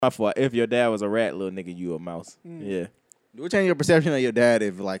My fault. If your dad was a rat, little nigga, you a mouse. Yeah. What change your perception of your dad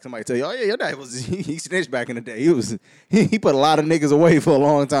if like somebody tell you, oh yeah, your dad was he snitched back in the day. He put a lot of niggas away for a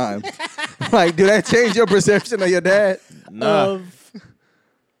long time. Like, do that change your perception of your dad? Nah.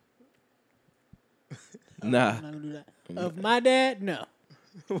 I'm not gonna do that. Of my dad, no.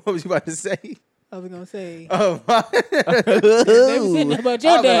 What was you about to say? I was gonna say. Oh, They were saying about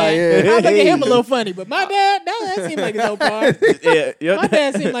your dad. I look at him a little funny, but my dad, that seemed like his old part. Yeah, My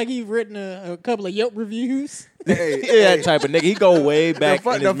dad seemed like he's written a couple of Yelp reviews. yeah, that type of nigga. He go way back.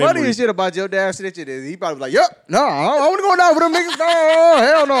 The funniest shit about your dad snitching is he probably like, "Yep, no, I want to go down with them niggas. No,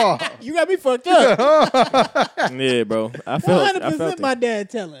 hell no." You got me fucked up. Yeah, bro. I felt 100% it. my dad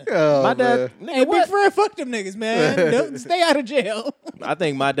telling. Oh, My dad, man. nigga, Hey, what? Big Fred, fuck them niggas, man. Don't stay out of jail. I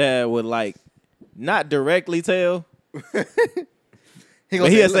think my dad would like not directly tell, He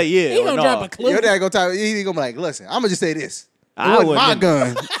but he'll say yeah. He or gonna no. drop a clue. Your dad gonna tell he gonna be like, "Listen, I'm gonna just say this. It I wasn't my wouldn't.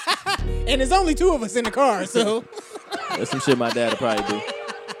 gun." And there's only two of us in the car, so. That's some shit my dad would probably do.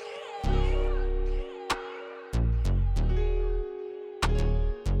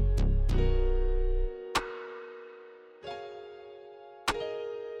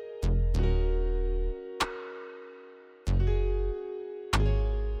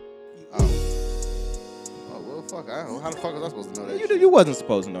 Well, fuck. How the fuck was I supposed to know that? You wasn't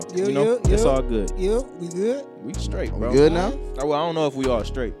supposed to know. Yeah, you know, yeah, it's yeah. all good. Yep, we good. We straight, bro. We good now? Oh, well, I don't know if we all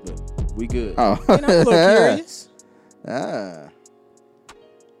straight, but we good. Oh, And I'm a little curious. ah.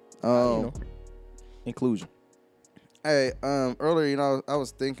 You know, inclusion. Hey, earlier, I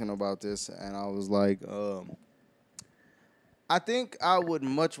was thinking about this, and I was like, I think I would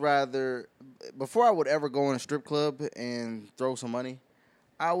much rather, before I would ever go in a strip club and throw some money,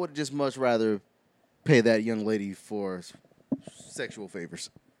 I would just much rather pay that young lady for sexual favors.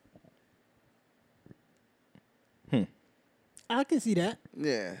 I can see that.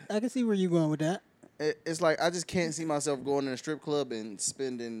 Yeah. I can see where you're going with that. It's like I just can't see myself going in a strip club and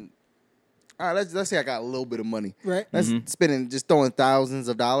spending. All right, let's say I got a little bit of money. Right. That's spending, just throwing thousands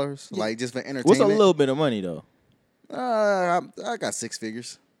of dollars, like just for entertainment. What's a little bit of money though? I got six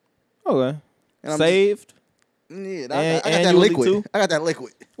figures. Okay. And I'm Saved. Yeah, I got that annually liquid. too? I got that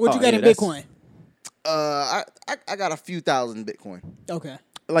liquid. What you Oh, got yeah, in that's- Bitcoin? I got a few thousand Bitcoin. Okay.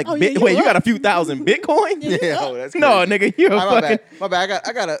 Like, Oh, yeah, you wait, you up. got a few thousand Bitcoin? Yeah. Oh, that's No, crazy. nigga, you're a My fucking. bad. My bad.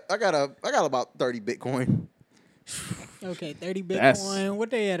 I got about 30 Bitcoin. Okay, 30 That's- Bitcoin. What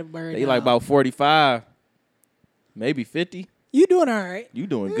they had to burn? They like about 45, maybe 50. You doing all right? You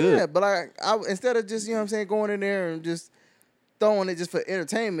doing Yeah, good. but I instead of just, going in there and just throwing it just for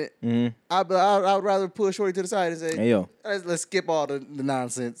entertainment, I'd rather pull Shorty to the side and say, Hey, yo. let's skip all the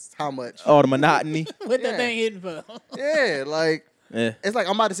nonsense. How much? All the monotony. What Yeah. that thing hitting for? Yeah, like Yeah. it's like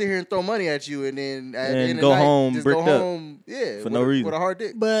I'm about to sit here and throw money at you, and then at the And end go of the night, home just bricked go up. home, yeah, For no reason. with a hard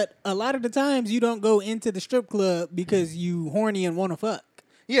dick. But a lot of the times you don't go into the strip club because you horny and want to fuck.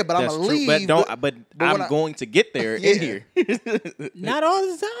 Yeah, but I'm That's gonna true. leave. But when I'm going to get there in here. Not all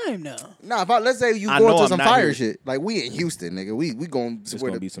the time, though. Nah, let's say you I going know to I'm some not fire here. shit. Like we in Houston, nigga. We going There's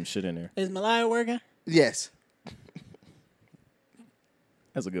going to be some shit in there. Is Malaya working? Yes.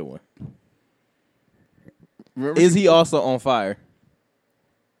 That's a good one. Remember Is he also on fire?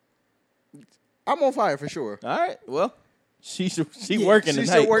 I'm on fire for sure. All right. Well, she Yeah, working She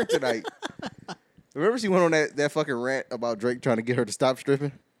tonight. should work tonight. Remember she went on that fucking rant about Drake trying to get her to stop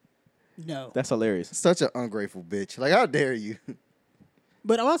stripping? No. That's hilarious. Such an ungrateful bitch. Like, how dare you?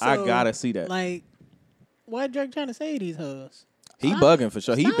 But also, I gotta see that. Like, why Drake trying to say these hoes? He bugging for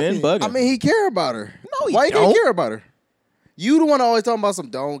sure. He Stop been it. bugging. I mean, he care about her. No, he Why he can't don't. care about her? You the one always talking about some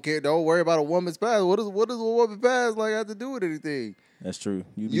don't care, don't worry about a woman's past. What does a woman's past like have to do with anything? that's true.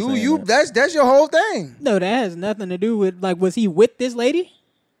 You be saying that. That's your whole thing. No, that has nothing to do with, like, was he with this lady?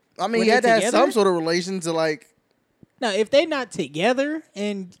 I mean, When he had they to have together? some sort of relation to like. Now, if they not together,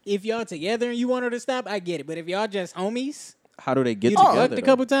 and if y'all together and you want her to stop, I get it. But if y'all just homies, How do they get you together? fucked a though?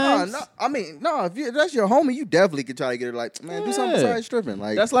 couple No, times. no, I mean, no. If that's your homie, you definitely could try to get her. Like, man, do something Yeah. besides stripping.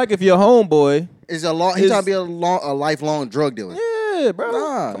 Like, That's like if your homeboy. he's trying to be a lifelong drug dealer. Yeah, bro.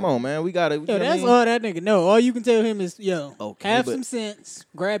 Nah. Come on, man. We gotta. Yo, that's all that nigga know. All you can tell him is, yo, Okay, have but- some sense,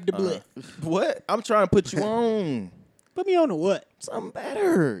 grab the blick. What? I'm trying to put you on Put me on to what? something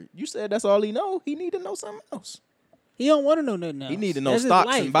better. You said that's all he know. He need to know something else. He don't want to know nothing else. He need to know That's his stocks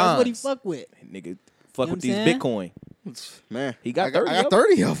life. and That's what he bonds. fuck with. Nigga, fuck You know with what these I'm saying? Bitcoin. Man, He got I 30 got of 'em.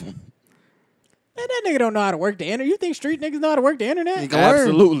 30 of them. Man, that nigga don't know how to work the internet. You think street niggas know how to work the internet? He can learn.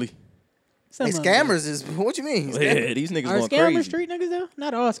 Absolutely. Some Hey, of them. scammers is what you mean? Yeah, these niggas Are going scammers crazy. street niggas though?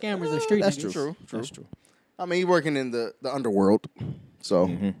 Not all scammers are street That's niggas. true. That's true. I mean, he working in the underworld, so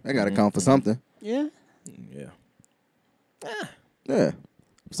Mm-hmm. I got to count for something. Yeah. Yeah. Yeah.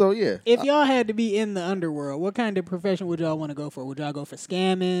 So yeah, If y'all had to be in the underworld, what kind of profession would y'all want to go for? Would y'all go for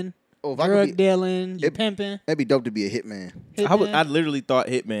scamming, if I could drug be, dealing, you pimping? it'd be dope to be a hitman. Hitman? I literally thought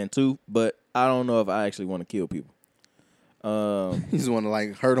hitman too, but I don't know if I actually want to kill people. You just want to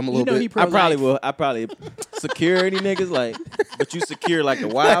like hurt them a You little know bit. he pro-life. I probably will. I probably security niggas like, but you secure like the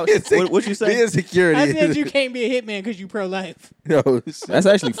wild. What you say? Being security. I said you can't be a hitman because you pro-life. Yo, That's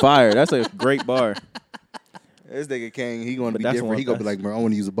actually fire. That's a great bar. this nigga King, he gonna But be that's different. one- He gonna be that's- like, bro, I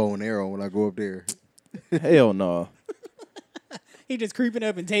want to use a bow and arrow when I go up there. Hell no. He just creeping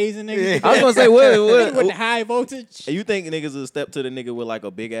up and tasing niggas. I was gonna say With the what? high voltage. You think niggas will step to the nigga with like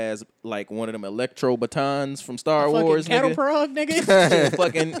a big ass, like one of them electro batons from Star Fucking Wars, cattle nigga? prog, nigga. Shit,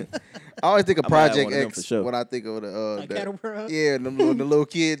 fucking. I always think of I'm gonna have Project one of them X for sure. when I think of the Like the- cattle prog? yeah, the little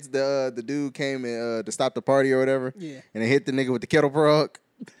kids. The dude came and to stop the party or whatever. Yeah. And they hit the nigga with the kettle prog.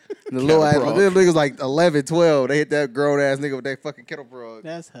 The little ass, prog. little niggas like 11, 12. They hit that grown ass nigga with that fucking kettle prog.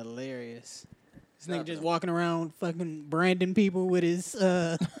 That's hilarious. This nigga just walking around fucking branding people with his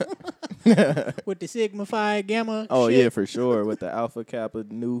with the Sigma Phi Gamma. Oh shit. yeah, for sure. With the Alpha Kappa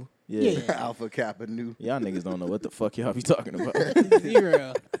Nu. Yeah. Yeah. Alpha Kappa Nu. Y'all niggas don't know what the fuck y'all be talking about.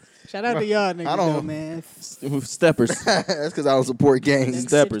 Zero. Shout out to y'all niggas I don't- though, man. Steppers. That's because I don't support gangs.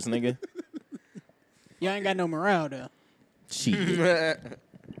 Steppers, nigga. Y'all ain't got no morale though. Shit.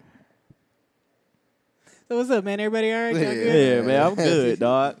 So what's up, man? Everybody all right? Y'all good? Yeah, man, I'm good,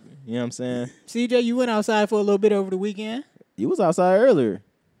 dog. You know what I'm saying? CJ, you went outside for a little bit over the weekend. You was outside earlier.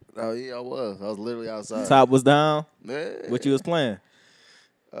 Oh yeah, I was. I was literally outside. Top was down. Yeah. What you was playing?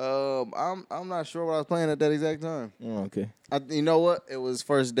 I'm not sure what I was playing at that exact time. Oh, okay. You know what? It was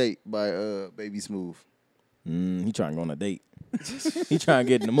First Date by Baby Smooth. He trying to go on a date. He trying to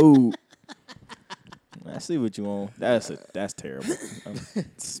get in the mood. I see what you on. That's terrible. I'm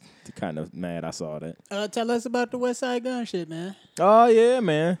kind of mad I saw that. Tell us about the West Side Gun shit, man. Oh yeah,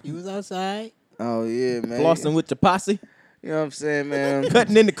 man. You was outside. Oh yeah, man. Flossing with your posse, You know what I'm saying, man?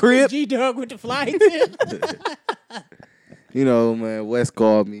 cutting in the crib. G Dog with the fly tip. You know, man, Wes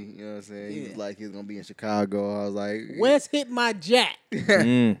called me. You know what I'm saying? He Yeah. was like, he's going to be in Chicago. I was like, West hit my jack.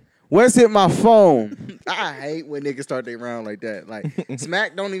 Wes hit my phone. I hate when niggas start their round like that. Like,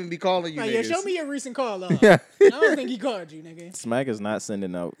 Smack don't even be calling you Like, niggas. yeah, show me your recent call log. Yeah. I don't think he called you, nigga. Smack is not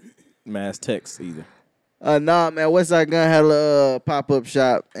sending out mass texts either. Nah, man, Westside Gun had a pop-up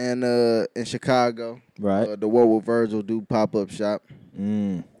shop in Chicago. Right. The What Will Virgil Do pop-up shop.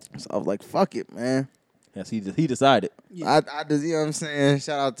 Mm. So I was like, fuck it, man. Yes, he decided. Yeah. I just, you know what I'm saying?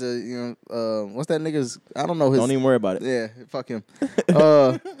 Shout out to, what's that nigga's, I don't know his. Don't even worry about it. Yeah, fuck him.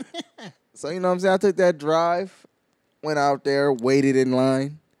 So, you know what I'm saying? I took that drive, went out there, waited in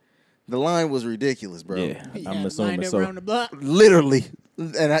line. The line was ridiculous, bro. Yeah, He I'm had assuming lined up so. around the block. Literally.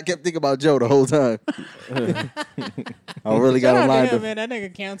 And I kept thinking about Joe the whole time. I really got Shout him out to lined him, up. man. That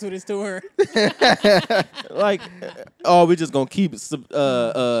nigga canceled his tour. Like, oh, we just gonna keep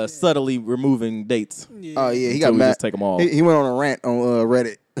subtly removing dates. Oh, yeah, he Until got we mad. just take 'em all. He went on a rant on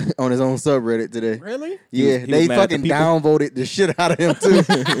Reddit, on his own subreddit today. Really? Yeah, he was they mad at the fucking people? downvoted the shit out of him too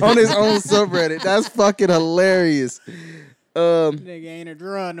on his own subreddit. That's fucking hilarious. Nigga ain't a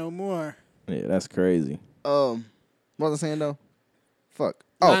draw no more. Yeah, that's crazy. What was I saying though? Fuck.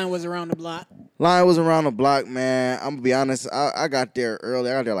 Oh, Line was around the block. line was around the block, man. I'm gonna be honest. I got there early.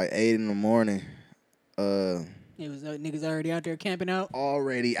 I got there like 8 in the morning. It was niggas already out there camping out.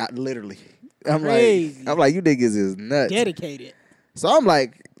 Already, literally. I'm Crazy. like, you niggas is nuts. Dedicated. So I'm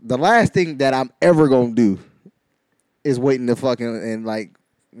like, the last thing that I'm ever gonna do is waiting to fucking and like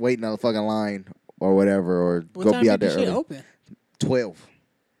waiting on the fucking line or whatever, or What go time be did out there the shit early. open? 12.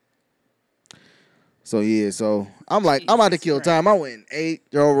 So yeah, so I'm like, I'm about to Jesus kill Christ. time. I went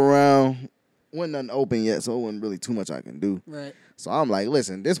 8, drove around, wasn't nothing open yet, so it wasn't really too much I can do. Right. So I'm like,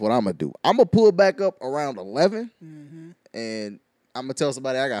 listen, this is what I'm gonna do. I'm gonna pull back up around 11, Mm-hmm. and I'm gonna tell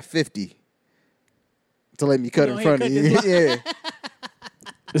somebody I got 50 to let me cut You in gonna front of hit you. cut this Yeah.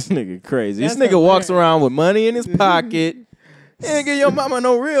 This nigga crazy. That's This nigga walks hilarious. around with money in his pocket. He ain't give your mama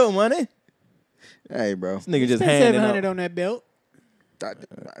no real money. Hey, bro. This nigga just Spent handing $700 out. on that belt.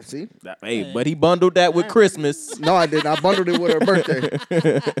 See? Hey, but he bundled that with Christmas. No, I didn't. I bundled it with her birthday.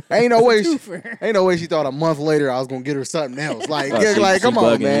 Ain't no way. Twofer. Ain't no way she thought a month later I was gonna get her something else. Like, Oh, yeah, she come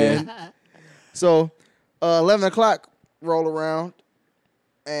on, bugging, man. yeah. So, 11 o'clock roll around,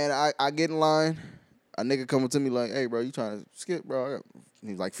 and I get in line. A nigga coming to me like, "Hey, bro, you trying to skip, bro?"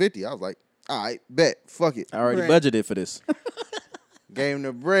 He was like 50. I was like, "All right, bet, fuck it." I already Right. budgeted for this. Gave him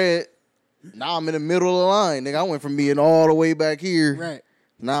the bread. Now I'm in the middle of the line, nigga. I went from being all the way back here. Right.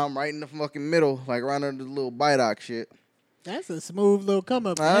 Now I'm right in the fucking middle, like right under the little Bidoc shit. That's a smooth little come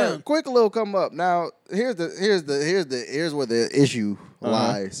up for him. Quick little come up. Now here's where the issue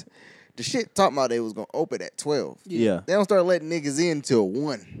lies. The shit talking about they was gonna open at 12. Yeah. They don't start letting niggas in till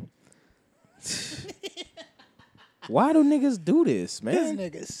 1. Why do niggas do this, man?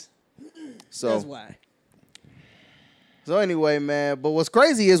 These niggas. So That's why. So anyway, man. But what's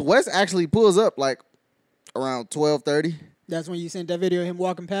crazy is Wes actually pulls up like around 12:30. That's when you sent that video of him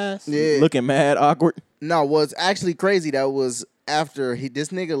walking past? Yeah. Looking mad awkward. No, what's actually crazy, that was after this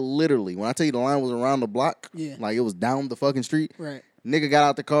nigga literally, when I tell you the line was around the block, like it was down the fucking street. Right. Nigga got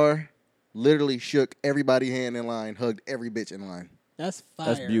out the car, literally shook everybody's hand in line, hugged every bitch in line. That's fire.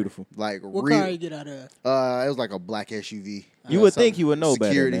 That's beautiful. Like What real. car you get out of? It was like a black SUV. You would think you would know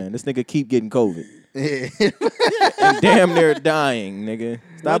security. better, man. This nigga keep getting COVID. Yeah. And damn near dying, nigga.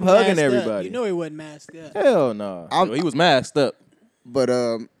 Stop Wasn't hugging masked up. everybody. You know he wasn't masked up. Hell no. I'm- He was masked up. But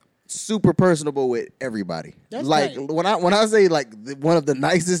super personable with everybody. That's like tight. when I say like one of the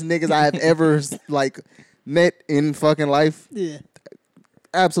nicest niggas I have ever like met in fucking life. Yeah.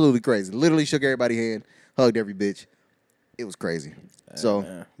 Absolutely crazy. Literally shook everybody's hand, hugged every bitch. It was crazy. So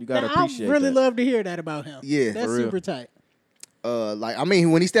Man, you gotta Now, appreciate I really that. love to hear that about him. Yeah, That's for real. super tight. like I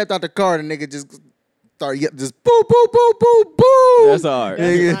mean when he stepped out the car, the nigga just started just boo boo boo boo boo. That's hard.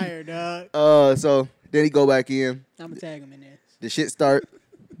 That's Nigga. fire, dog. So then he go back in. I'm going to tag him in this. The shit start.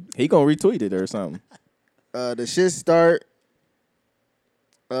 He gonna retweet it or something. The shit start.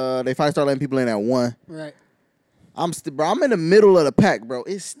 They finally start letting people in at 1. Right. Bro, I'm in the middle of the pack, bro.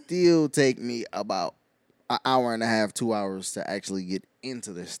 It still take me about an hour and a half, 2 hours to actually get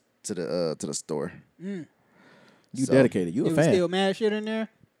into this to the store. You So, dedicated. You It a was fan. still mad shit in there?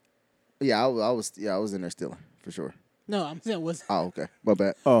 Yeah, I was in there stealing for sure. No, I'm saying Oh, okay, my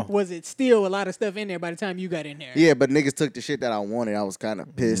bad. Oh, was it still a lot of stuff in there by the time you got in there? Yeah, but niggas took the shit that I wanted. I was kind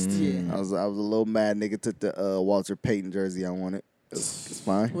of pissed. Yeah. I was a little mad. Nigga took the Walter Payton jersey I wanted. It's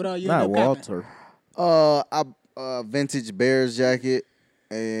fine. What all you not end up copping? Walter. Vintage Bears jacket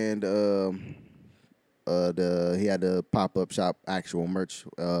and he had the pop up shop actual merch.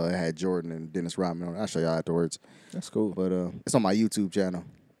 It had Jordan and Dennis Rodman on it. I'll show y'all afterwards. That's cool. But it's on my YouTube channel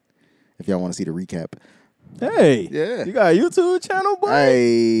if y'all want to see the recap. Hey, Yeah. you got a YouTube channel, boy?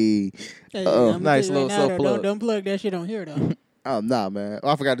 Hey, Hey, Uh-oh. I'm Nice tell you little now, though, self-plug. Don't plug that shit on here, though. nah, man. Oh,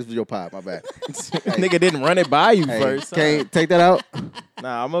 I forgot this was your pod. My bad. Nigga didn't run it by you Hey, first. can't take that out.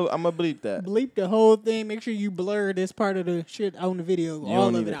 Nah, I'm a bleep that. Bleep the whole thing. Make sure you blur this part of the shit on the video. You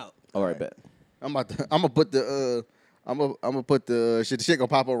All don't of need it out. All right, bet. I'm gonna put the I'm gonna put the shit. The shit gonna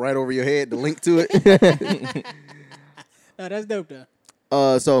pop up right over your head. The link to it. No, that's dope, though.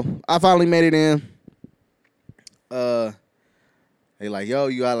 So I finally made it in. They like, yo,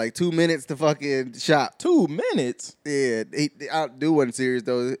 you got like 2 minutes to fucking shop. 2 minutes. Yeah, Dude wasn't serious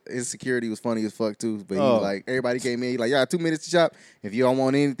though. His security was funny as fuck too. But he was like, everybody came in. He like, y'all got 2 minutes to shop. If you don't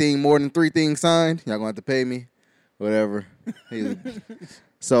want anything more than 3 things signed, y'all gonna have to pay me, whatever.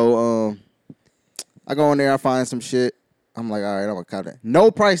 So I go in there, I find some shit. I'm like, all right, I'm gonna cut it. No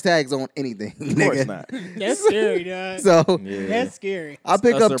price tags on anything. Of course not. That's scary, dog. So Yeah. That's scary. I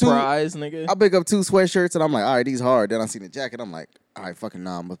pick a up surprise, nigga. I pick up 2 sweatshirts and I'm like, all right, these hard. Then I see the jacket. I'm like, all right, fucking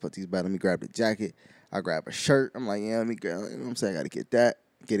nah, I'm gonna put these back. Let me grab the jacket. I grab a shirt. I'm like, yeah, let me grab. You know what I'm saying? I gotta get that.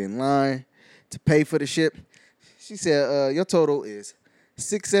 Get in line to pay for the ship. She said, your total is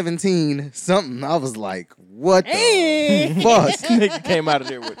 $617 something. I was like, what Hey. the fuck? Nigga came out of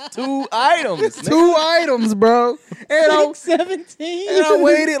there with 2 items. 2 items, bro. And 17. I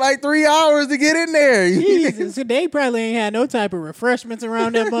waited like 3 hours to get in there. Jesus, so they probably ain't had no type of refreshments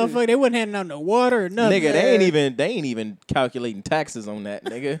around that motherfucker. They wasn't handing out no water or nothing. Nigga, they ain't even calculating taxes on that,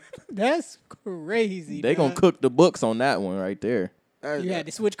 nigga. That's crazy. They gonna dog. cook the books on that one right there. You had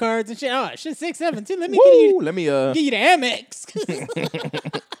to switch cards and shit. Oh shit, 617. Let me Woo! Let me give you the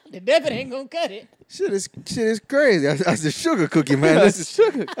Amex. The debit ain't gonna cut it. Shit is crazy. That's the sugar cookie, man. This is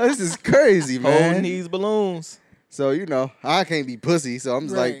sugar. This is crazy, man. holding these balloons. So, you know, I can't be pussy. So I'm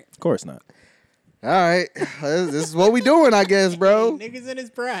just like, Of course not. all right, this is what we doing, I guess, bro. Niggas in his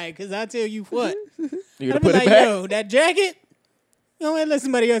pride, cause I tell you what. You I'd gonna be put like, it back? yo, that jacket. You know what? Let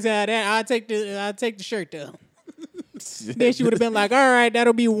somebody else have that. I'll take the shirt though. Then she would have been like, all right,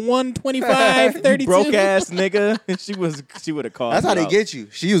 that'll be 125.32. Broke ass nigga. She would have called. That's how you they out. get you.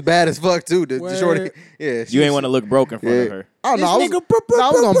 She was bad as fuck, too. The Word. shorty. Yeah. You ain't want to look broke in front of her. Oh, no, I was, This nigga, no, I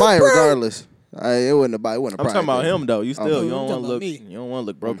was going to buy it regardless. It wasn't a buy. It wasn't a I'm talking about thing. him though. You still I'm you don't talking want to about look. me. You don't want to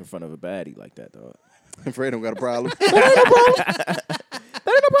look broke in front of a baddie like that, dog. Fred don't got a problem. That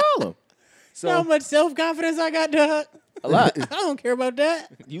ain't no problem. You know how much self confidence I got, dog? A lot. I don't care about that.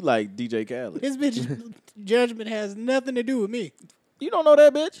 You like DJ Khaled. This bitch judgment has nothing to do with me. You don't know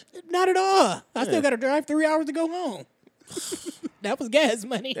that bitch? Not at all. I Yeah. still got to drive 3 hours to go home. That was gas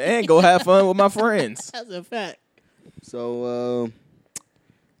money. And go have fun with my friends. That's a fact. So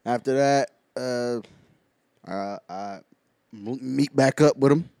after that, I meet back up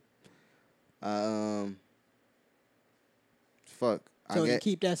with him. Fuck. So you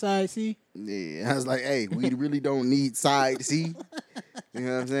keep that side C? Yeah, I was like, hey, we really don't need side C. You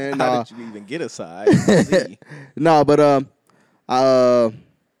know what I'm saying? How did you even get a side? See. No, but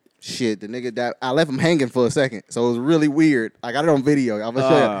shit, the nigga that I left him hanging for a second, so it was really weird. I got it on video. I'm gonna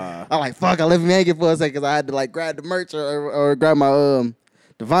show you. I'm like, fuck, I left him hanging for a second because I had to like grab the merch or grab my the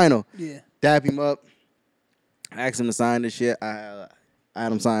vinyl. Yeah. Dap him up. Asked him to sign this shit. I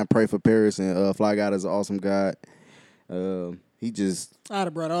had him sign "Pray for Paris" and "Fly God is an awesome God." He just. I'd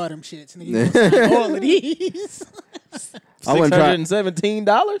have brought all them shits. Nigga, you gonna sign all of these.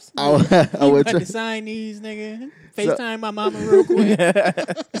 $617. I You would got try. to sign these, nigga. FaceTime my mama real quick.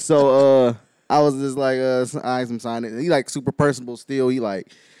 So I was just like, I asked him to sign it. He like super personable still. He like,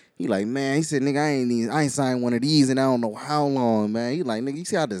 man, he said, nigga, I ain't signed one of these and I don't know how long, man. He like, nigga, you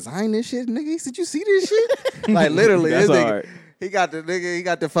see how I designed this shit, nigga? He said, you see this shit? Like literally, That's this nigga, hard. he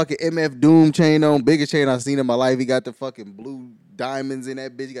got the fucking MF Doom chain on, biggest chain I've seen in my life. He got the fucking blue diamonds in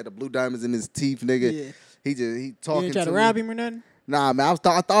that bitch. He got the blue diamonds in his teeth, nigga. Yeah. He You talking didn't try to me. rob him or nothing? Nah, man,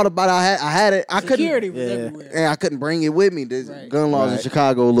 I thought about it. I had it. I Security couldn't. was Yeah. everywhere. And I couldn't bring it with me. There's Right. gun laws in Right.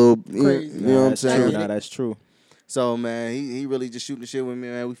 Chicago a little. Crazy. You know what I'm That's saying? true. Nah, that's true. So man, he really just shooting the shit with me,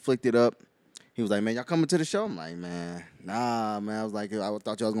 man. We flicked it up. He was like, man, y'all coming to the show? I'm like, man, nah, man. I was like, I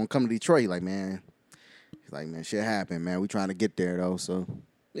thought y'all was gonna come to Detroit. He's like, man, shit happened, man. We trying to get there though. So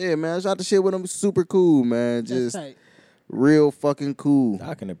yeah, man, I shot the shit with him. Super cool, man. That's Just tight. real fucking cool.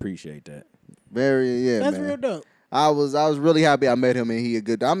 I can appreciate that. Very, yeah, That's man. real dope. I was really happy I met him and he a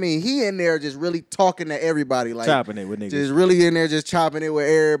good. I mean, he in there just really talking to everybody, like Chopping it with niggas. just really in there just chopping it with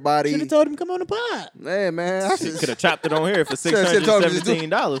everybody. Should have told him come on the pod. Yeah, man. I Could have chopped it on here for Should've told him to just do-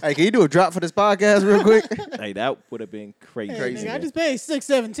 $617. Hey, can you do a drop for this podcast real quick? Hey, that would have been crazy. Hey, nigga, I just paid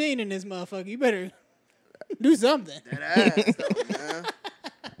 $617 in this motherfucker. You better do something.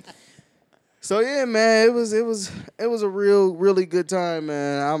 So yeah, man, it was a really good time,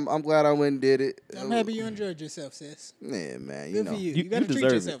 man. I'm glad I went and did it. I'm happy you enjoyed yourself, sis. Yeah, man. You Good know. for you. You- You gotta you treat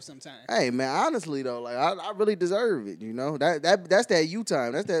deserve yourself sometime. Hey, man. Honestly though, like I really deserve it. You know that's that you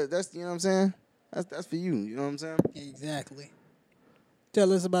time. That's you know what I'm saying. That's for you. You know what I'm saying. Exactly.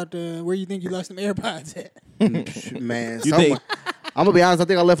 Tell us about where you think you lost them AirPods at. Man, You someone, think- I'm gonna be honest. I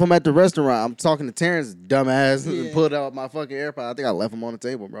think I left them at the restaurant. I'm talking to Terrence, dumbass, Yeah. and pulled out my fucking AirPod. I think I left them on the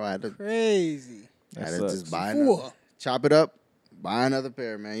table, bro. I had to Crazy. That just sucks. buy Fool. another, chop it up, buy another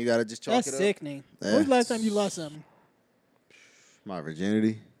pair, man. You gotta just chalk That's it up. sickening. Yeah. When was the last time you lost something? My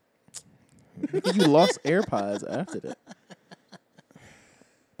virginity. You lost AirPods after that.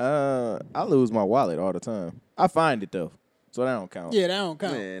 I lose my wallet all the time. I find it though, so that don't count. Yeah, that don't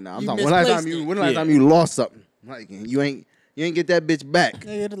count. Man, nah, I'm You talking. When the last misplaced time it. when the last Yeah. time you lost something? Like you ain't get that bitch back.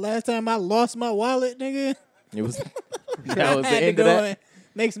 Nigga, the last time I lost my wallet, nigga, It was that was I the had to end go of that. and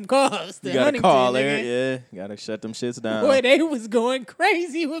make some calls. To You gotta Huntington, call nigga. there, yeah. Gotta shut them shits down. Boy, they was going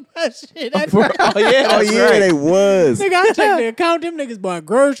crazy with my shit. I, oh yeah, Oh that's yeah, right. they was. nigga, I checked the account. Them niggas bought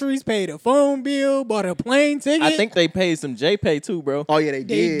groceries, paid a phone bill, bought a plane ticket. I think they paid some JPay too, bro. Oh yeah, they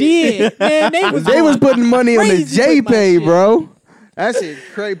they did. did. Man, they was, They was going putting money on the crazy with my JPay, shit. bro. That shit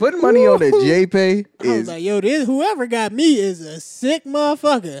crazy. Putting money on the JPay I was is. like, yo, this whoever got me is a sick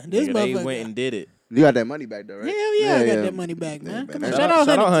motherfucker. This Nigga, they motherfucker. went and did it. You got that money back though, right? Hell yeah, I got that money back, man. Come on, That- shout out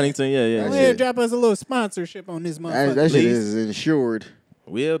Shout out Huntington. Huntington, yeah, yeah. Go That ahead, shit. drop us a little sponsorship on this motherfucker. That shit Please. is insured.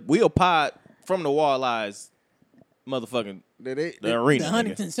 We'll pod from the walleyes, motherfucking Did they, the arena. The nigga.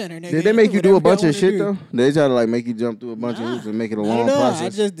 Huntington Center, nigga. did they make you do a Whatever bunch y'all of shit wanna though? do. They try to like make you jump through a bunch of Nah, hoops and make it a Not long at all. process.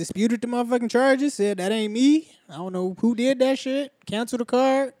 I just disputed the motherfucking charges. Said that ain't me. I don't know who did that shit. Cancel the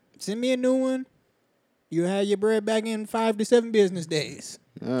card. Send me a new one. You have your bread back in 5 to 7 business days.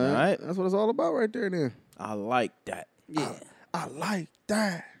 All right. That's what it's all about right there. Then I like that. Yeah. I like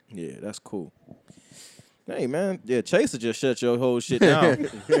that. Yeah, that's cool. Hey man, yeah, Chaser just shut your whole shit down.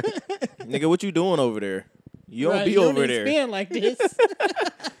 Nigga, what you doing over there? You don't Right, be you over don't need to there. spin like this.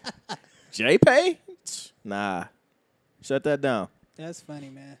 JPay? Nah. Shut that down. That's funny,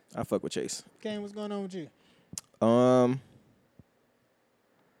 man. I fuck with Chase. Kane, what's going on with you?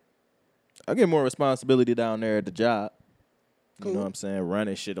 I get more responsibility down there at the job. Cool. You know what I'm saying?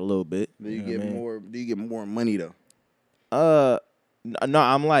 Running shit a little bit. Do you know get what I mean? more? Do you get more money though? No,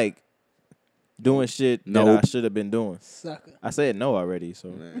 I'm like doing shit that I Nope. should have been doing. Sucker. I said no already, so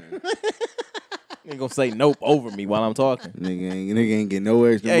you ain't gonna say nope over me while I'm talking. Nigga ain't get no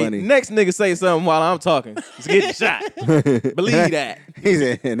extra Hey, money. next nigga say something while I'm talking. It's getting shot. Believe that. He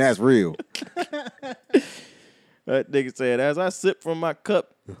said, and that's real. That nigga said, as I sip from my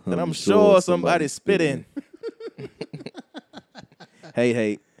cup, that I'm sure somebody spit in.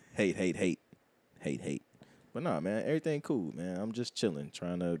 Hate. But nah, man, everything cool, man. I'm just chilling,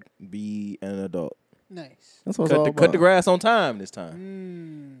 trying to be an adult. Nice. That's what it's all Cut about. the grass on time this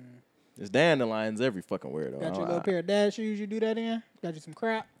time. There's dandelions every fucking where though. Got your little pair of dad shoes you do that in? Got you some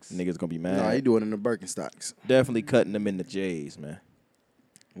Crocs? Niggas gonna be mad. Nah, you do it in the Birkenstocks. Definitely cutting them in the J's, man.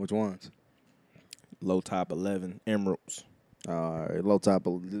 Which ones? Low top 11 emeralds. Low top.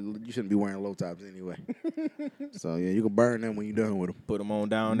 You shouldn't be wearing low tops anyway. So yeah, you can burn them when you're done with them. Put them on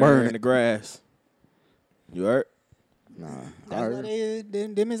down Burn there it. in the grass. You heard? Nah, That's why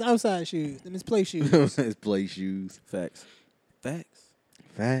them is outside shoes. Them is play shoes. It's play shoes. Facts.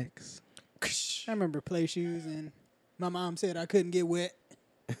 Facts. I remember play shoes, and my mom said I couldn't get wet.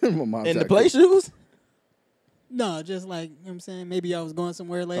 My mom In said the I play could- shoes? No, just like, you know what I'm saying? Maybe I was going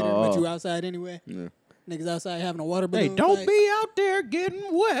somewhere later, Oh. but you outside anyway. Yeah. Niggas outside having a water balloon Hey, don't fight. be out there getting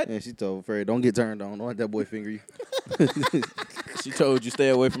wet. Yeah, she told Fred, don't get turned on. Don't let that boy finger you. She told you stay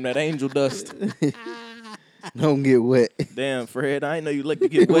away from that angel dust. Don't get wet. Damn, Fred, I didn't know you like to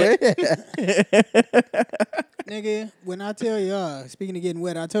get wet. Nigga, when I tell y'all, speaking of getting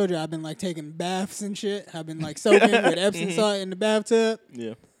wet, I told you I've been like taking baths and shit. I've been like soaking with Epsom salt in the bathtub.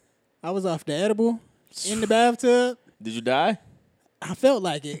 Yeah. I was off the edible in the bathtub. Did you die? I felt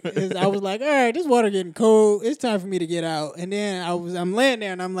like it. 'Cause I was like, all right, this water getting cold. It's time for me to get out. And then I'm laying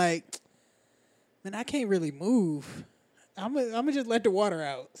there and I'm like, man, I can't really move. I'm gonna just let the water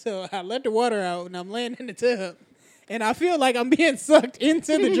out. So I let the water out and I'm laying in the tub. And I feel like I'm being sucked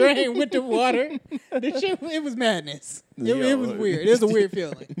into the drain with the water. The shit, it was madness. It was weird. It was a weird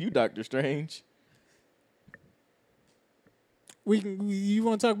feeling. You Doctor Strange. You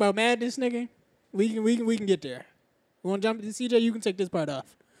want to talk about madness, nigga? We can get there. You want to jump into CJ? You can take this part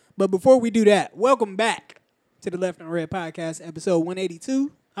off. But before we do that, welcome back to the Left on Red podcast, episode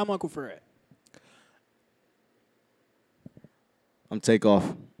 182. I'm Uncle Fred. I'm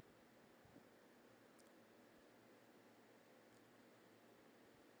Takeoff.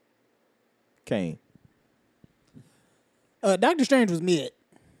 Kane. Doctor Strange was mid.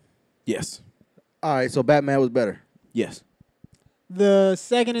 Yes. All right, so Batman was better. Yes. The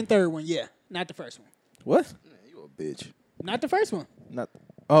second and third one, yeah. Not the first one. What? You a bitch. Not the first one. Not.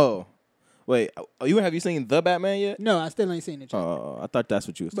 Oh. Wait. Have you seen The Batman yet? No, I still ain't seen it yet. I thought that's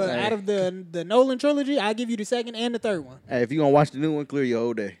what you was But saying. out of the Nolan trilogy, I give you the second and the third one. Hey, if you gonna watch the new one, clear your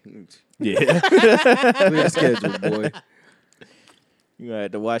whole day. Yeah. Clear your schedule, boy. You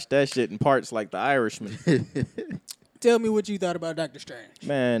had to watch that shit in parts like The Irishman. Tell me what you thought about Doctor Strange.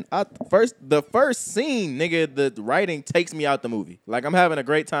 Man, the first scene, nigga, the writing takes me out the movie. Like, I'm having a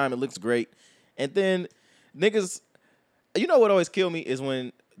great time. It looks great. And then niggas, you know what always kill me is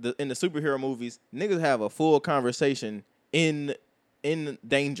when in the superhero movies, niggas have a full conversation in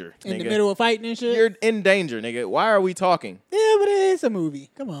danger, In nigga. the middle of fighting and shit? You're in danger, nigga. Why are we talking? Yeah, but it's a movie.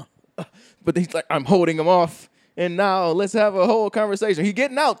 Come on. But he's like, I'm holding him off. And now let's have a whole conversation. He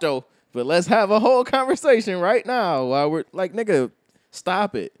getting out, though. But let's have a whole conversation right now while we're like, nigga,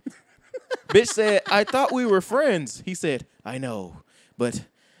 stop it. Bitch said, I thought we were friends. He said, I know, but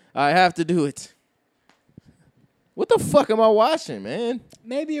I have to do it. What the fuck am I watching, man?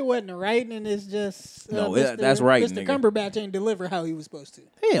 Maybe it wasn't the writing, and it's just No, that's right, Mr. nigga. Cumberbatch ain't deliver how he was supposed to.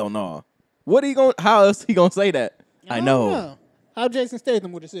 Hell no. How else he gonna say that? I don't know. How Jason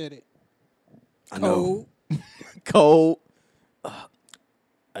Statham would have said it. I know. Cold.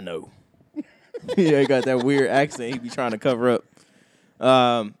 I know. Yeah, he got that weird accent he be trying to cover up.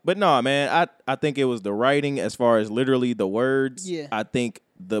 But no, man, I think it was the writing as far as literally the words. Yeah. I think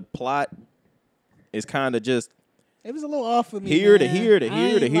the plot is kind of just It was a little off for me. Here to man. here to I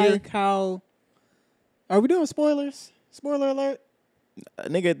here to ain't here. Like how? Are we doing spoilers? Spoiler alert.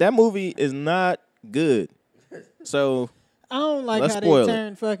 nigga, that movie is not good. So I don't like Let's how spoil they it.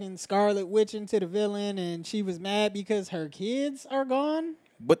 turned fucking Scarlet Witch into the villain, and she was mad because her kids are gone.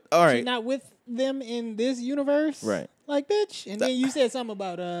 but all She's right. not with them in this universe. Right. Like, bitch. And then you said something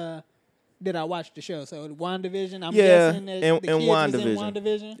about did I watch the show? So WandaVision. I'm Yeah, guessing that and the kids was in WandaVision.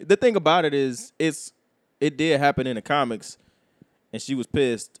 WandaVision. The thing about it is it did happen in the comics and she was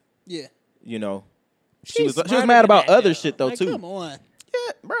pissed, Yeah. you know. She was smarter mad than about that, other though. shit though Like, too. Come on.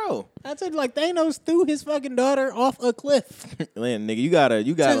 Yeah, bro. I said like Thanos threw his fucking daughter off a cliff. Man, nigga, you gotta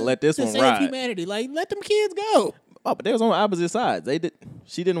to- let this to one save ride. humanity. Like, let them kids go. Oh, but they was on opposite sides.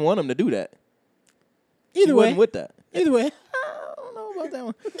 She didn't want him to do that. Either She way. wasn't with that. Either way. I don't know about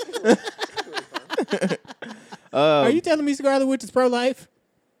that one. Are you telling me Scarlet Witch is pro-life?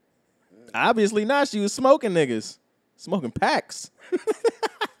 Obviously not. She was smoking niggas. Smoking packs.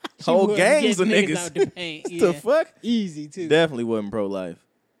 Whole wouldn't gangs get of niggas. out the paint. What Yeah. the fuck? Easy too. Definitely wasn't pro-life.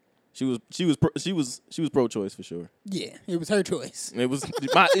 She was pro-choice for sure. Yeah, it was her choice. She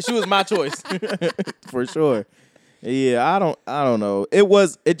was my choice for sure. Yeah, I don't know.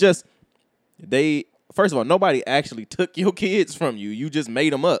 First of all, nobody actually took your kids from you. You just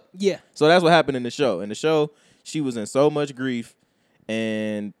made them up. Yeah. So that's what happened in the show. In the show, she was in so much grief,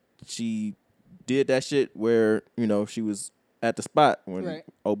 and she did that shit where, she was at the spot when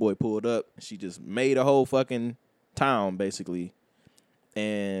old boy pulled up. She just made a whole fucking town, basically.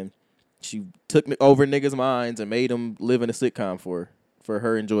 And she took over niggas' minds and made them live in a sitcom for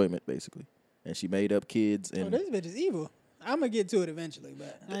her enjoyment, basically. And she made up kids. And this bitch is evil. I'm going to get to it eventually,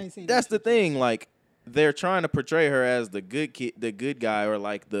 but I ain't seen that's that the thing. Like, they're trying to portray her as the good kid, the good guy, or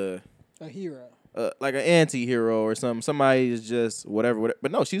like a hero. Like an anti-hero or something. Somebody is just whatever.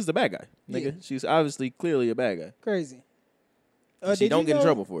 But no, she's the bad guy, nigga. Yeah. She's obviously clearly a bad guy. Crazy. She don't get in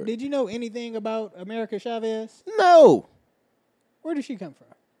trouble for it. Did you know anything about America Chavez? No. Where did she come from?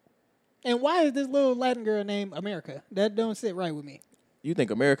 And why is this little Latin girl named America? That don't sit right with me. You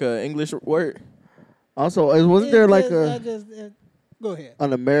think America an English word? Also, wasn't there like go ahead.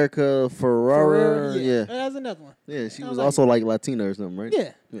 an America Ferrera? Yeah. That's another one. Yeah, she I was like also like Latina or something, right?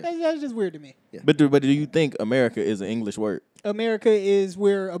 Yeah. Yeah. That's just weird to me. Yeah. But do you think America is an English word? America is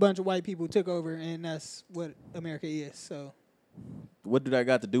where a bunch of white people took over, and that's what America is. So, What do that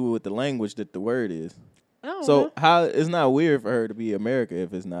got to do with the language that the word is? I don't So know. how it's not weird for her to be America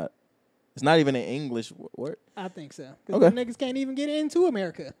if it's not even an English word. I think so. Because Okay. the niggas can't even get into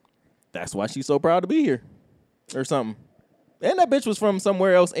America. That's why she's so proud to be here, or something. And that bitch was from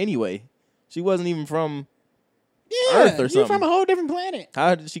somewhere else anyway. She wasn't even from Earth or you're something. from a whole different planet.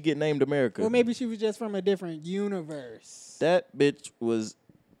 How did she get named America? Or maybe she was just from a different universe. That bitch was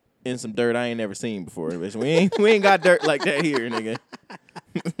in some dirt I ain't never seen before. Bitch. We ain't got dirt like that here, nigga.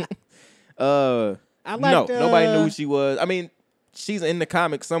 I liked, no, nobody knew who she was. I mean, she's in the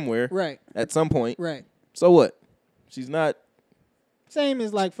comics somewhere. Right. At some point. Right. So what? She's not. Same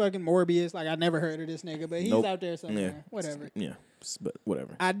as like fucking Morbius. Like I never heard of this nigga, but he's Nope. out there somewhere. Yeah. Whatever. Yeah. But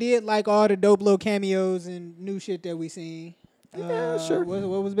whatever. I did like all the dope little cameos and new shit that we seen. Yeah, sure. What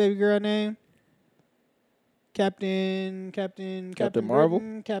was baby girl name? Captain Marvel?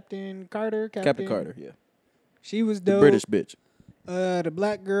 Britain, Captain Carter. Captain Carter, yeah. She was The dope. British bitch. The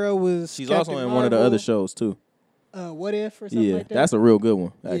black girl was. She's Captain also in one of the Marvel. other shows too. What If or something Yeah, like that. that's a real good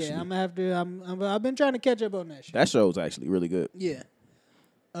one. Actually, Yeah, I'm gonna have to. I've been trying to catch up on that shit. that show's actually really good. Yeah.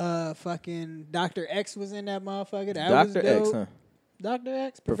 Fucking Dr. X was in that motherfucker. That was Dr. dope. X, huh? Dr.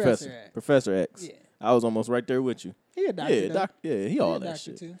 X? Professor X. Professor X. Yeah. I was almost right there with you. He a doctor. Yeah, though. he He all a that doctor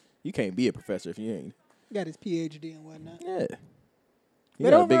shit. too. You can't be a professor if you ain't. Got his PhD and whatnot. Yeah. He But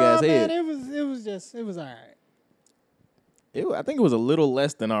got a big overall, ass head. man, it was all right. I think it was a little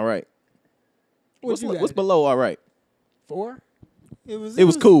less than all right. What you got? What's below all right? 4? It was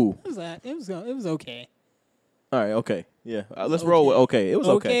cool. It was okay. All right, okay. Yeah. Let's roll with okay. It was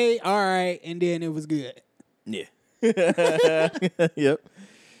okay. All right, and then it was good. Yeah. Yep.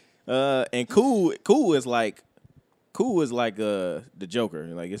 And cool is like the Joker.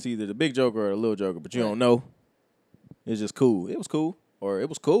 Like it's either the big Joker or the little Joker, but you don't know. It's just cool. It was cool. Or it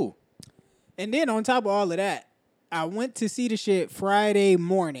was cool. And then on top of all of that, I went to see the shit Friday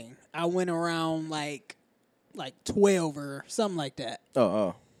morning. I went around like 12 or something like that.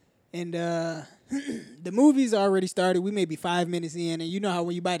 Oh. And the movie's already started. We may be 5 minutes in, and you know how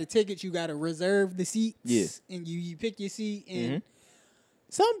when you buy the tickets, you gotta reserve the seats. Yeah. And you pick your seat, and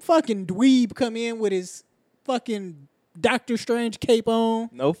some fucking dweeb come in with his fucking Doctor Strange cape on.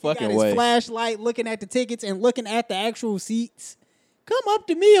 No fucking he got way. his flashlight, looking at the tickets and looking at the actual seats. Come up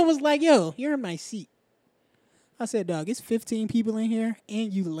to me and was like, "Yo, you're in my seat." I said, "Dog, it's 15 people in here,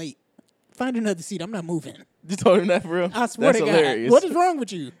 and you late. Find another seat. I'm not moving." You told him that for real? I swear That's to hilarious. God. What is wrong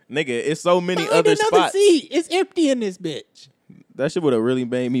with you? Nigga, it's so many Find other another spots. seat. It's empty in this bitch. That shit would have really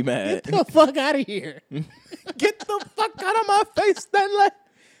made me mad. Get the fuck out of here. Get the fuck out of my face, Stanley.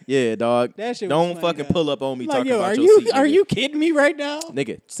 Yeah, dog. That shit was Don't funny, fucking though. pull up on me Like, talking yo, about are your you seat. are nigga. you kidding me right now?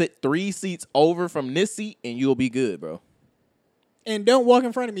 Nigga, sit 3 seats over from this seat and you'll be good, bro. And don't walk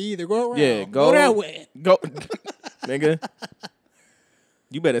in front of me either. Go around. Yeah, go that way. Go, nigga.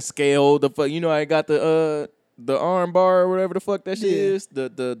 You better scale the fuck. You know I got the arm bar or whatever the fuck that shit Yeah. is.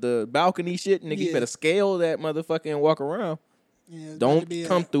 The balcony shit. Nigga, you Yeah. better scale that motherfucker and walk around. Yeah, it's about to Don't be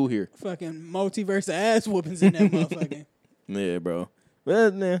come a through here. fucking multiverse of ass whoopings in that motherfucker. Yeah, bro.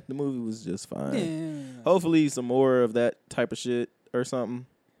 But nah, the movie was just fine. Yeah. Hopefully some more of that type of shit or something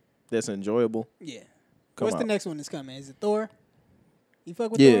that's enjoyable. Yeah. Come What's the out. next one that's coming? Is it Thor? You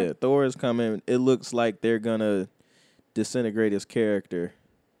fuck with Yeah, Thor? Thor is coming. It looks like they're gonna disintegrate his character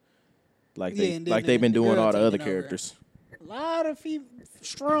like Yeah, and then they've been the doing girl all the other taking over. characters. A lot of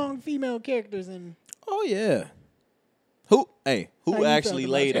strong female characters in. Oh yeah. Who How you actually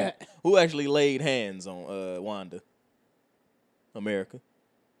felt about that? who actually laid hands on Wanda? America.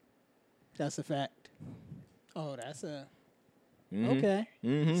 That's a fact. Oh, that's a Mhm. okay.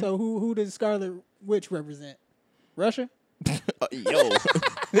 Mhm. So who does Scarlet Witch represent? Russia? Yo.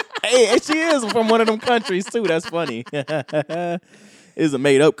 Hey, and she is from one of them countries too. That's funny. It's a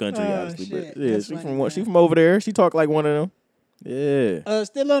made up country, Oh, obviously, shit. but yeah, That's she funny, from man. she from over there. She talk like one of them. Yeah.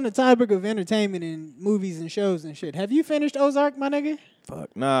 Still on the topic of entertainment and movies and shows and shit. Have you finished Ozark, my nigga?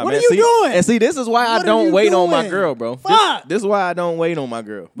 Fuck nah, What man. are you see, doing? And see, this is why What I are don't you wait on my doing? girl, bro. Fuck. This is why I don't wait on my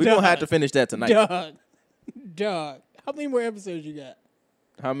girl. We gonna have to finish that tonight. Dog. How many more episodes you got?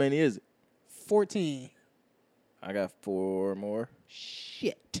 How many is it? 14. I got 4 more.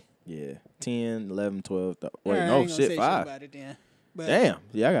 Shit. Yeah. 10, 11, 12. Wait, All right, I no, ain't gonna say shit, 5. about it then. But Damn.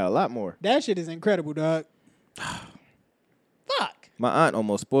 Yeah, I got a lot more. that shit is incredible, dog. Fuck. My aunt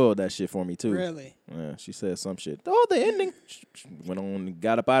almost spoiled that shit for me, too. Really? Yeah, she said some shit. Oh, the ending. She went on and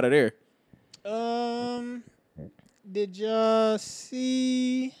got up out of there. Did y'all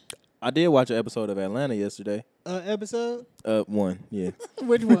see I did watch an episode of Atlanta yesterday. episode? One, yeah.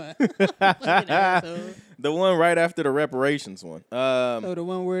 Which one? Fucking asshole. The one right after the reparations one. Oh, the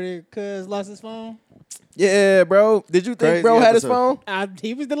one where the cuz lost his phone? Yeah, bro. Did you think Crazy bro had his episode. phone?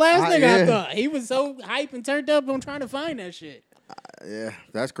 He was the last nigga yeah. I thought. He was so hype and turned up on trying to find that shit. Yeah,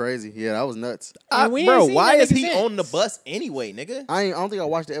 that's crazy. Yeah, that was nuts. And we ain't Bro, seen why that is nigga he since. on the bus anyway, nigga? I don't think I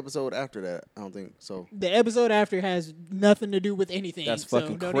watched the episode after that. I don't think so. The episode after has nothing to do with anything. That's so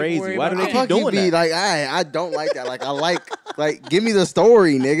fucking don't even crazy. worry Why about do they that. keep Fuck you doing be that? like, I don't like that. Like I like give me the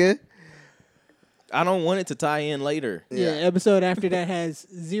story, nigga. I don't want it to tie in later. Yeah, Yeah. episode after that has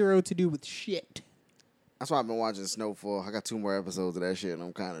zero to do with shit. That's why I've been watching Snowfall. I got 2 more episodes of that shit, and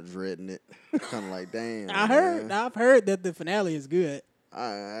I'm kind of dreading it. Kind of like, damn. I've heard that the finale is good, I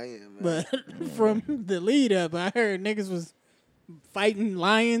am, man. but from the lead up, I heard niggas was fighting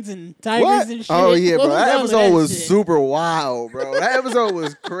lions and tigers What? and shit. Oh yeah, What bro. was That all of episode was shit? super wild, bro. That episode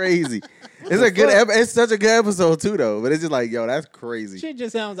was crazy. It's a good. It's such a good episode too, though. But it's just like, yo, that's crazy. Shit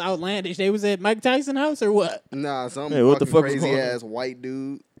just sounds outlandish. They was at Mike Tyson house or what? Nah, some Yeah, what the fucking fuck was crazy going on? ass white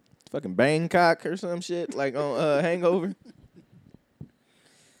dude. Fucking Bangkok or some shit like on Hangover.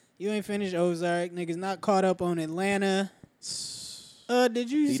 You ain't finished Ozark. Niggas not caught up on Atlanta.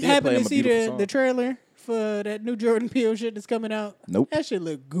 Did you He did happen play to him a see beautiful the song. trailer for that new Jordan Peele shit that's coming out? Nope. That shit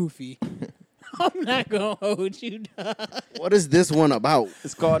look goofy. I'm not gonna hold you, dog. What is this one about?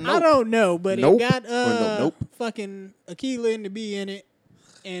 It's called I Nope. don't know, but Nope. it got Nope. fucking Akilah and the Bee in it,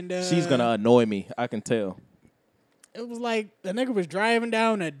 and She's gonna annoy me. I can tell. It was like the nigga was driving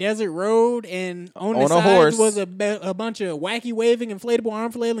down a desert road, and on the On a sides horse. was a bunch of wacky waving inflatable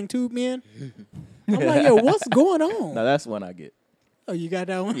arm flailing tube men. I'm like, yo, what's going on? Now that's one I get. Oh, you got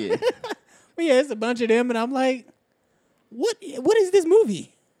that one? Yeah. But yeah, it's a bunch of them, and I'm like, what is this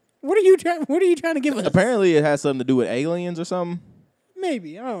movie? What are you trying to give us? Apparently it has something to do with aliens or something.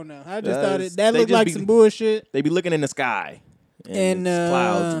 Maybe, I don't know. I just That's- thought that they looked just like be- some bullshit. They be looking in the sky. And it's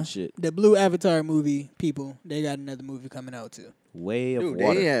clouds and shit. The Blue Avatar movie people, they got another movie coming out too. Way of Dude,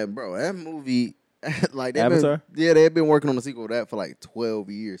 water. yeah, bro. That movie, like Avatar? they've been working on the sequel to that for like 12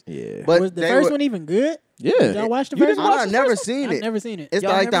 years. Yeah. But Was the they first were- one even good? Yeah. Did y'all watch the You first didn't one? watch I've the never first seen I've it. never seen it. It's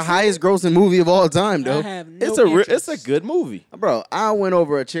Y'all like the never seen highest grossing movie of all time, I though. have no it's a interest. good movie. Bro, I went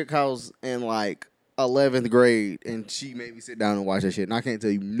over a chick house in like 11th grade, and she made me sit down and watch that shit. And I can't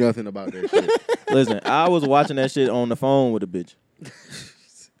tell you nothing about that shit. Listen, I was watching that shit on the phone with a bitch.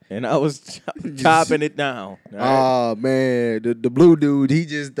 And I was chopping it down. all right? Oh man, the blue dude, he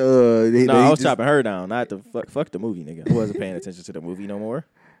just No, I was chopping her down. Not the fuck the movie, nigga. I wasn't paying attention to the movie no more.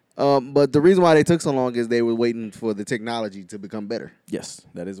 But the reason why they took so long is they were waiting for the technology to become better. Yes,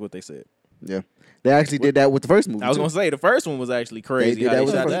 that is what they said. Yeah, they actually did that with the first movie. I was too. gonna say the first one was actually crazy. did how that they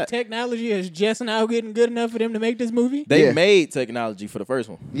with the shot first- that. Technology is just now getting good enough for them to make this movie. They Yeah. made technology for the first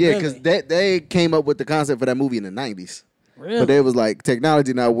one. Yeah, because Really? they came up with the concept for that movie in the 90s. Really? But they was like,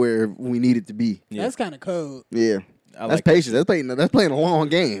 technology not where we need it to be. Yeah. That's kind of cold. Yeah. I That's like that patience. shit. That's playing a long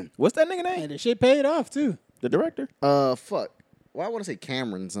game. What's that nigga name? And the shit paid off too. The director? Fuck. Well, I want to say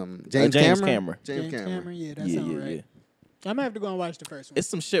Cameron something. James Cameron? Cameron. James Cameron. Yeah, that Yeah, sounds yeah, right. yeah. I might have to go and watch the first one. It's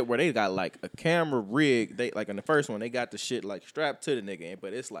some shit where they got like a camera rig. They like in the first one they got the shit like strapped to the nigga,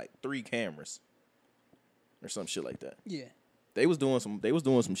 but it's like 3 cameras or some shit like that. Yeah, They was doing some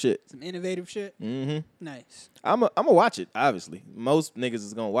shit. some innovative shit. Mm-hmm. Nice. I'm gonna watch it. Obviously, most niggas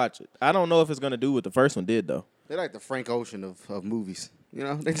is gonna watch it. I don't know if it's gonna do what the first one did though. They're like the Frank Ocean of movies. You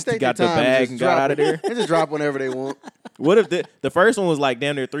know, they just take Got their the time and bag just and got drop out of it. there. They just drop whenever they want. What if the first one was like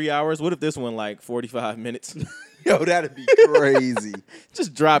damn near 3 hours? What if this one like 45 minutes? Yo, that'd be crazy.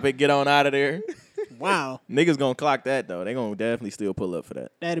 Just drop it, get on out of there. Wow, Niggas gonna clock that though. They gonna definitely still pull up for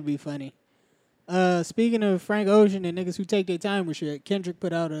that. that'd be funny. Speaking of Frank Ocean and niggas who take their time with shit, Kendrick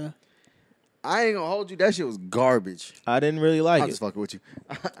put out a. I ain't gonna hold you. That shit was garbage. I didn't really like I'm it. just fucking with you.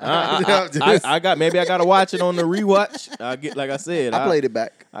 I got maybe I gotta watch it on the rewatch. I get like I said, I played it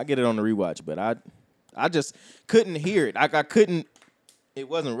back. I get it on the rewatch, but I just couldn't hear it. I couldn't. It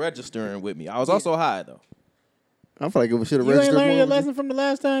wasn't registering with me. I was also high though. I feel like it should have You ain't registered learned your more. lesson from the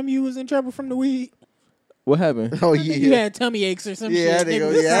last time you was in trouble from the weed. What happened? Oh You yeah, had tummy aches or some Yeah, shit. that nigga-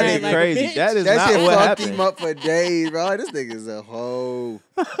 was yeah, that crying nigga like a crazy. bitch. That is that not shit what fucked happened. him up for days, bro. Like, this nigga's a hoe.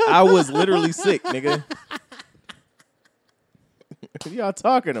 I was literally sick, nigga. What y'all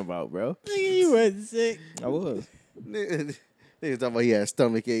talking about, bro? Nigga, you wasn't sick. I was. Nigga talking about he had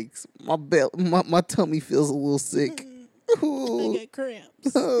stomach aches. My tummy feels a little sick. I Ooh. got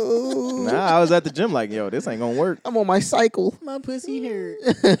cramps. Nah, I was at the gym like, yo, this ain't gonna work. I'm on my cycle. My pussy hurt.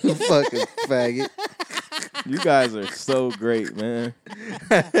 Fucking faggot. You guys are so great, man.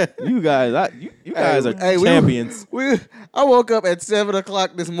 You guys, you guys are Hey, champions. I woke up at 7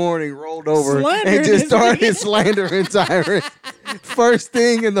 o'clock this morning, rolled over, Slandering and just this started nigga. slandering Tyrant. First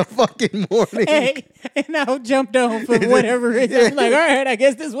thing in the fucking morning. Hey, and I jumped on for whatever reason. I'm like, all right, I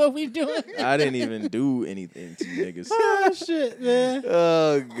guess this is what we doing. I didn't even do anything to you niggas. Oh, shit, man.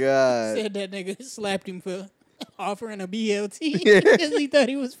 Oh, God. Said that nigga slapped him for offering a BLT because he thought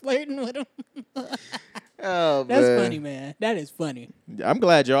he was flirting with him. Oh, That's man. funny, man. That is funny. I'm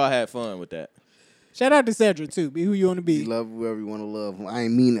glad y'all had fun with that. Shout out to Cedric, too. Be who you want to You be. love whoever you want to love. I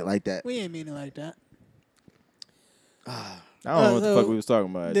ain't mean it like that. We ain't mean it like that. I don't know what the so fuck we was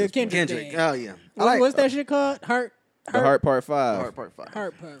talking about. at the this point. Kendrick thing. Oh, yeah. What's that shit called? Heart The Heart Part 5. Heart Part 5.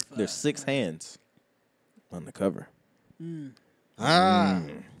 Part five. There's 6 hands on the cover. Ah.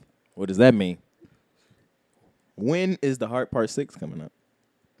 What does that mean? When is the Heart Part 6 coming up?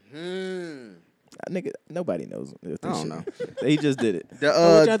 Nigga, nobody knows. I don't know. They just did it.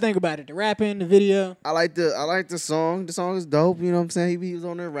 What y'all think about it? The rapping, the video. I like the song. The song is dope. You know what I'm saying? He was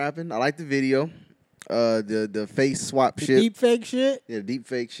on there rapping. I like the video. The face swap The shit. deep fake shit. Yeah, deep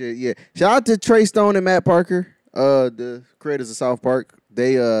fake shit. Yeah. Shout out to Trey Stone and Matt Parker, the creators of South Park.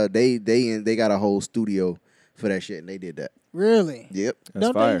 They got a whole studio for that shit, and they did that. Really? Yep.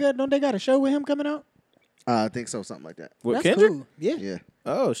 That's fire. Don't they got a show with him coming out? I think so, something like that. What, That's Kendrick? cool. Yeah. Yeah.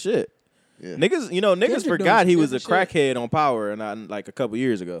 Oh, shit. Yeah. Niggas Kendrick forgot doing he some was a different crackhead on Power like a couple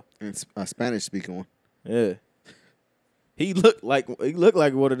years ago. And a Spanish speaking one. Yeah. He looked like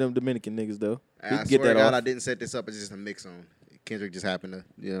one of them Dominican niggas though. He I could get swear that to God, off. I didn't set this up. It's just a mix on. Kendrick just happened to,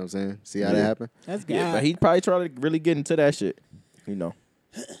 you know what I'm saying? See how that happened? That's good. Yeah, but he probably tried to really get into that shit. You know,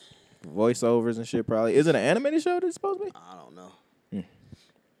 voiceovers and shit. Probably is it an animated show that's supposed to be? I don't know.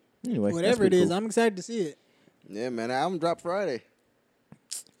 Anyway, Whatever it is, I'm excited to see it. Yeah, man. The album dropped Friday.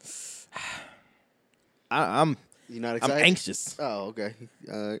 I'm You not excited? anxious. Oh, okay.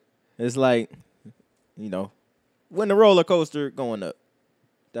 All right. It's like, when the roller coaster going up.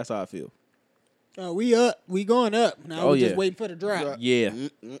 That's how I feel. We up. We going up. Now Oh, we just yeah. waiting for the drop. Yeah.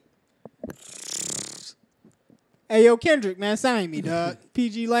 Hey, yo, Kendrick, man, sign me, dog.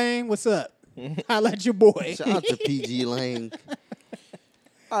 PG Lane, what's up? Holla at your boy. Shout out to PG Lane.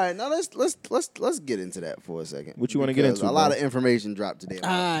 All right, now let's get into that for a second. What you wanna get Because into, A lot bro? of information dropped today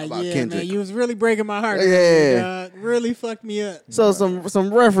about Yeah, Kendrick. man, you was really breaking my heart. Yeah. Dog. Really fucked me up. So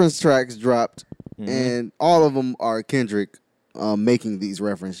some reference tracks dropped, and all of them are Kendrick making these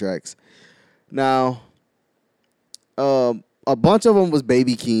reference tracks. Now, a bunch of them was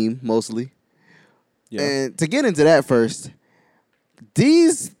Baby Keem mostly. Yeah. And to get into that first,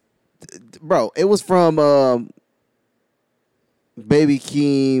 it was from Baby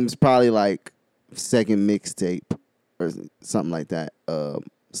Keem's probably like second mixtape or something like that.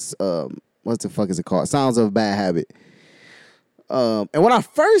 What the fuck is it called? Sounds of a Bad Habit. And when I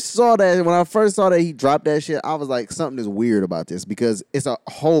first saw that he dropped that shit, I was like, something is weird about this because it's a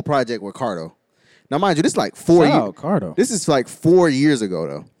whole project with Cardo. Now, mind you, this is like 4 Shout years. out Cardo. This is like 4 years ago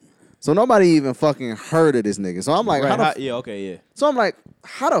though, so nobody even fucking heard of this nigga. So I'm like, Yeah.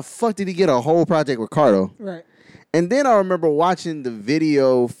 how the fuck did he get a whole project with Cardo? Right. And then I remember watching the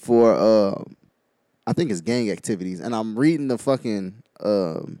video for I think it's Gang Activities, and I'm reading the fucking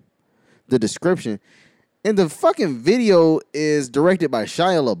the description, and the fucking video is directed by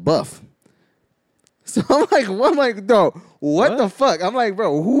Shia LaBeouf. So I'm like, bro, what the fuck? I'm like,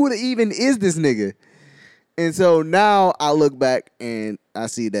 bro, who even is this nigga? And so now I look back and I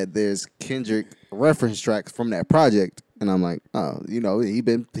see that there's Kendrick reference tracks from that project And I'm like, oh, he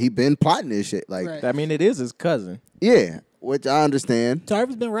been plotting this shit. Like, Right. I mean, it is his cousin. yeah, which I understand.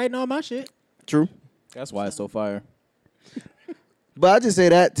 Tarver's been writing all my shit. True. That's why it's so fire. But I just say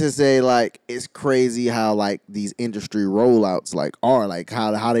that to say, like, it's crazy how, like, these industry rollouts, like, are. Like,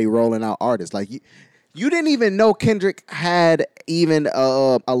 how they rolling out artists. Like, you didn't even know Kendrick had even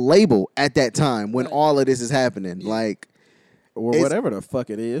a label at that time when all of this is happening. Like, Or It's- whatever the fuck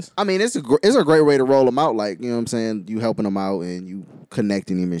it is. I mean, it's a great way to roll them out. Like, you know what I'm saying? You helping them out and you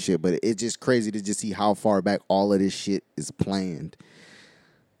connecting them and shit. But it's just crazy to just see how far back all of this shit is planned.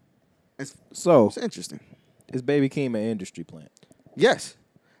 So, It's interesting. is Baby Keem an industry plant? Yes.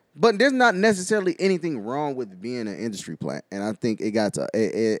 But there's not necessarily anything wrong with being an industry plant. And I think it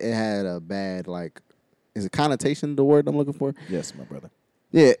had a bad, like, is it connotation the word I'm looking for? Yes, my brother.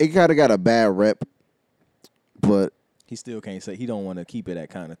 Yeah, it kind of got a bad rep. But He still can't say, he don't want to keep it at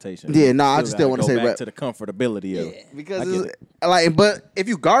connotation. Yeah, nah, I just still gotta wanna go say back rap. to the comfortability of Yeah. because I get it's, like, but if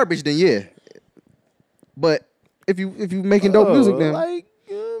you garbage, then yeah. But if you making dope music, then like,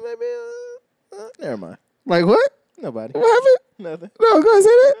 maybe, never mind. like what? Nobody. What happened? Nothing. No, go ahead and say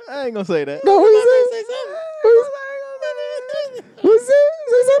that. I ain't gonna say that. No, what you say? Say something. What's that?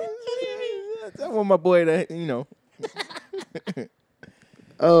 Say something. I want my boy to,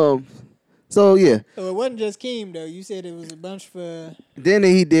 So yeah. So it wasn't just Keem though. You said it was a bunch for. Then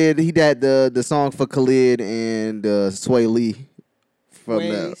he did the song for Khalid and Sway Lee from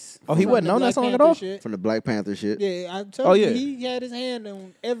Ways. Oh, he From wasn't the on that Black song at Panther all? shit. the Black Panther shit. Yeah, I told Oh, you yeah. he had his hand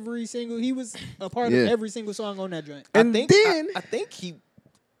on every single. He was a part Yeah. of every single song on that joint. And I think, then I think he,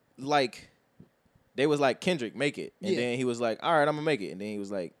 like, they was like, Kendrick, make it. And Yeah. then he was like, all right, I'm gonna make it. And then he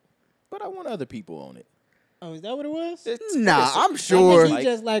was like, but I want other people on it. Oh, is that what it was? nah, I'm I sure. think he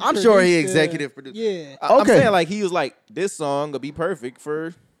just, like, I'm sure he produced the- executive produced. Yeah. I'm Okay. saying, like, he was like, this song will be perfect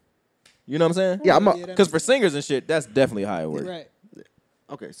for, you know what I'm saying? Yeah, that Because for makes singers and shit, that's definitely how it sense. works. Right.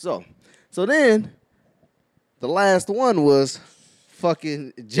 Okay, so then the last one was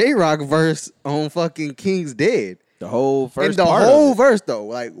fucking J-Rock verse on fucking King's Dead. The whole first And the part whole of it. verse though,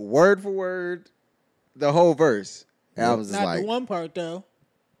 like word for word, the whole verse. And I was just Not like, the one part though.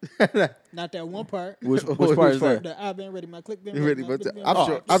 Not that one part. Which Which part is part? that? The I've been ready, my click been you ready. really, my but click been I'm ready,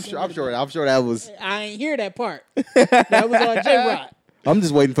 sure, my I'm click sure, been I'm sure, ready. I'm sure that was. I ain't hear that part. That was on J Rock. I'm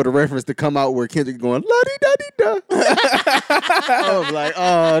just waiting for the reference to come out where Kendrick going la di da di da. I'm like,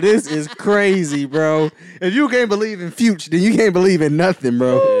 oh, this is crazy, bro. If you can't believe in Future, then you can't believe in nothing,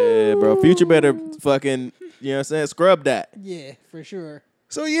 bro. Yeah, bro. Future better fucking, you know what I'm saying? Scrub that. Yeah, for sure.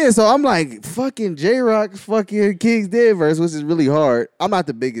 So yeah, so I'm like, fucking J-Rock, fucking King's Dead verse, which is really hard. I'm not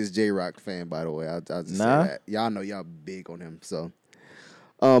the biggest J-Rock fan, by the way. I'll just Nah? say that. Y'all know y'all big on him. So,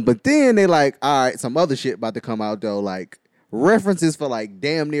 but then they like, all right, some other shit about to come out though, like references for like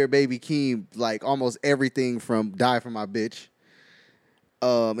damn near Baby Keem, like almost everything from Die For My Bitch.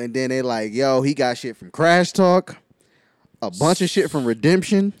 And then they like, yo, he got shit from Crash Talk, a bunch of shit from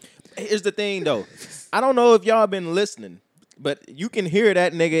Redemption. Here's the thing, though. I don't know if y'all been listening, but you can hear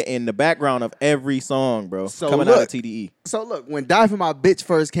that nigga in the background of every song, bro, So coming out of look. TDE. So look, when Die For My Bitch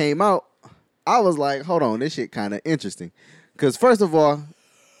first came out, I was like, hold on, this shit kind of interesting. Because first of all,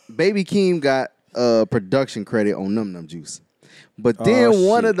 Baby Keem got a production credit on Num Num Juice. But then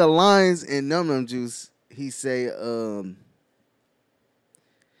one shit. of the lines in Num Num Juice, he say,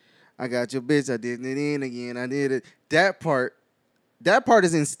 I got your bitch, I did it in again, I did it. That part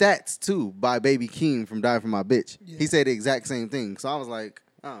is in Stats too by Baby Keem from Die For My Bitch. Yeah. He said the exact same thing. So I was like,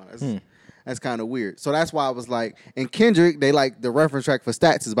 oh, that's kind of weird. So that's why I was like, and Kendrick, they like the reference track for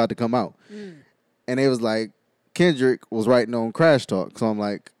Stats is about to come out. And it was like, Kendrick was writing on Crash Talk. So I'm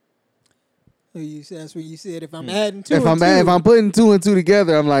like, That's what you said. If I'm adding two, if and I'm two, putting two and two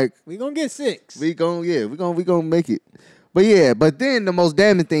together, I'm like, we gonna get 6. we gonna make it. But yeah, but then the most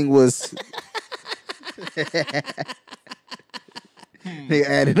damning thing was they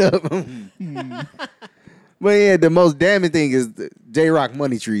added up. But yeah, the most damning thing is the J-Rock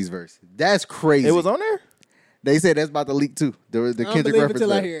Money Trees verse. That's crazy. It was on there? They said that's about to leak too. The I don't Kendrick believe it reference.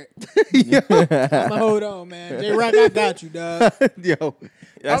 till I back. hear it. I'ma hold on, man. J Rock, I got you, dog. Yo,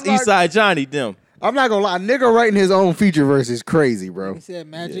 That's I'm not- Eastside Johnny, them. I'm not gonna lie, nigga writing his own feature verse is crazy, bro. He said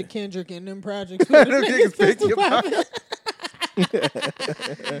Magic Kendrick and them projects. Them niggas pick your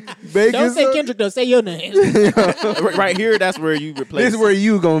Vegas, Don't say Kendrick though. Say your name. Right here, that's where you replace. This is where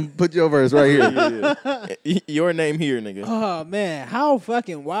you gonna put your verse right here. Yeah. Your name here, nigga. Oh man, how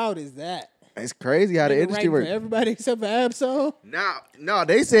fucking wild is that? It's crazy how the Nigga industry writing works. for everybody except for Absol. No,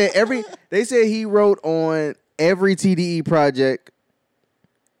 they said he wrote on every TDE project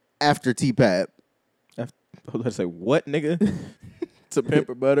after T-Pap. I was about to say, what, nigga? To Pimp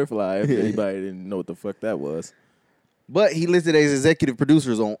a Butterfly, if anybody didn't know what the fuck that was. But he listed as executive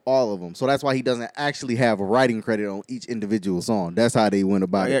producers on all of them. So that's why he doesn't actually have a writing credit on each individual song. That's how they went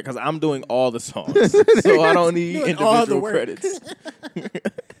about Yeah, it. because I'm doing all the songs, so I don't need Doing all the individual work. credits.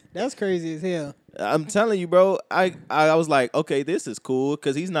 That's crazy as hell. I'm telling you, bro. I was like, okay, this is cool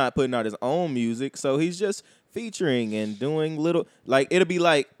because he's not putting out his own music, so he's just featuring and doing little. Like it'll be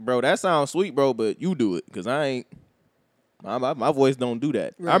like, bro, that sounds sweet, bro, but you do it because I ain't. My voice don't do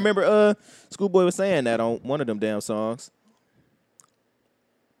that. Right. I remember Schoolboy was saying that on one of them damn songs.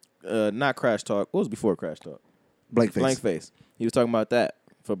 Not Crash Talk. What was before Crash Talk? Blank face. Blank Face. He was talking about that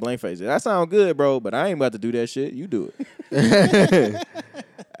for Blank Face. That sound good, bro, but I ain't about to do that shit. You do it.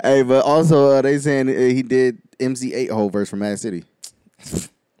 Hey, but also they saying he did MC8 whole verse from Mad City.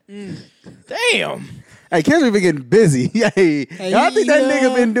 Damn. Hey, Kendrick been getting busy. Hey, I think that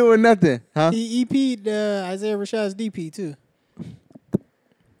nigga been doing nothing, huh? He EP'd Isaiah Rashad's DP too.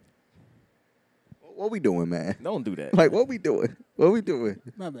 What we doing, man? Don't do that. Like, what we doing? What we doing?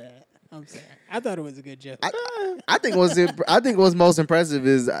 My bad. I'm sorry. I thought it was a good joke. I think what's most impressive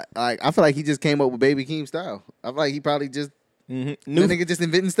is like I feel like he just came up with Baby Keem style. I feel like he probably just Mhm. that nigga just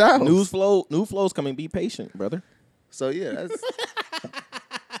inventing styles. New flows coming. Be patient, brother. So yeah,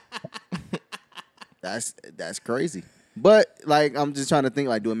 that's crazy. But like I'm just trying to think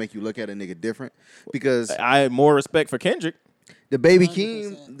like, do it make you look at a nigga different? Because I have more respect for Kendrick. the Baby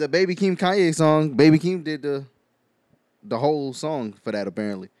 100%. Keem Kanye song, Baby Keem did the whole song for that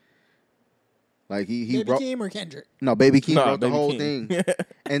apparently. Like he Baby wrote Keem or Kendrick? no Baby Keem Nah, wrote the Baby whole Keem. thing,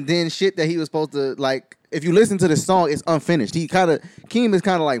 and then shit that he was supposed to like. If you listen to the song, it's unfinished. Keem is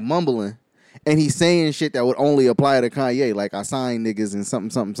kind of like mumbling, and he's saying shit that would only apply to Kanye, like I signed niggas and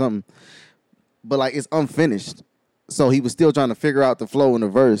something. But like it's unfinished, so he was still trying to figure out the flow in the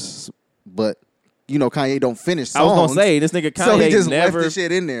verse. But you know Kanye don't finish I songs. was gonna say this nigga Kanye so he just never left the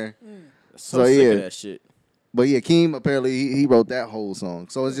shit in there. so so sick yeah. of that shit. But yeah, Keem apparently he wrote that whole song.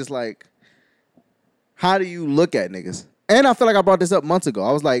 So it's just like, how do you look at niggas? And I feel like I brought this up months ago.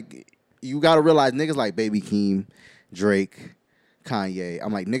 I was like, you gotta realize niggas like Baby Keem, Drake, Kanye.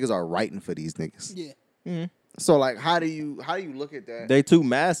 I'm like, niggas are writing for these niggas. Yeah. So like, how do you look at that? They too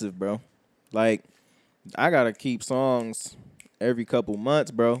massive, bro. Like I gotta keep songs every couple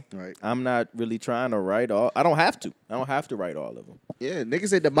months, bro. Right. I'm not really trying to write all. I don't have to write all of them. Yeah, niggas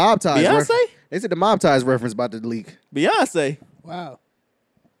said the Mob Ties. Beyonce? They said the Mob Ties reference about to leak. Beyonce. Wow.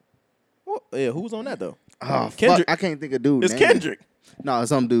 Well, yeah, who's on that though? Oh, Kendrick. fuck. I can't think of dude. It's name. Kendrick. No, it's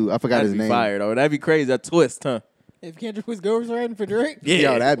some dude. I forgot That'd his be name. fire though. That'd be crazy. That twist, huh? If Kendrick was ghostwriting for Drake, Yeah,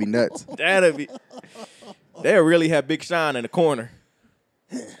 Yo, that'd be nuts. that'd be. They'll really have Big Sean in the corner.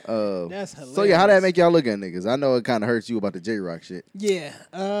 that's hilarious. So yeah, how that make y'all look at niggas? I know it kind of hurts you about the J Rock shit. Yeah.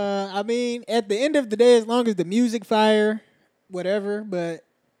 I mean, at the end of the day, as long as the music fire, whatever. But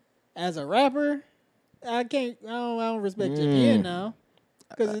as a rapper, I don't respect your pen now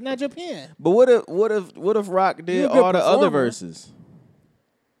because it's not your pen. But what if Rock You did a good all the other performer. verses?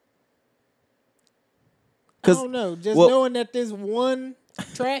 I don't know. Just well- knowing that this one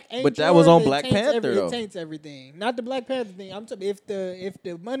track ain't But that was yours, on it Black taints Panther, though. It taints everything. Not the Black Panther thing. I'm talking if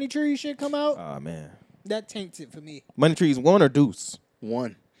the Money Tree shit come out, Oh man, that taints it for me. Money Trees 1 or Deuce?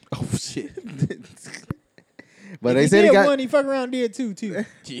 One. Oh shit. But If they he said did he got. one, he fuck around did two too.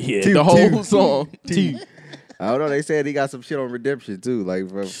 Yeah, Two, the whole two, song. T. I don't know. They said he got some shit on Redemption too, like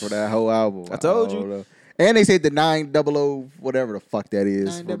for that whole album. I told don't you. know. And they said the 900 whatever the fuck that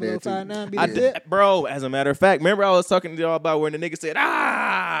is. from there, too. 90059 be I the did, zip. bro. As a matter of fact, remember I was talking to y'all about when the nigga said,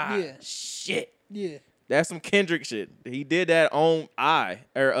 Yeah. shit. Yeah. That's some Kendrick shit. He did that on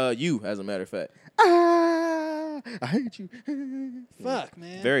You, as a matter of fact. I hate you. Fuck,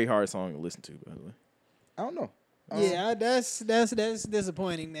 man. Very hard song to listen to, by the way. I don't know. Yeah, that's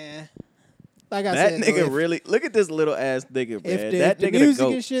disappointing, man. Like I That said, nigga though, really look at this little ass nigga, man. if That the nigga the music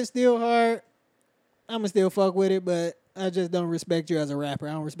goat. and shit still hard, I'ma still fuck with it, but I just don't respect you as a rapper.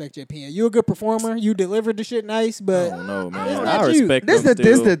 I don't respect your opinion. You a good performer. You delivered the shit nice, I but don't know, man. It's I not you. respect This them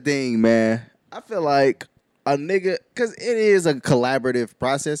the still. thing, man. I feel like a nigga, cause it is a collaborative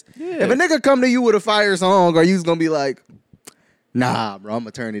process. Yeah. If a nigga come to you with a fire song, are you gonna be like, nah, bro, I'm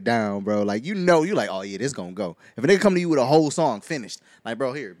gonna turn it down, bro? Like you like, oh yeah, this gonna go. If a nigga come to you with a whole song finished, like,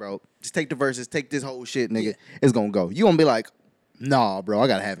 bro, here, bro, just take the verses, take this whole shit, nigga, it's gonna go. You gonna be like, nah, bro, I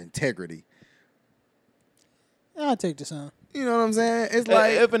gotta have integrity. I'll take the song. You know what I'm saying? It's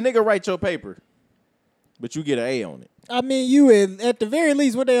Like, like, if a nigga write your paper, but you get an A on it. I mean, you would, at the very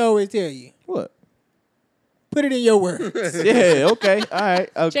least, what they always tell you, What? put it in your words. Yeah, okay. All right.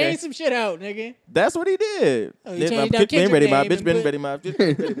 Okay. Change some shit out, nigga. That's what he did. Oh, he Then changed my out bitch been ready, my Kendrick's bitch name been and ready, my bitch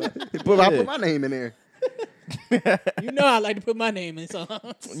been ready, my I put my name in there. You know I like to put my name in songs.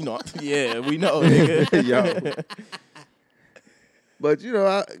 You know, yeah, we know, nigga. Yo. But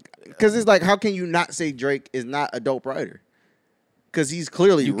because it's like, how can you not say Drake is not a dope writer? Because he's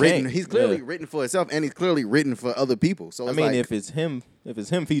clearly You written. can't. He's clearly Yeah. written for himself, and he's clearly written for other people. So I it's mean, like, if it's him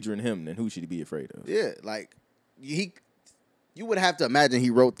featuring him, then who should he be afraid of? yeah, like you would have to imagine he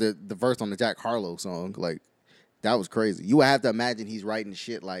wrote the verse on the Jack Harlow song. Like, that was crazy. You would have to imagine he's writing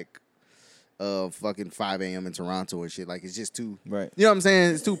shit like fucking 5 a.m. in Toronto and shit. Like, it's just too, Right. you know what I'm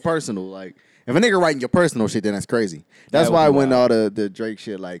saying? It's too personal. Like, if a nigga writing your personal shit, then that's crazy. That's That would why be when all wild. the Drake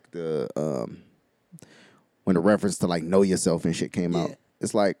shit, like when the reference to like Know Yourself and shit came out,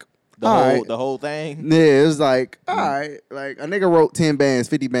 it's like, The whole thing. yeah, it's like, all right. Like, a nigga wrote 10 bands,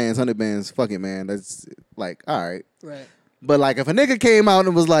 50 bands, 100 bands. Fuck it, man. That's like, all right. Right. But like, if a nigga came out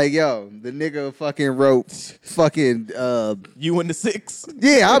and was like, yo, the nigga fucking wrote fucking, You and the six.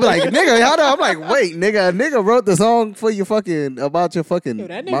 yeah, I'd be like, nigga, I'm like, wait, nigga, a nigga wrote the song for your fucking, about your fucking Yo,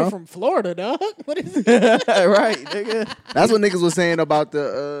 that nigga mom? from Florida, dog. What is it? Right, nigga. That's what niggas was saying about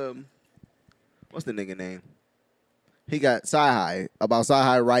the, what's the nigga name? He got Sci-Hi, about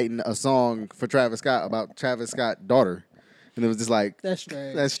Sci-Hi writing a song for Travis Scott about Travis Scott's daughter. And it was just like, That's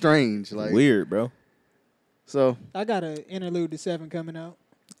strange. that's strange. Like, Weird, bro. So, I got an interlude to 7 coming out.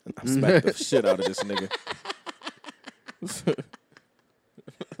 I smacked the shit out of this nigga.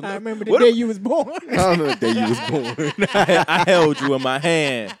 I remember the What day you was born. I don't know the day you was born. I held you in my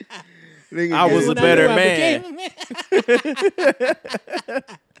hand. Nigga I was get- a better I man. became a man.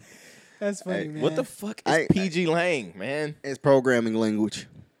 That's funny, Hey, man. What the fuck is I- PG Lang, man? It's programming language.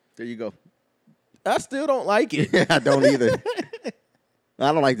 There you go. I still don't like it. I don't either.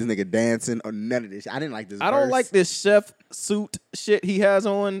 I don't like this nigga dancing or none of this. I didn't like this. I don't verse. like this chef suit shit he has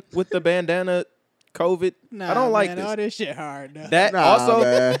on with the bandana COVID. Nah, I don't like man, this. all this shit hard. Though. That Nah, also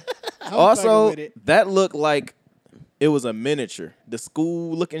man. I'm fucking also with it. that looked like it was a miniature. The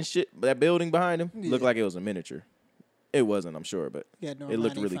school looking shit, that building behind him looked Yeah. like it was a miniature. It wasn't, I'm sure, but Got it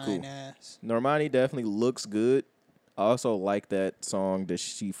looked Normani really fine cool. ass. Normani definitely looks good. I also like that song that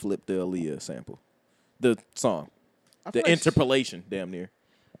she flipped the Aaliyah sample. The song. I The feel like interpolation, damn near.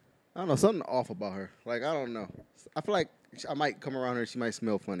 I don't know, something off about her. Like, I don't know. I feel like I might come around her. She might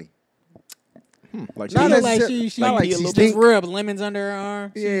smell funny. Like Not She look necessar- like she not like she just stink. rub lemons under her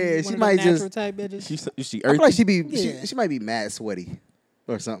arm. Yeah, one she of might them natural just- type bitches. she I feel like she be Yeah. she might be mad sweaty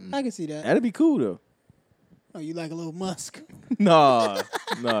or something. I can see that. That'd be cool though. Oh, you like a little musk? Nah,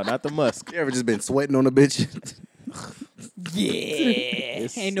 no, not the musk. You ever just been sweating on a bitch? Yeah.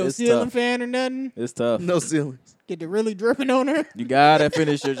 Ain't no it's ceiling tough. fan or nothing. It's tough. No ceilings. Get the really dripping on her. You gotta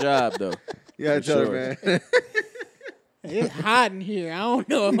finish your job though. Yeah, For tell her, sure. man. It's hot in here. I don't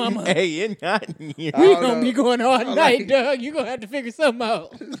know if I'm. Hey, you're not here. I We don't gonna know. be going all I night, like- Doug. You gonna have to figure something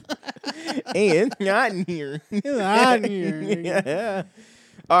out. And not in here. It's hot in here. nigga. Yeah.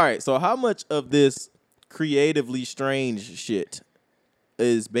 All right. So, how much of this creatively strange shit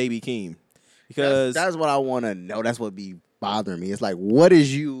is Baby Keem? Because That's what I want to know. That's what be bothering me. It's like, what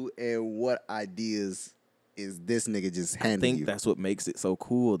is you and what ideas is this nigga just I handing think you? that's what makes it so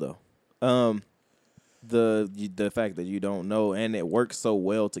cool, though. The fact that you don't know and it works so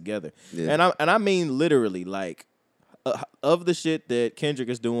well together. Yeah. And I mean literally, like, of the shit that Kendrick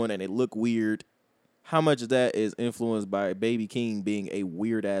is doing and it look weird. How much of that is influenced by Baby King being a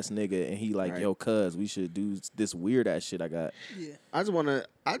weird ass nigga and he like, Right. yo, cuz we should do this weird ass shit I got. Yeah. I don't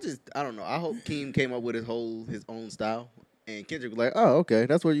know. I hope Keem came up with his own style. And Kendrick was like, oh, okay,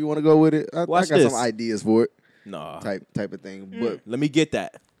 that's where you want to go with it. I Watch got this. some ideas for it. Nah. Type of thing. But Let me get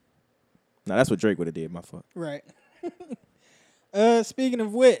that. Now that's what Drake would have did, my fault. Right. Speaking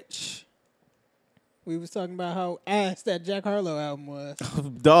of which, we was talking about how ass that Jack Harlow album was.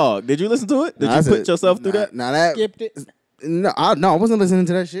 Dog, did you listen to it? Did Nah, I you said- put yourself through that? Nah, that Skipped it. No, I wasn't listening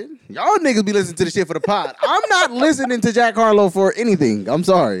to that shit. Y'all niggas be listening to the shit for the pod. I'm not listening to Jack Harlow for anything. I'm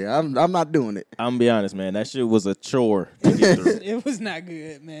sorry. I'm not doing it. I'm gonna be honest, man. That shit was a chore to get through. It was not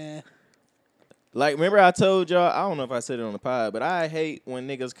good, man. Like, remember I told y'all, I don't know if I said it on the pod, but I hate when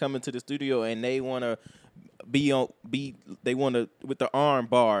niggas come into the studio and they wanna they wanna with the arm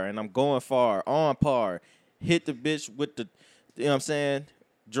bar and I'm going far, on par, hit the bitch with the, you know what I'm saying?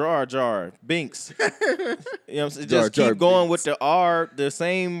 Jar, Binks. You know what I'm saying? Jar Just Jar keep going Binks. with the R, the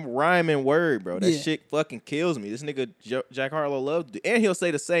same rhyming word, bro. That Yeah. shit fucking kills me. This nigga Jack Harlow loves to do. And he'll say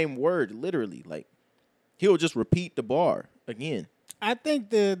the same word, literally. Like, he'll just repeat the bar again. I think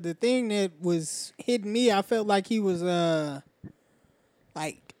the thing that was hitting me, I felt like he was like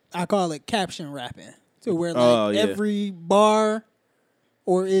I call it caption rapping, to where like Oh, yeah. every bar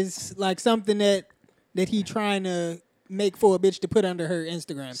or is like something that he trying to make for a bitch to put under her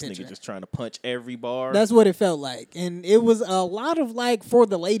Instagram This picture. nigga just trying to punch every bar. That's what it felt like, and it was a lot of like for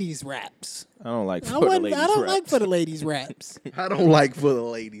the ladies raps. I don't like for I the wasn't. ladies I don't raps. like for the ladies raps. I don't like for the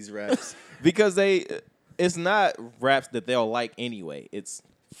ladies raps. Because it's not raps that they'll like anyway. It's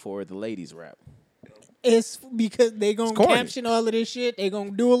for the ladies rap. It's because they gonna corny. caption all of this shit. They gonna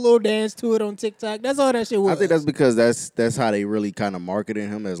do a little dance to it on TikTok. That's all that shit was. I think that's because that's how they really kind of marketed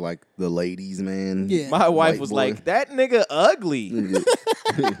him as like the ladies man. Yeah. My wife White was boy. like, that nigga ugly.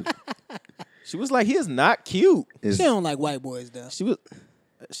 She was like, he is not cute. She don't like white boys though.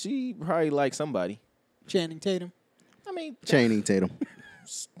 She probably like somebody. Channing Tatum. I mean, Channing Tatum.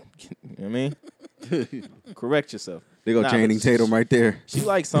 you know what I mean? Correct yourself. They go Nah, Channing but Tatum right there. She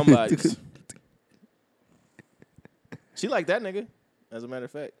like somebody. She like that nigga, as a matter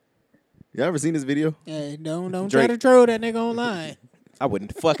of fact. You ever seen this video? Hey, don't try Drake. to troll that nigga online. I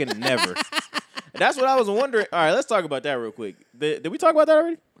wouldn't fucking never. That's what I was wondering. All right, let's talk about that real quick. Did we talk about that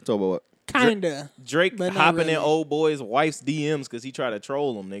already? Talk about what? Kinda. Drake But not hopping really. in old boy's wife's DMs because he tried to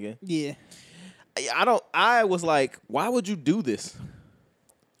troll him, nigga. Yeah. I was like, why would you do this?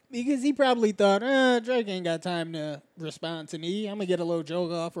 Because he probably thought, Drake ain't got time to respond to me. I'm gonna get a little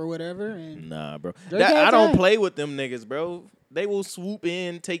joke off or whatever. And Nah, bro. Drake had I don't time. play with them niggas, bro. They will swoop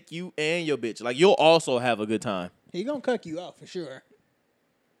in, take you and your bitch. Like, you'll also have a good time. he gonna cuck you out for sure.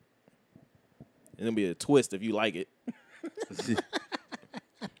 It'll be a twist if you like it.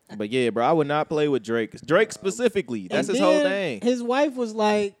 But yeah, bro, I would not play with Drake. Drake specifically. That's And his whole then thing. His wife was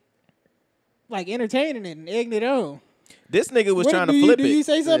like entertaining it and egging it on. This nigga was What, trying to do you- flip Do you it.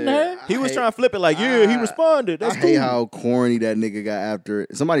 say something to her? He was trying to flip it like, yeah, he responded. That's I hate cool. how corny that nigga got after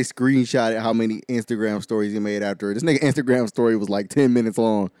it. Somebody screenshotted how many Instagram stories he made after it. This nigga Instagram story was like 10 minutes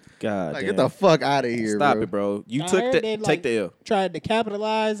long. God Like, damn. get the fuck out of here, Stop bro. it, bro. You I took heard the they, take like, the L. Tried to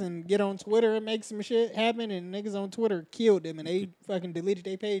capitalize and get on Twitter and make some shit happen, and niggas on Twitter killed them, and they fucking deleted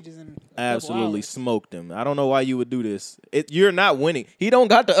their pages and Absolutely smoked him. I don't know why you would do this. You're not winning. He don't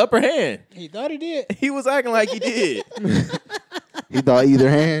got the upper hand. He thought he did. He was acting like he did. He thought either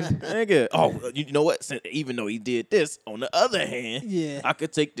hand. Nigga, oh, you know what? Even though he did this, on the other hand, Yeah. I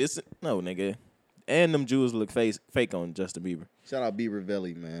could take this. No, nigga. And them Jews look fake on Justin Bieber. Shout out Bieber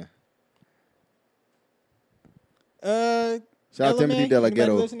Velli, man. Shout out LMA, Timothy De La anybody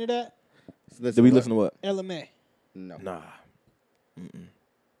Ghetto. listen to that? Did we listen to what? LMA. No. Nah.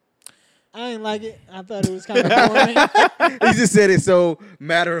 I didn't like it. I thought it was kind of boring. He just said it so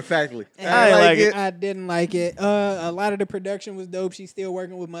matter of factly. I ain't like it. I didn't like it. A lot of the production was dope. She's still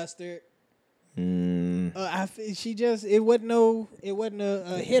working with Mustard. It wasn't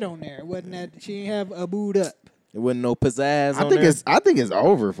a hit on there. It wasn't that she didn't have a booed up. It wasn't no pizzazz I on think there. I think it's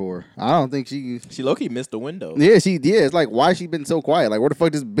over for her. I don't think she. She low-key missed the window. Yeah, she did. It's like, why she been so quiet? Like, where the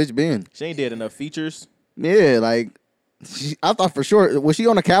fuck this bitch been? She ain't did enough features. Yeah, like, I thought for sure. Was she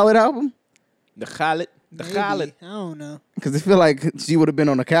on a Khaled album? The Khaled. The Maybe. Khaled. I don't know. Because I feel like she would have been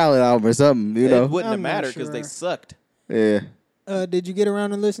on a Khaled album or something, you know? It wouldn't have I'm not mattered because they sure. sucked. Yeah. Did you get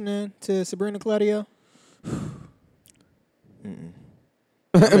around to listening to Sabrina Claudio?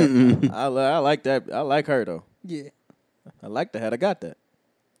 I like that. I like her though. Yeah. I like the head. I got that.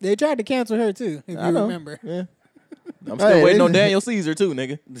 They tried to cancel her too, if I you know. remember. Yeah. I'm still Hey, waiting on they- Daniel Caesar too,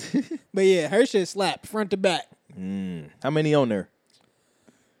 nigga. But yeah, her shit slapped front to back. How many on there?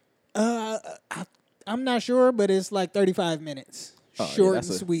 I'm not sure, but it's like 35 minutes. Oh, yeah, Short and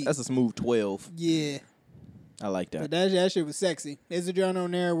that's sweet. That's a smooth 12. Yeah. I like But that. that shit was sexy. There's a joint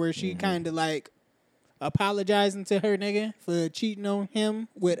on there where Mm-hmm. she kind of like apologizing to her nigga for cheating on him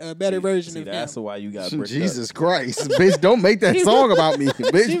with a better version See, of that's him. why you got bricked Jesus Christ. Bitch, don't make that song about me. She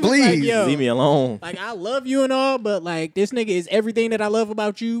Bitch, was like, please. yo. up. Leave me alone. Like, I love you and all, but like this nigga is everything that I love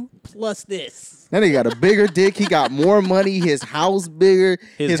about you plus this. That nigga got a bigger dick. He got more money. His house bigger.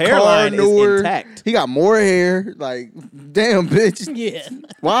 His car hairline is newer. intact. He got more hair. Like, damn, bitch. Yeah.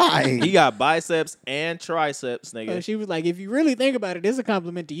 Why? He got biceps and triceps, So nigga. she was like, if you really think about it, this is a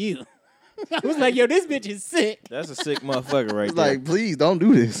compliment to you. I was like, yo, this bitch is sick. That's a sick motherfucker right It's there. like, please don't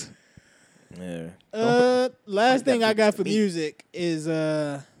do this. Yeah. Last thing I got for music is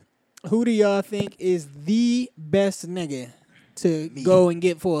who do y'all think is the best nigga to go and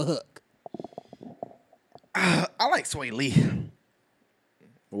get for a hook? I like Sway Lee.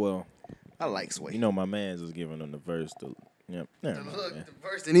 Well, I like Sway. you know my man's is giving him the verse. Yep. Never mind, Hook, man. the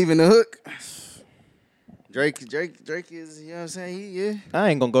verse, and even the hook. Drake is, you know what I'm saying? Yeah. I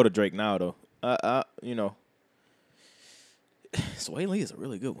ain't gonna go to Drake now though. You know, Sway Lee is a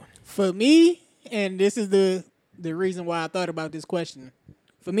really good one. For me, and this is the reason why I thought about this question.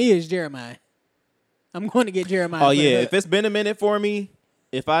 For me, it's Jeremiah. I'm going to get Jeremiah. Oh for the yeah, hook. if it's been a minute for me,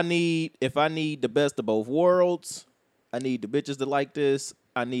 if I need the best of both worlds, I need the bitches to like this.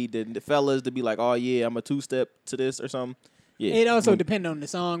 I need the fellas to be like, oh yeah, I'm a 2-step to this or something. Yeah. It also depends on the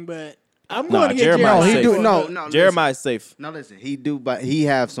song, but I'm Nah, going to get Jeremiah Jeremiah. safe. for a No, hook. no. Jeremiah's safe. Now listen, he do, but he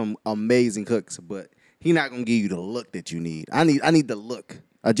have some amazing hooks, but he not gonna give you the look that you need. I need the look.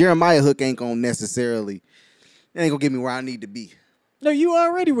 A Jeremiah hook ain't gonna necessarily. It ain't gonna get me where I need to be. No, you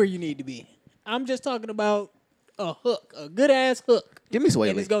already where you need to be. I'm just talking about a hook, a good ass hook, Give me Sway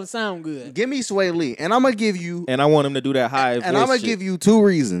and Lee. it's gonna sound good. Give me Sway Lee, and I'm gonna give you. And I want him to do that high voice And I'm gonna shit. give you 2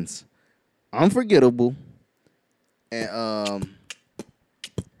 reasons. Unforgettable. And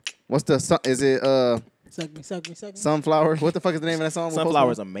what's the is it Suck me, suck me, suck me. Sunflower? What the fuck is the name of that song? with Post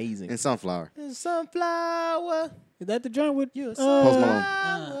Sunflower's Malone? amazing. And Sunflower. Sunflower. Is that the joint with you? Post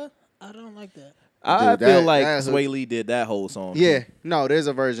Malone. I don't like that. I Dude, feel that like hook- Sway Lee did that whole song. Yeah, no, there's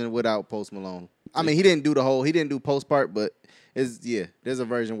a version without Post Malone. I mean, he didn't do post part, but there's a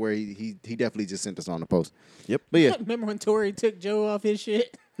version where he definitely just sent us on the post. Yep. But yeah, Remember when Tory took Joe off his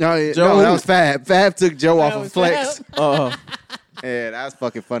shit? no, Joe- that was Fab. Fab took Joe That off was of Flex. Fab. Yeah, that's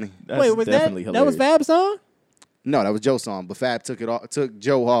fucking funny. That's Wait, was that definitely that was hilarious. Fab's song? No, that was Joe's song, but Fab took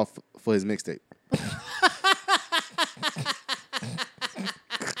Joe off for his mixtape.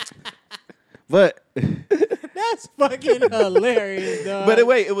 But That's fucking hilarious, dog. But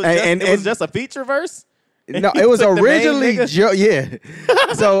wait, it was And- just, it was and- just a feature verse? no, He it was took the main originally nigga? Joe. Yeah.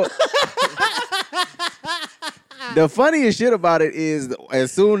 So the funniest shit about it is,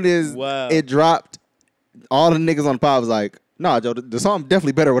 as soon as Wow. it dropped, all the niggas on the pod was like, "Nah, Joe, the song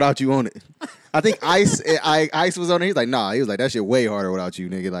definitely better without you on it." I think Ice was on it. He's like, "Nah," he was like, "That shit way harder without you,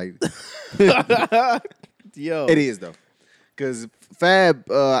 nigga." Like, Yo. it is though, because Fab,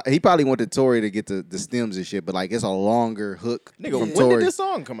 he probably wanted Tory to get the stems and shit, but like it's a longer hook Nigga, from when Tory. did this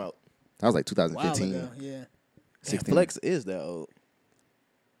song come out? That was like While 2015, ago, yeah. 16. Flex is that old.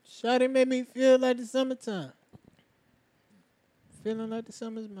 Shawty made me feel like the summertime. Feeling like the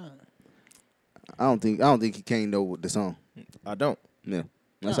summer's mine. I don't think he came though with the song. I don't. Yeah,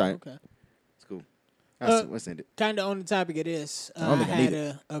 that's Oh, all right. Okay. It's cool. Uh, Let's end it. Kind of on the topic of this, don't I think I need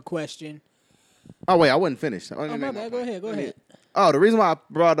had a question. Oh wait, I wasn't finished. Oh, my bad. Go ahead. Go ahead. Oh, the reason why I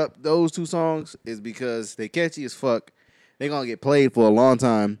brought up those 2 songs is because they catchy as fuck. They gonna get played for a long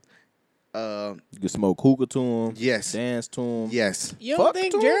time. You can smoke hookah to him. Yes. Dance to him. Yes. You don't Fuck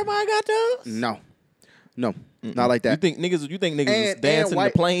think to him? Jeremiah got those? No, not like that. You think niggas was dancing in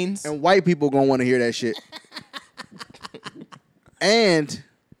white- the planes? And white people gonna want to hear that shit. And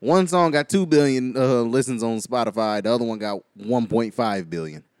one song got 2 billion listens on Spotify. The other one got 1.5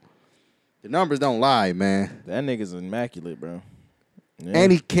 billion. The numbers don't lie, man. That nigga's immaculate, bro. Yeah.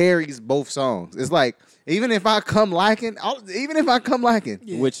 And he carries both songs. It's like even if I come lacking,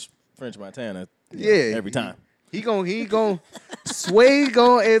 Yeah. Which French Montana, Yeah. every time. he gon' Sway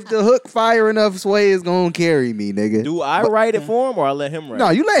if the hook fire enough, Sway is gonna carry me, nigga. Do I write it for him or I let him write No,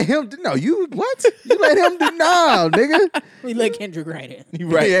 it? you let him. No, you what? You let him do no, nigga. We let Kendrick write it. You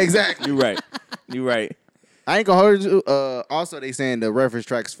right. Yeah, exactly. You right. You right. I ain't gonna hurt you. Also, they saying the reference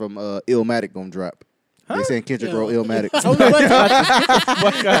tracks from Illmatic gonna drop. They saying Kendrick wrote Illmatic. I was about to-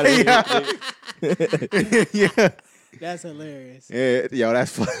 Fuck out of here. Yeah, That's hilarious. yeah, yo,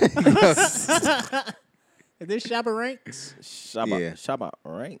 that's funny. Is this Shabba Ranks? Yeah. Shabba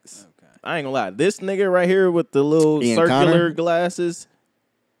ranks. Okay. I ain't gonna lie. This nigga right here with the little Ian circular Connor? glasses,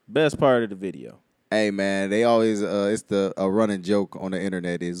 best part of the video. Hey man, they always it's a running joke on the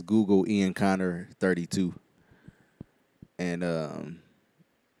internet is Google Ian Connor 32, and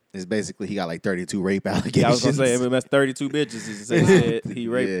it's basically he got like 32 rape allegations. Yeah, I was gonna say, I mean, that's 32 bitches. He said he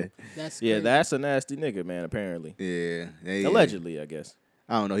raped. Yeah, them. That's Yeah, crazy. that's a nasty nigga, man. Apparently, yeah. They- allegedly, I guess.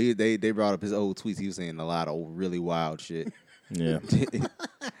 I don't know. They brought up his old tweets. He was saying a lot of really wild shit. Yeah.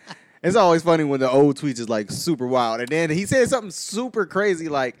 It's always funny when the old tweets is like super wild, and then he said something super crazy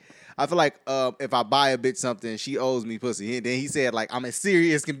like, I feel like if I buy a bitch something, she owes me pussy. And then he said like, I'm as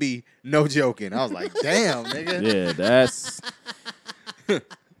serious can be, no joking. I was like, damn, nigga. Yeah, that's.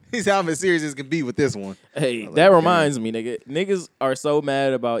 He said I'm as serious as can be with this one. Hey, like, that damn. reminds me, nigga. Niggas are so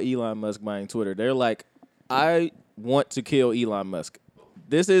mad about Elon Musk buying Twitter. They're like, I want to kill Elon Musk.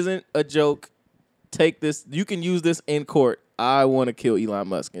 This isn't a joke. Take this. You can use this in court. I want to kill Elon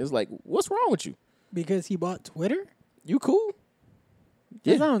Musk. It's like, what's wrong with you? Because he bought Twitter? You cool?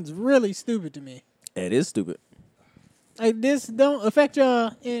 That sounds really stupid to me. It is stupid. Like, this don't affect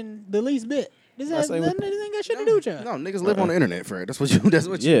y'all in the least bit. This I say ain't got shit to do with y'all. No, niggas live on the internet, Fred. That's what you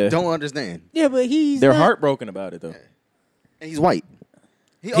Yeah. don't understand. Yeah, but he's They're not, heartbroken about it, though. And he's white.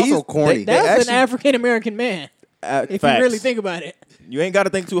 He also corny. they That's actually- an African American man. If Facts. you really think about it. You ain't got to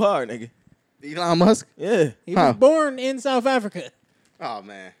think too hard, nigga. Elon Musk? Yeah. He Huh. was born in South Africa. Oh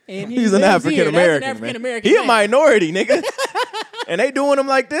man. And He's he an lives here. African That's an American, African man. American. He a minority, nigga. And they doing him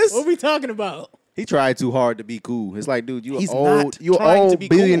like this. What we talking about? He tried too hard to be cool. It's like, dude, He's you not an trying to old be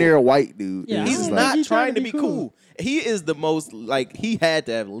cool. billionaire white dude. Yeah, It's He's just don't like, not think trying to be cool. He is the most like he had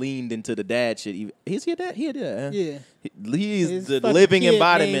to have leaned into the dad shit. Is he a dad? He a dad. Huh? Yeah. He is His the fucking living kid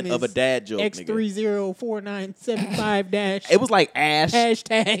embodiment name of a is dad joke. Nigga. X304975 dash. It was like Ash.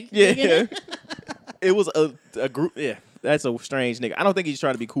 Hashtag. Yeah. nigga. It was a group. Yeah, that's a strange nigga. I don't think he's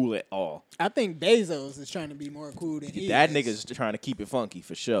trying to be cool at all. I think Bezos is trying to be more cool than he That is. nigga's trying to keep it funky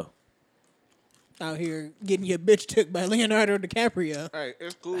for sure. Out here getting your bitch took by Leonardo DiCaprio. hey,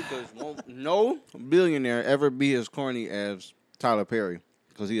 it's cool because no billionaire ever be as corny as Tyler Perry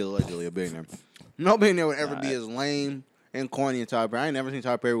because he allegedly a billionaire. No billionaire would ever be as lame and corny as Tyler Perry. I ain't never seen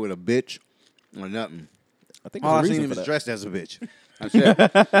Tyler Perry with a bitch or nothing. I think All I there's a seen reason him for is that. dressed as a bitch. That's it.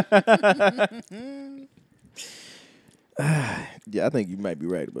 Yeah, I think you might be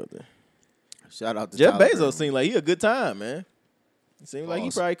right about that. Shout out to Jeff Tyler Bezos Perry. seemed like he a good time, man. It seemed like he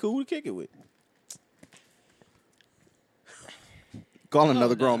Pause. probably cool to kick it with. Calling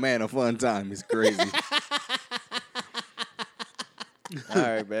another grown man a fun time is crazy. All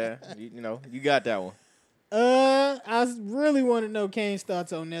right, man. You know, you got that one. I really want to know Kane's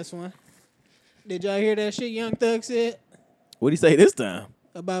thoughts on this one. Did y'all hear that shit Young Thug said What'd he say this time?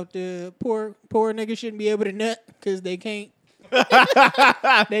 about the poor niggas shouldn't be able to nut because they can't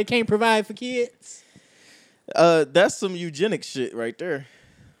they can't provide for kids? That's some eugenics shit right there.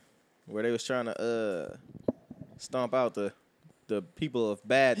 Where they was trying to stomp out the people of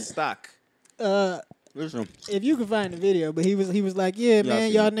bad stock. Listen, If you can find the video, but he was like, yeah, man,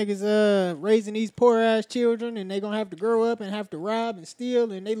 seen y'all it. niggas raising these poor ass children and they gonna have to grow up and have to rob and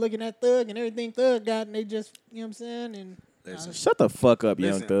steal and they looking at Thug and everything Thug got and they just, you know what I'm saying? And listen. Shut the fuck up,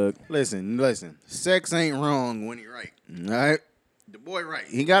 Young Thug. Listen. Sex ain't wrong when he right. All right? The boy right.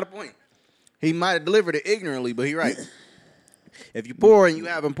 He got a point. He might have delivered it ignorantly, but he right. If you poor and you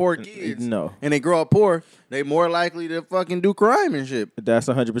having poor kids No. and they grow up poor, they more likely to fucking do crime and shit. That's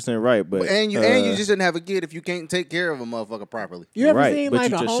 100% right, but And you just shouldn't have a kid if you can't take care of a motherfucker properly. you ever Right, seen but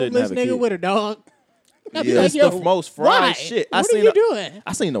like you a just shouldn't homeless have a nigga kid. with a dog? I'd be Yeah. like, It's yo, the most fried why? shit. What are you doing?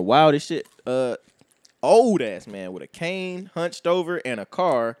 I seen the wildest shit. Old ass man with a cane, hunched over, and a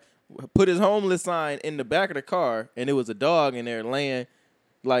car. Put his homeless sign in the back of the car, and it was a dog in there laying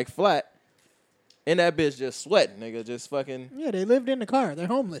like flat. And that bitch just sweating, nigga, just fucking. Yeah, they lived in the car. They're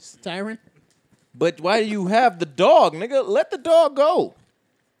homeless, Tyron. But why do you have the dog, nigga? Let the dog go.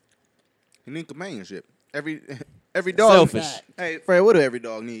 He need companionship. Every dog. Selfish. Hey, Fred, what do every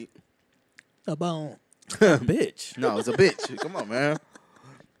dog need? A bone. Bitch. No, it's a bitch. Come on, man.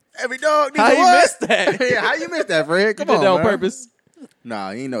 Every dog needs How a you what? missed that? Yeah, how you missed that, Fred? You Come did on, that on man. purpose. Nah,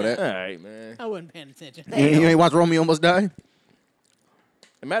 you ain't know that. All right, man. I wasn't paying attention. You ain't watch Romeo Almost Die? As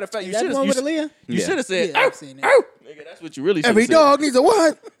a matter of fact, you Is that should the one with have. Aaliyah? You Yeah. should have said, Yeah, I've "Ow, seen it. ow." Nigga, that's what you really should have Every said. dog needs a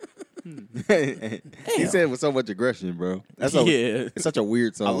what? He said it with so much aggression, bro. That's so, Yeah. It's such a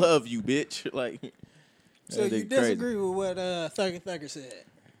weird song. I love you, bitch. Like, So that you nigga crazy. disagree with what Thugger said?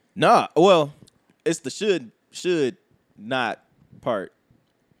 Nah, well, it's the should not part.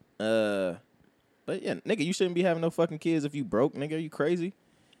 But yeah, nigga, you shouldn't be having no fucking kids if you broke, nigga. Are you crazy?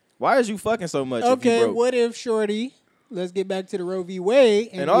 Why is you fucking so much if you Okay, broke? what if Shorty? Let's get back to the Roe v. Wade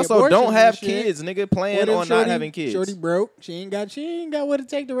And the also, abortions don't and have shit. kids, nigga. What Plan if on not Shorty- having kids. Shorty broke. She ain't got what it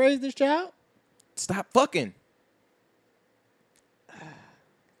take to raise this child. Stop fucking.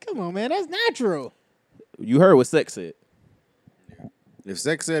 Come on, man, that's natural. You heard what sex said. If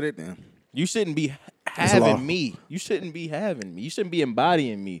sex said it, then You shouldn't be law. having me. You shouldn't be having me. You shouldn't be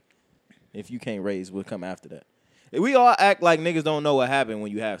embodying me if you can't raise what come after that. We all act like niggas don't know what happened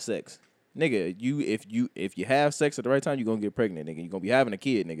when you have sex. Nigga, if you have sex at the right time, you're gonna get pregnant, nigga. You're gonna be having a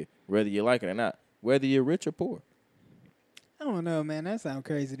kid, nigga, whether you like it or not. Whether you're rich or poor. I don't know, man. That sounds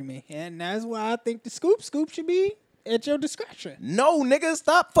crazy to me, and that's why I think the scoop should be at your discretion. No, nigga,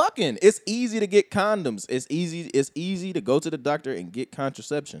 stop fucking. It's easy to get condoms. It's easy to go to the doctor and get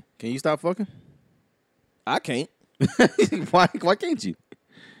contraception. can you stop fucking? I can't. Why can't you?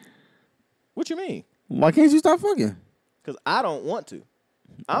 What you mean? Why can't you stop fucking? Because I don't want to.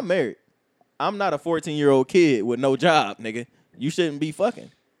 I'm married. I'm not a 14-year-old kid with no job, nigga. You shouldn't be fucking.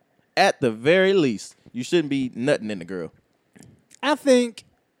 At the very least, you shouldn't be nutting in the girl. I think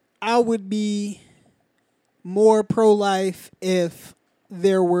I would be more pro-life if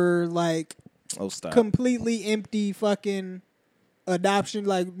there were like Oh, stop. completely empty fucking adoption,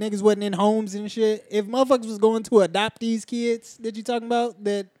 like niggas wasn't in homes and shit. If motherfuckers was going to adopt these kids that you talking about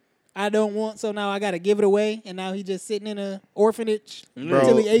that I don't want, so now I gotta give it away, and now he just sitting in a orphanage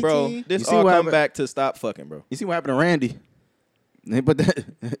until he 18. Bro, this You see all what come happened- back to stop fucking, bro. You see what happened to Randy? They put that.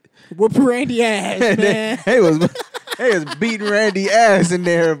 Whoop Randy ass, man. They was beating Randy ass in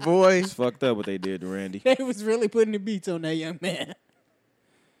there, boy. It's fucked up what they did to Randy. They was really putting the beats on that young man.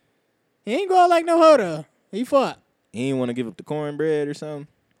 He ain't going like no hoe. He fought. He ain't want to give up the cornbread or something.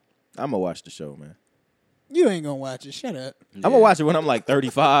 I'm gonna watch the show, man. You ain't gonna watch it. Shut up. I'm gonna watch it when I'm like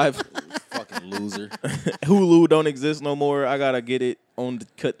 35. Fucking loser. Hulu don't exist no more. I gotta get it on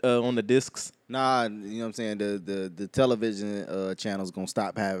the discs. Nah, you know what I'm saying? The television channel's gonna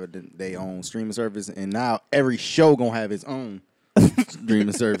stop having their own streaming service, and now every show gonna have its own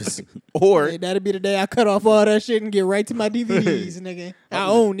streaming service. Or Hey, that'll be the day I cut off all that shit and get right to my DVDs, nigga. I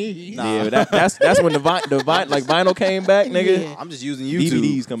own these. yeah, that's when the vinyl came back, nigga. Yeah. I'm just using YouTube.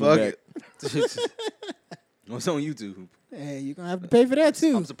 DVDs coming Fuck back. it. What's on YouTube? Hey, you gonna have to pay for that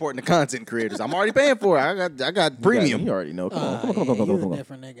too. I'm supporting the content creators. I'm already paying for it. I got premium. You already know. Come on, come Yeah, on, come on, you a come on.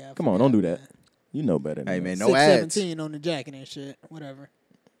 different nigga. I Come on, don't do that. You know better. Hey than man, that. no ads. 617 on the jacket and shit. Whatever.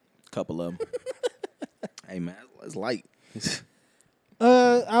 Couple of them. Hey man, it's light,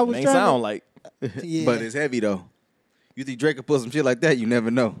 I was Ain't trying sound to, like. yeah. but it's heavy though. You think Drake could put some shit like that? You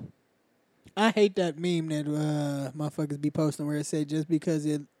never know. I hate that meme that motherfuckers be posting where it say just because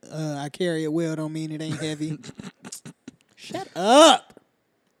I carry it well don't mean it ain't heavy. Shut up.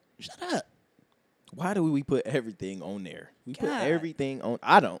 Shut up. Why do we put everything on there? We put God. everything on.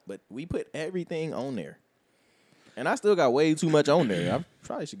 I don't, but we put everything on there. And I still got way too much on there. I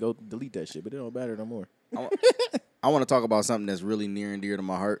probably should go delete that shit, but it don't matter no more. I want to talk about something that's really near and dear to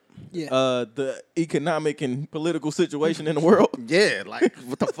my heart. Yeah. The economic and political situation in the world. Yeah, like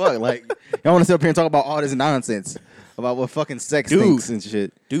what the fuck? Like y'all want to sit up here and talk about all this nonsense about what fucking sex thinks and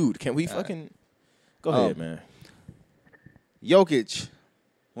shit. Dude, can we fucking go ahead, man? Jokic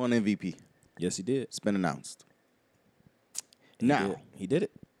won MVP. Yes, he did. It's been announced. He Now did. He did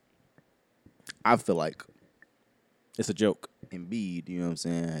it. I feel like It's a joke. Embiid, you know what I'm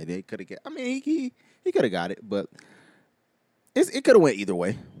saying? They could have got. I mean, he could have got it, but it could have went either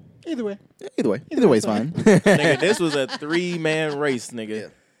way. Either way. Either way is fine. Nigga, this was a 3-man race, nigga. Yeah.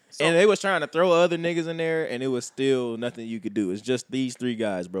 So- And they was trying to throw other niggas in there, and it was still nothing you could do. It's just these 3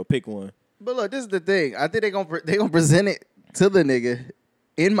 guys, bro. Pick one. But look, this is the thing. I think they gonna present it to the nigga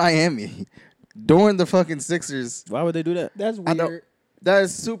in Miami during the fucking Sixers. Why would they do that? That's I know. weird. That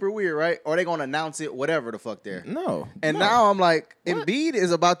is super weird, right? Or they gonna announce it, whatever the fuck there. No. And no. now I'm like, Embiid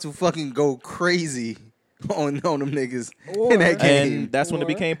is about to fucking go crazy on them niggas Or- in that game. And that's when it Or-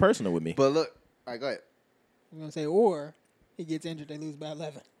 became personal with me. But look, all right, go ahead. I'm gonna say, or he gets injured, they lose by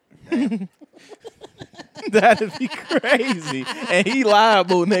 11. That'd be crazy. And he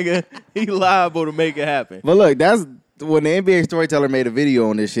liable, nigga. He liable to make it happen. But look, that's when the NBA Storyteller made a video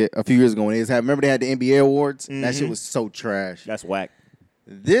on this shit a few years ago. When remember they had the NBA awards? That shit was so trash. That's whack.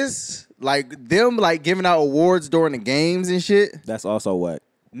 This, like, them, like, giving out awards during the games and shit. That's also whack.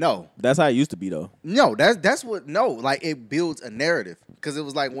 No. That's how it used to be, though. No, that's what, no. Like, it builds a narrative. Because it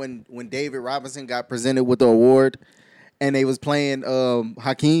was like when David Robinson got presented with the award and they was playing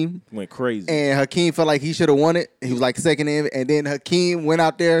Hakeem. Went crazy. And Hakeem felt like he should have won it. He was like second in. And then Hakeem went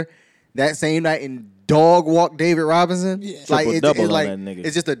out there that same night and dog walked David Robinson. Yeah. Like, Triple-double on like that nigga.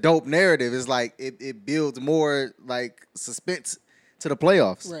 it's just a dope narrative. It's like it builds more like suspense to the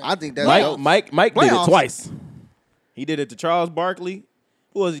playoffs. Right. I think that's dope. Mike did it Playoffs. twice. He did it to Charles Barkley.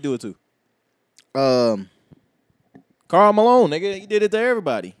 Who else he do it to? Karl Malone, nigga. He did it to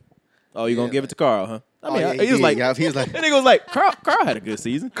everybody. Oh, you gonna give it to Carl, huh? I mean, yeah, he was did. like, Yeah, he was like, that nigga was like, Carl had a good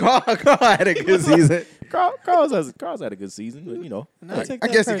season. Carl had a good season. Carl's had a good season, but you know, And I take I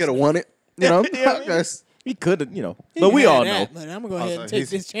that guess he could have personally. won it. You know, Yeah, I I mean, guess. he could have, you know, He but can we have all that, know But I'm gonna go ahead and so take he's-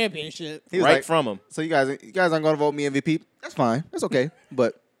 this championship. He was right like, from him. so you guys aren't gonna vote me MVP. That's fine. That's okay.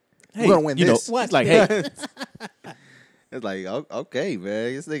 But Hey, we're gonna win you this. know, it's like, hey, It's like, okay,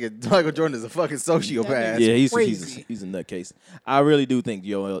 man. This nigga Michael Jordan is a fucking sociopath. yeah, he's crazy. a nutcase. I really do think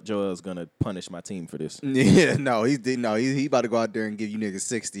Joel's gonna punish my team for this. Yeah, no, he about to go out there and give you niggas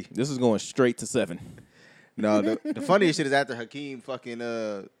 60. This is going straight to 7. No, the funniest shit is after Hakeem fucking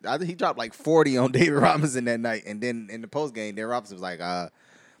I think he dropped like 40 on David Robinson that night, and then in the post game, David Robinson was like, I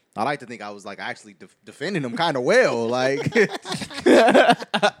like to think I was like actually defending him kind of well. Like,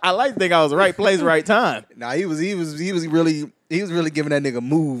 I like to think I was right place, right time. nah, he was really giving that nigga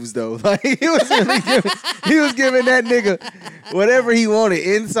moves though. Like he was giving that nigga whatever he wanted,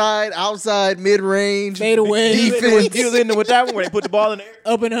 inside, outside, mid range, Fade away. defense. He was in there with that one where they put the ball in the air.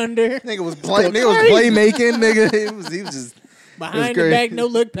 Up and under. Nigga was playmaking. Nigga, he was just Behind the crazy. back, no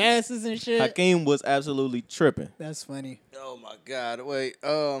look passes and shit. Hakeem was absolutely tripping. That's funny. Oh my God! Wait.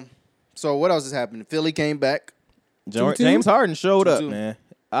 So what else is happening? Philly came back. 2-2? James Harden showed up, 2-2. man.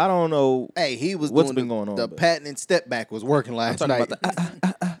 I don't know. Hey, he was What's doing been going on, The but- patented step back was working I'm last talking night.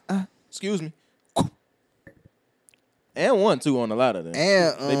 about the excuse me. And 1-2 on a lot of them.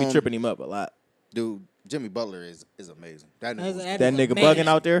 And They be tripping him up a lot. dude, Jimmy Butler is amazing. That nigga, was, That That is a nigga man. bugging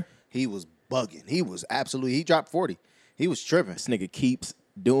out there. he was bugging. He was absolutely. He dropped 40. He was tripping. This nigga keeps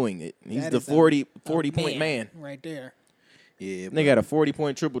doing it. He's That the is a- 40 point man. right there. Yeah, Nigga had a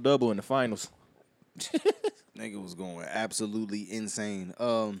 40-point triple-double in the finals. nigga was going absolutely insane.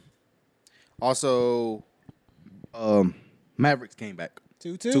 Also, Mavericks came back.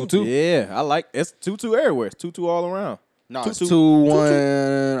 2-2. 2-2. Yeah, I like it's 2-2 everywhere. It's 2-2 all around. No, it's 2-2.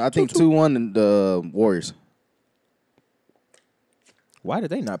 2-1. I think 2-1 in the Warriors. Why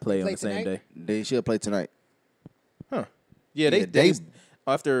did they not play on Play the same tonight? day? They should play tonight. Huh. Yeah, they Yeah,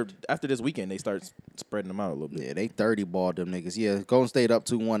 after this weekend they start spreading them out a little bit. Yeah, they 30 balled them niggas. Yeah, Golden State up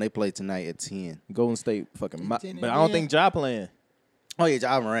 2-1. They play tonight at 10. Golden State fucking but 10 I don't again. think Ja playing. Oh yeah,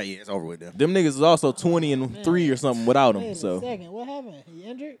 Ja Morant. Yeah, it's over with them. Them niggas is also 20-3 or something without him. Wait a So second. What happened? He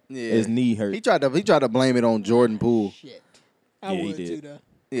injured? Yeah, his knee hurt. He tried to blame it on Jordan Poole. Shit. I Yeah, he would did. too, though.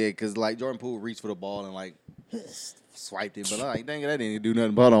 Yeah, because like Jordan Poole reached for the ball and like swiped it, but like dang it, that didn't do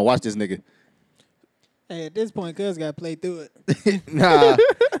nothing. But hold on, watch this nigga. Hey, at this point, Cuz got to play through it. Nah,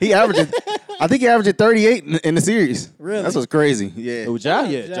 he averaged. I think he averaged 38 in the series. Really? That's what's crazy. Yeah. Oh, Ja,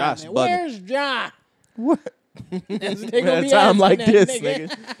 Where's yeah, Ja, Josh man? bugging. Where's Ja? What? That's what they At gonna a be time asking like that this,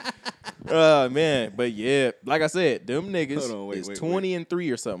 nigga. Man, but yeah, like I said, them niggas Hold on, wait, is wait,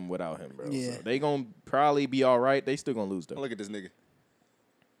 20-3 or something without him, bro. Yeah. So they gonna probably be all right. They still gonna lose though. Look at this nigga.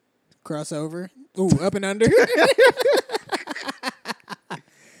 Crossover. Ooh, up and under.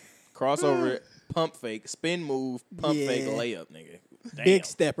 Crossover, pump fake, spin move, pump fake, Yeah. layup, nigga. Damn. Big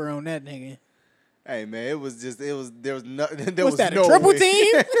stepper on that nigga. Hey man, there was no there What's was that, no a triple way.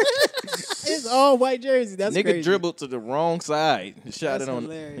 team? It's all white jersey. That's Nigga crazy. dribbled to the wrong side, and shot That's it on.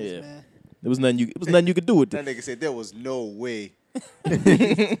 hilarious, Yeah, man. it was nothing you could do with That it. nigga said there was no way.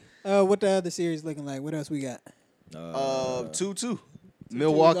 What the other series looking like? What else we got? 2-2.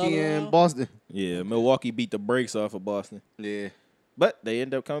 Milwaukee all and around? Boston. Yeah, Milwaukee beat the brakes off of Boston, Yeah. but they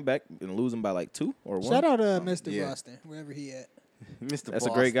end up coming back and losing by like 2 or 1. Shout out Mr. yeah. Boston, wherever he at. Mr. That's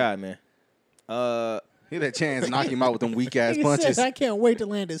a great guy, man. He had a chance to knock him out with them weak ass He punches. said, I can't wait to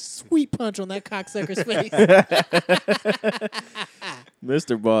land a sweet punch on that cocksucker's face.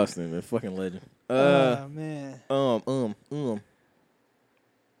 Mr. Boston, man, fucking legend. Oh, man.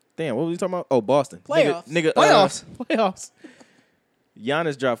 Damn, what was we talking about? Oh, Boston. Playoffs. Nigga, playoffs.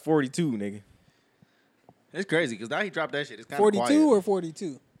 Giannis dropped 42, nigga. It's crazy because now he dropped that shit. It's kind of 42 or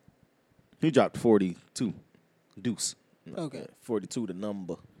 42? He dropped 42. Deuce. Okay. 42 the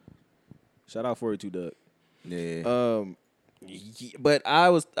number. Shout out 42 Doug. Yeah. But I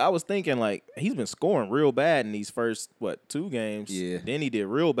was thinking like he's been scoring real bad in these first 2 games. Yeah. Then he did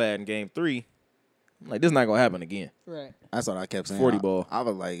real bad in game 3. I'm like, this is not gonna happen again. Right. That's what I kept saying. 40 ball. I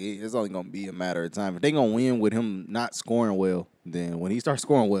was like, it's only gonna be a matter of time. If they gonna win with him not scoring well, then when he starts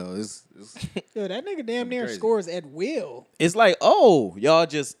scoring well, it's Yo, that nigga damn near crazy. scores at will. It's like, oh, y'all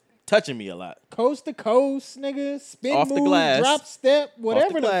just touching me a lot. Coast to coast, nigga. Spin Off the move, glass. drop step,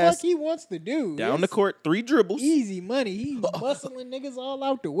 whatever the glass. fuck he wants to do. Down the It's court, 3 dribbles. Easy money. He's bustling niggas all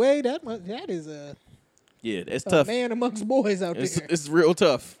out the way. That is a Yeah, it's tough. man amongst boys out It's there. it's real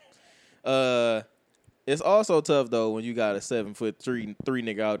tough. It's also tough though when you got a 7'3"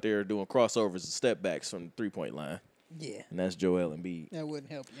 nigga out there doing crossovers and step backs from the 3-point line, Yeah, and that's Joel Embiid. that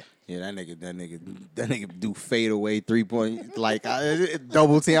wouldn't help you. yeah. That nigga do fade away 3-point like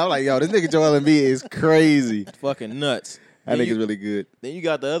double team. I'm like, yo, this nigga Joel Embiid is crazy. Fucking nuts. That Then nigga's you, really good. then you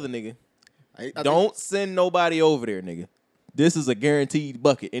got the other nigga. I Don't send nobody over there, nigga. This is a guaranteed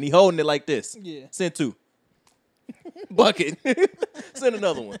bucket, and he holding it like this. Yeah. Send 2. Bucket. Send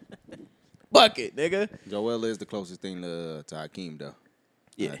another one. Bucket, nigga. Joel is the closest thing to Hakeem though.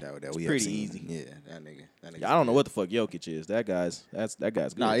 Yeah, that we it's pretty have seen. easy. Yeah, that nigga. Yeah, I don't know what the fuck Jokic is. That guy's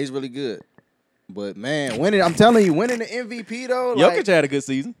good. Nah, he's really good. But man, I'm telling you, winning the MVP though, Jokic like, had a good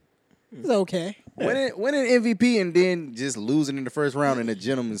season. It's okay. winning MVP and then just losing in the first round in a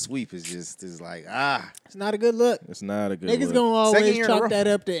gentleman's sweep is like It's not a good look. It's not a good Niggas look. gonna Second always year in a row. chalk that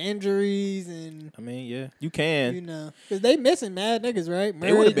up to injuries and I mean, yeah, you can. you know, because they missing mad niggas, right? They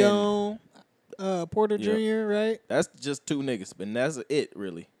Murray would've been- gone, Porter Yeah. Jr., right? That's just 2 niggas, and that's it,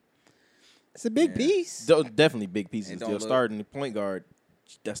 really. It's a big piece. Definitely big pieces. And don't Still look- starting the point guard,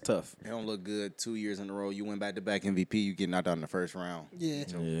 that's tough. it don't look good 2 years in a row. You went back to back MVP, you get knocked out in the first round. Yeah.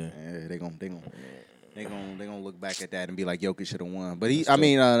 Yeah. They gonna look back at that and be like Jokic should have won. But they true.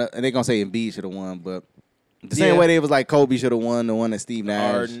 gonna say Embiid should have won. But the same Yeah. way they was like Kobe should have won, the one that Steve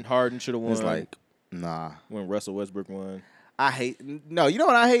Nash. Harden should have won. It's like nah. when Russell Westbrook won. No, you know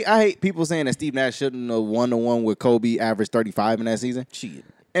what I hate? I hate people saying that Steve Nash shouldn't have 1-1 with Kobe, averaged 35 in that season. Shit.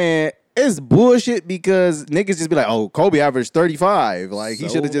 And it's bullshit because niggas just be like, oh, Kobe averaged 35. Like, he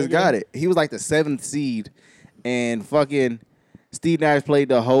So, should have just nigga. got it. He was like the 7th seed. And fucking Steve Nash played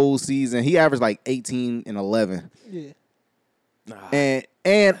the whole season. He averaged like 18 and 11. Yeah.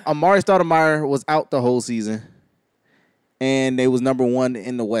 And Amari Stoudemire was out the whole season. And they was number 1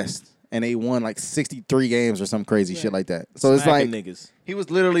 in the West. And they won like 63 games or some crazy shit like that. So it's like, Smacking niggas. he was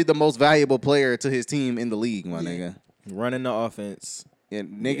literally the most valuable player to his team in the league, my nigga. Running the offense.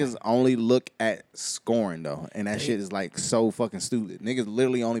 And niggas only look at scoring, though. And that shit is like so fucking stupid. Niggas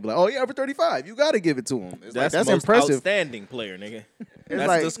literally only be like, oh, yeah, for 35. You got to give it to him. It's That's like, that's most impressive. outstanding player, nigga. That's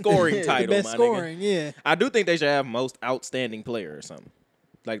like- the scoring The title, Best my scoring, nigga. yeah. I do think they should have most outstanding player or something.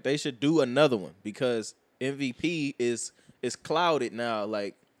 Like, they should do another one because MVP is clouded now,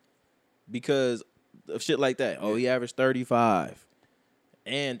 like, because of shit like that. Oh, he averaged 35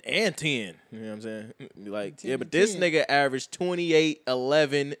 and 10. You know what I'm saying? Like, 10 yeah, but and this 10. nigga averaged 28,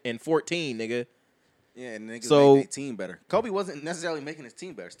 11, and 14, nigga. Yeah, and niggas So- made their team better. Kobe wasn't necessarily making his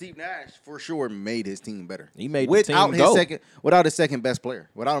team better. Steve Nash, for sure, made his team better. He made the without team his go. without his second best player,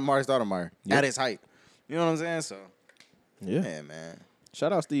 without Amari Stoudemire Yep. at his height. You know what I'm saying? So, Yeah. yeah, man.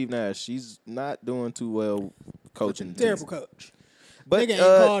 Shout out Steve Nash. He's not doing too well coaching. Terrible coach. But Nigga ain't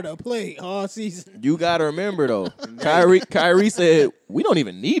called a play all season. you gotta remember though, Kyrie said we don't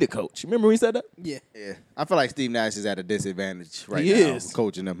even need a coach. Remember when he said that? Yeah. Yeah, I feel like Steve Nash is at a disadvantage right He now is.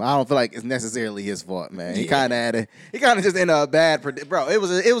 coaching them. I don't feel like it's necessarily his fault, man. He kind of just in a bad bro. It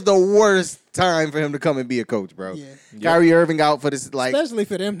was the worst time for him to come and be a coach, bro. Yeah. Kyrie Irving out for this, like Especially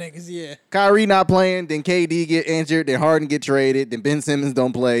for them niggas, yeah. Kyrie not playing, then KD get injured, then Harden get traded, then Ben Simmons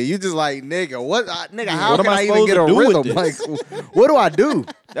don't play. You just like, nigga, what? Nigga, how What can am I I even supposed get to a do with rhythm? Like, this? what do I do?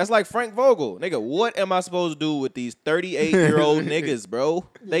 That's like Frank Vogel, nigga. What am I supposed to do with these 38-year-old niggas, bro?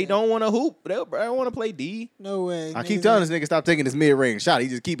 They don't want to hoop. They don't want to play D. No way. I keep telling this nigga stop taking this mid range shot. He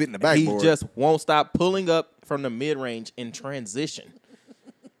just keep hitting the He backboard. just won't stop pulling up from the mid range in transition.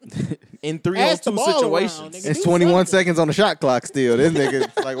 In 3-on-2 Pass the ball situations. around, nigga. it's do 21 something. seconds on the shot clock still. This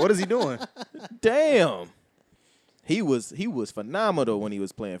nigga, like, what is he doing? Damn. He was phenomenal when he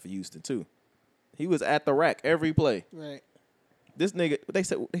was playing for Houston too. He was at the rack every play. Right. This nigga,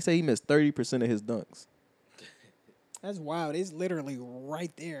 they say he missed 30% of his dunks. That's wild. It's literally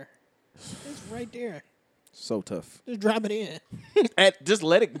right there. It's right there. So tough. Just drop it in. Just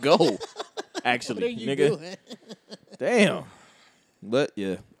let it go. What Actually, are you nigga. doing? Damn. But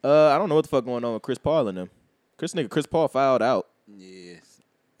yeah, I don't know what the fuck going on with Chris Paul and them. Chris Paul fouled out. Yes.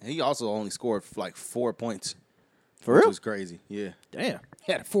 He also only scored like 4 points. For Which real? was crazy. Yeah. Damn.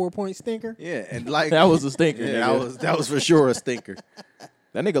 Had a 4-point stinker. Yeah, and like That was a stinker. yeah, nigga. that was for sure a stinker.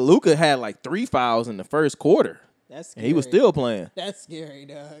 That nigga Luka had like 3 fouls in the first quarter, That's and scary. he was still playing. That's scary,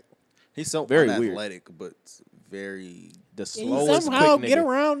 dog. He's so Very unathletic, but very The And slowest he somehow quick get nigga.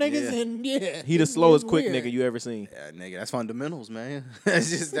 around niggas Yeah. and yeah. He the slowest it's quick weird. nigga you ever seen. yeah, nigga. That's fundamentals, man. that's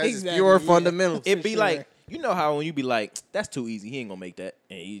just Exactly, pure yeah. fundamentals. It be sure. like, you know how when you be like, that's too easy, he ain't gonna make that,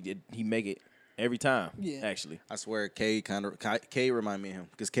 and he make it every time. Yeah. Actually. I swear, K remind me of him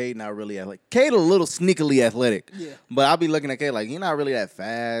because K not really athletic. K a little sneakily athletic. Yeah. But I'll be looking at K like he not really that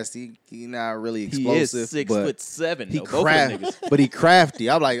fast. He not really He explosive. is 6'7", He though. Both of them niggas. but he crafty.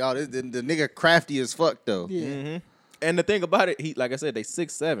 I'm like, oh, the nigga crafty as fuck though. Yeah. Mm-hmm. And the thing about it, he like I said, they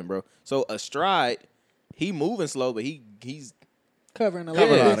 6'7", bro. So a stride, he moving slow, but he's Covering a lot.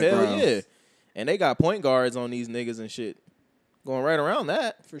 Covered a yeah, lot of hell ground. yeah. And they got point guards on these niggas and shit, going right around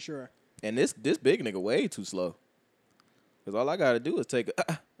that. For sure. And this big nigga way too slow. Cause all I gotta do is take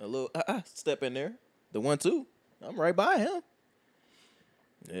a little step in there, the 1-2. I'm right by him.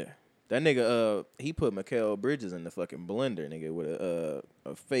 Yeah, that nigga he put Mikal Bridges in the fucking blender, nigga, with a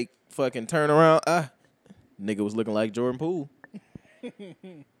fake fucking turnaround. Nigga was looking like Jordan Poole.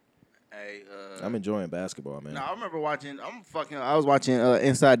 Hey, I'm enjoying basketball, man. No, I remember watching. I was watching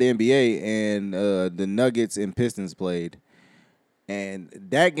Inside the NBA, and the Nuggets and Pistons played, and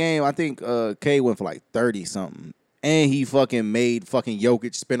that game I think K went for like 30 something, and he fucking made fucking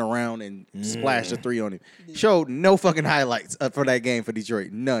Jokic spin around and splashed a 3 on him. Showed no fucking highlights for that game for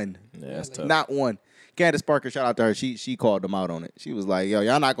Detroit, none, Yeah, that's tough. not one. Candace Parker, shout out to her. She called them out on it. She was like, "Yo,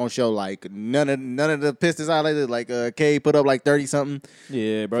 y'all not gonna show like none of the Pistons highlights. Like K put up like 30 something.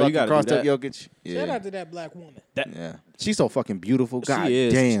 Yeah, bro, you Fucking got to crossed do up that. Jokic. Yeah. Shout out to that black woman. Yeah, she's so fucking beautiful. God She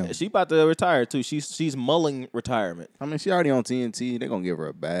is. damn. She about to retire too. She's mulling retirement. I mean, she already on TNT. They're gonna give her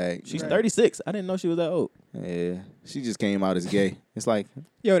a bag. She's Right. 36. I didn't know she was that old. Yeah, she just came out as gay. It's like,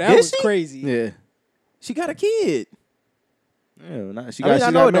 Yo, that Did was she? crazy. yeah, She got a kid. yeah. She I know it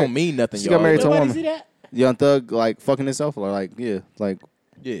got don't married. mean nothing, She y'all. got married to a Nobody woman. see that? Young Thug like fucking himself or like like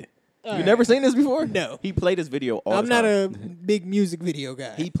Yeah. All You right. never seen this before? No. He played this video all I'm the not time. a big music video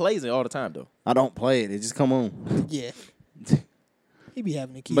guy. He plays it all the time though. I don't play it. It just come on. Yeah. He be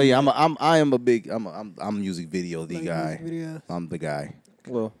having a key. But yeah, I am a big I'm music video the like guy. music videos. I'm the guy.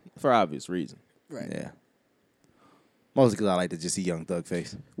 Well, for obvious reason. Right. Yeah. Mostly because I like to just see Young Thug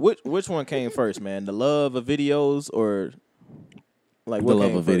face. Which one came first, man? The love of videos or like The what love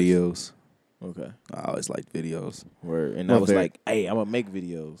came of first? videos. Okay. I always liked videos. Word. And Well, I was very- like, hey, I'm gonna make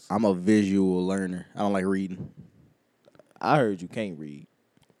videos. I'm a visual learner. I don't like reading. I heard you can't read.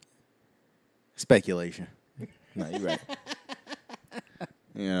 Speculation. No, you're right.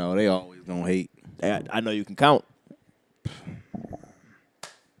 You know, they always gonna hate. I know you can count.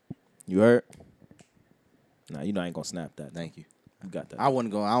 You heard? Nah, you know I ain't gonna snap that. Thank you. You got that. I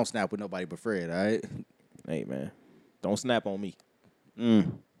wouldn't go. I don't snap with nobody but Fred. All right. Hey man, don't snap on me. Mm.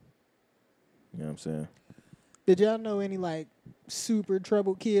 You know what I'm saying? Did y'all know any like super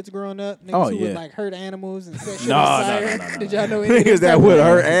troubled kids growing up? Niggas Oh, who yeah. would like hurt animals and set shit No, on no, fire? no, no, no, Did no. y'all know any of Niggas them that type would of-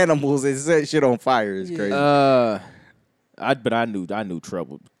 hurt animals and set shit on fire is Yeah. crazy. But I knew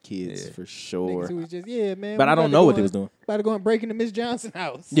troubled kids Yeah. for Niggas sure. who was just man. But we I about don't to know go what they in- was doing. About to go and break into Miss Johnson's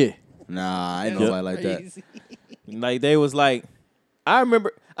house. Yeah, Nah, I ain't That's nobody like that. crazy. like they was like, I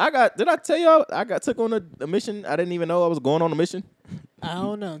remember did I tell y'all I got took on a mission? I didn't even know I was going on a mission. I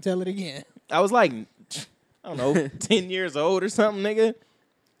don't know. Tell it again. I was like, I don't know, 10 years old or something, nigga.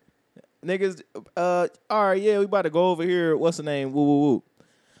 Niggas, all right, yeah, we about to go over here. What's the name? Woo, woo, woo.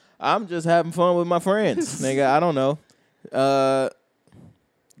 I'm just having fun with my friends, nigga. I don't know.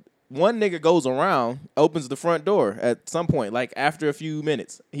 One nigga goes around, opens the front door at some point, like after a few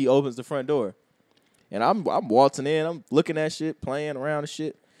minutes, he opens the front door. And I'm waltzing in, I'm looking at shit, playing around and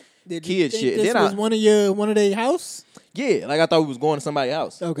shit. Did you Kid think shit. This Then was one of their house? Yeah, like I thought we was going to somebody's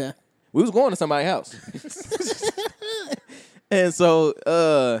house. Okay. We was going to somebody's house. And so,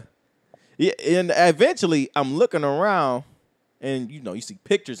 yeah, and eventually I'm looking around and, you see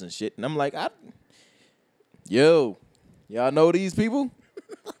pictures and shit. And I'm like, y'all know these people?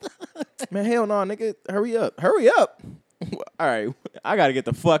 Man, hell no, nigga. Hurry up. All right, I got to get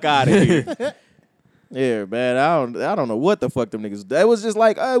the fuck out of here. Yeah, man, I don't know what the fuck them niggas. That was just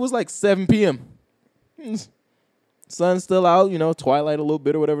like, it was like 7 p.m. Sun's still out, twilight a little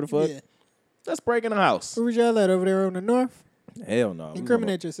bit or whatever the fuck. Yeah. Let's break in the house. Where was y'all at over there on the north? Hell no.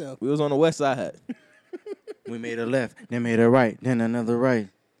 Incriminate yourself. We was on the west side. We made a left, then made a right, then another right.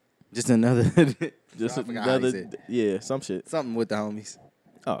 Just another. Just I forgot how he another, said. yeah, some shit. Something with the homies.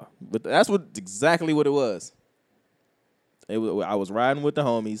 Oh, but that's exactly what it was. I was riding with the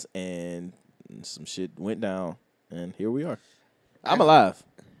homies, and some shit went down, and here we are. I'm alive.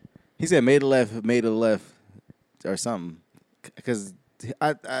 He said made a left, or something. Because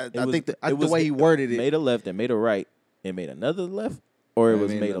I think the way he worded it. Made a left and made a right and made another left, or it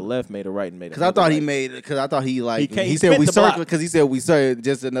was made made a another- left, made a right, and made. Because I thought he made. Because I thought he like. can't- He he said spent we the block. circled. Because he said we started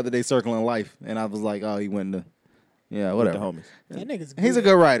just another day circling life, and I was like, oh, he went to. Yeah, with the whatever. homies. That nigga's He's a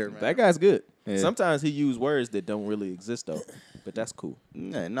good writer, man. That guy's good. Yeah. Sometimes he use words that don't really exist though, but that's cool.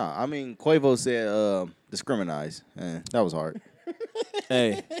 Yeah, no, I mean Quavo said discriminate. That was hard.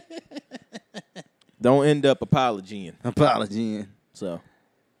 Hey, don't end up apologizing. Apology. Did So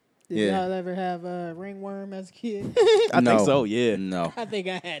Yeah. y'all ever have ringworm as a kid? I No. think so. Yeah, No. I think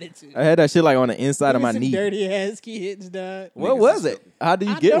I had it too. I had that shit like on the inside of my Some knee. dirty ass kids, dog. What was it? How do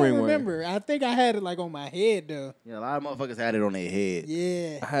you I get don't ringworm? remember. I think I had it like on my head though. Yeah, a lot of motherfuckers had it on their head. I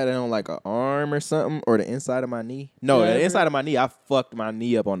Yeah. had it on like an arm or something, or the inside of my knee. No, Yeah, the ever- inside of my knee. I fucked my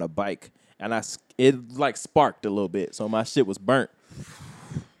knee up on the bike, and it like sparked a little bit, so my shit was burnt.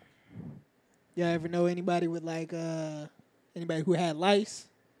 Y'all ever know anybody with like anybody who had lice?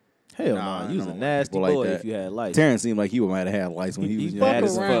 Hell Nah, no, I you was a don't know nasty people like boy that. if you had lice. Terrence seemed like he might have had lice when he He was fuck Fuck young.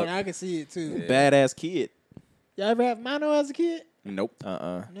 as around, fuck. I can see it too. Badass kid. Y'all ever have mono as a kid? Nope.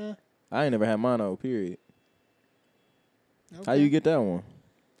 No. I ain't never had mono. Period. How Okay. you get that one?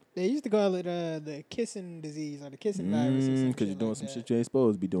 They used to call it the kissing disease or the kissing virus. Or some Because you're shit doing like some that. shit you ain't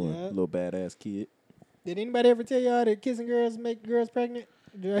supposed to be doing. Yeah. Little badass kid. Did anybody ever tell y'all that kissing girls make girls pregnant?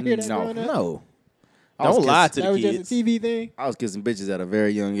 Did I hear that No. growing up? No. I was Don't lie kissing- to That the was kids. just a TV thing. I was kissing bitches at a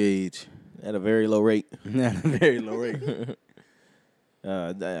very young age. At a very low rate. At a very low rate.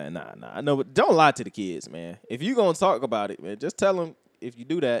 Nah. No, but don't lie to the kids, man. If you gonna talk about it, man, just tell them if you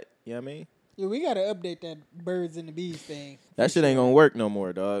do that, you know what I mean? Yeah, we gotta update that birds and the bees thing. That shit ain't gonna work no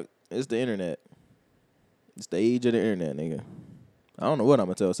more, dog. It's the internet. It's the age of the internet, nigga. I don't know what I'm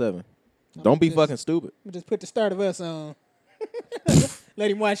gonna tell Seven. Don't be just- fucking stupid. We just put the start of us on.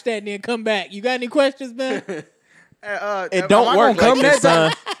 Let him watch that and then come back. You got any questions, man? It don't work like this,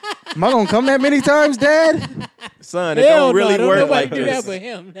 son. Am I gonna come that many times, Dad? Son, it Hell don't really no, work nobody like do this. that but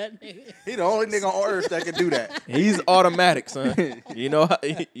him. That nigga. He the only nigga on earth that can do that. He's automatic, son. You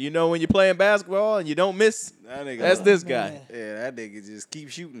know when you're playing basketball and you don't miss? That nigga, That's this man. guy. Yeah, that nigga just keep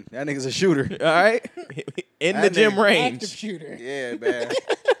shooting. That nigga's a shooter. All right? In the That gym nigga- range. Active shooter. Yeah, man.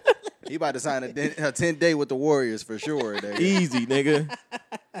 He about to sign a 10-day with the Warriors for sure. Nigga. Easy, nigga.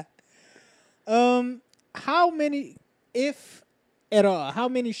 How many, if at all, how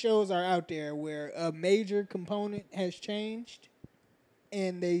many shows are out there where a major component has changed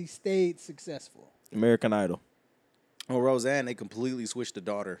and they stayed successful? American Idol. Oh, Roseanne, they completely switched the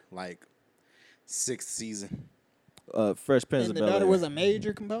daughter like 6th season. Fresh Prince And of the daughter Bel-Air. was a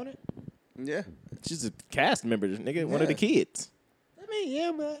major component? Yeah. She's a cast member, nigga. One of the Yeah. kids. I mean,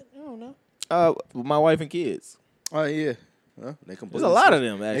 yeah, but I don't know. My wife and kids. Oh yeah. Well, they completely There's a lot of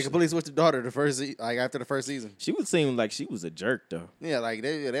switched- them, They actually. completely switched the daughter after the first season. She would seem like she was a jerk, though. Yeah, like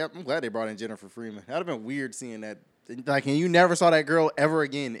I'm glad they brought in Jennifer Freeman. That'd have been weird seeing that. Like, and you never saw that girl ever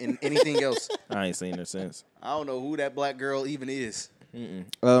again in anything else. I ain't seen her since. I don't know who that black girl even is.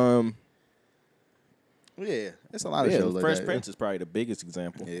 Yeah, it's a lot of Yeah, shows like Fresh that. Prince is probably the biggest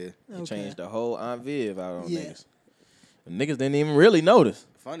example. Yeah. He Okay. changed the whole Aunt Viv out on Yeah. niggas. The niggas didn't even really notice.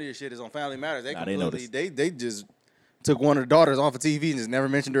 Funniest shit is on Family Matters. They Nah, they completely they just took one of the daughters off of TV and just never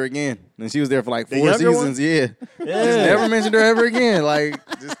mentioned her again. And she was there for like The 4 younger one? seasons. Yeah. Yeah. Just never mentioned her ever again. Like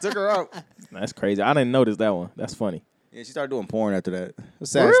just took her out. That's crazy. I didn't notice that one. That's funny. Yeah, she started doing porn after that. It's a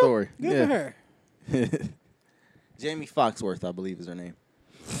sad real? story. Good yeah. for her. Jamie Foxworth, I believe, is her name.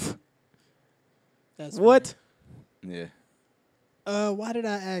 That's What? Yeah. Why did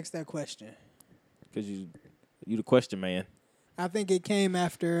I ask that question? Because you the question man. I think it came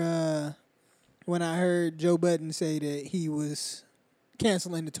after when I heard Joe Budden say that he was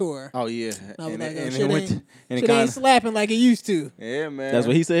canceling the tour. Oh yeah. I was like, oh, it shit went ain't, and it shit ain't kinda, slapping like it used to. yeah, man. That's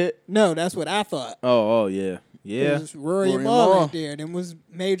what he said? No, that's what I thought. Oh, yeah. It Yeah. was Rory and Rory and Maul Maul. right there. Them was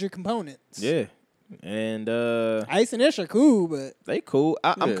major components. Yeah. And Ice and Ish are cool, but they cool.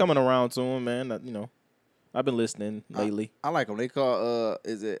 I'm Yeah. coming around to them, man. I've been listening lately. I like them. They call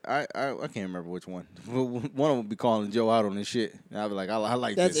is it I can't remember which one. One of them would be calling Joe out on this shit. And I'd be like, I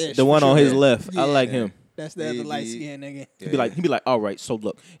like That's this. Ish. The one for on sure. his left. I Yeah. like him. that's the other Yeah, light yeah. skinned nigga. He'd be like, all right, so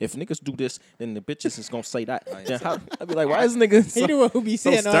look, if niggas do this, then the bitches is gonna say that. yeah. Then I'd be like, why is nigga He the one who be so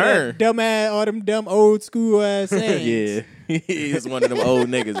saying all that stern? dumb ass, all them dumb old school ass sayings. Yeah. He's one of them old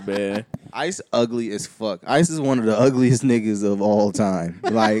niggas, man. Ice ugly as fuck. Ice is one of the ugliest niggas of all time.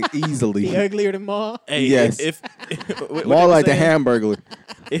 Like He easily. uglier than Maul. Hey, Yes. if what More they like the saying? Hamburglar.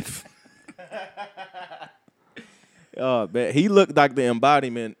 If oh man, he looked like the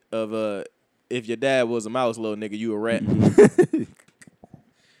embodiment of if your dad was a mouse, little nigga, you a rat.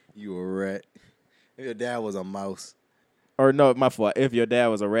 You a rat. If your dad was a mouse. Or no, my fault. If your dad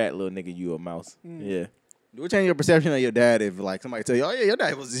was a rat, little nigga, you a mouse. Yeah. Do it change your perception of your dad if like somebody tell you, oh yeah, your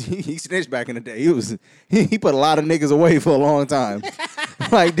dad was he snitched back in the day. He put a lot of niggas away for a long time.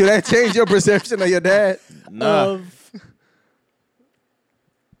 Like, do that change your perception of your dad? Nah.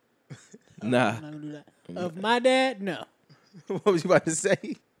 Nah. I'm not gonna do that. Of my dad, no. What was you about to say?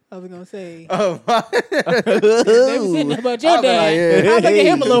 I was gonna say. Oh, They was saying about your I was dad. like, yeah. I look at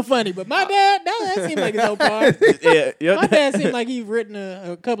him a little funny, but my dad, that seemed like his own part. Yeah, your My dad seemed like he's written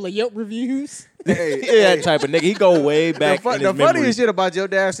a couple of Yelp reviews. hey, yeah, that type of nigga. He go way back. the in his funniest memories. shit about your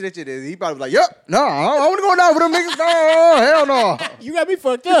dad snitching is he probably was like, yep, no, I want to go down with them niggas. No, hell no. You got me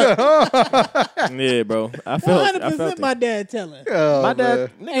fucked up. Yeah, bro. I felt 100% it. my dad telling. Oh, My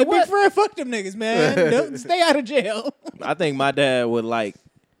dad, man. nigga, Hey, Big what? Fred, fuck them niggas, man. Don't stay out of jail. I think my dad would like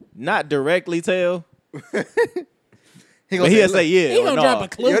not directly tell, He but gonna he'll "Look, say yeah. He or gonna no. drop a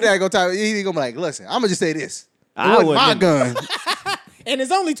clue. Your dad gonna tell he gonna be like, listen, I'm gonna just say this. It I wasn't my wouldn't- gun. And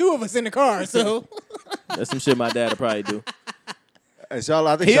there's only two of us in the car, so That's some shit my dad would probably do. And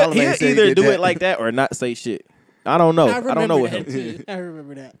I think He'll Charlamagne said he either did do that. it like that or not say shit. I don't know. I don't know with that him. too. I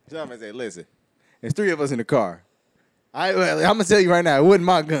remember that. Charlamagne said, listen, there's 3 of us in the car. I'm gonna tell you right now, it wasn't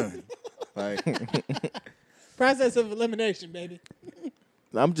my gun. Like, Process of elimination, baby.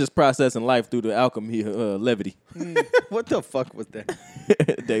 I'm just processing life through the alchemy of levity. what the fuck was that?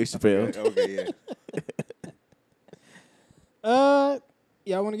 Dave Chappelle. Okay, yeah.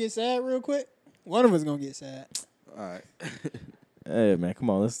 Y'all want to get sad real quick? One of us gonna get sad. All right. Hey man, come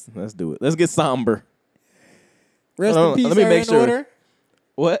on, let's do it. Let's get somber. Rest Hold in on, peace let me are make in sure. order.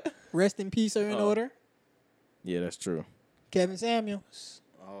 What? Rest in peace are in order. Yeah, that's true. Kevin Samuels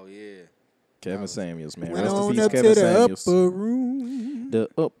Oh yeah. Kevin Samuels, man. went Rest in on peace, up Kevin to the Samuels. upper room The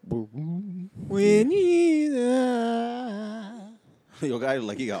upper room. when he's Your guy look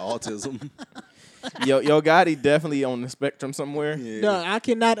like he got autism. Yo Gotti definitely on the spectrum somewhere. Yeah. No, I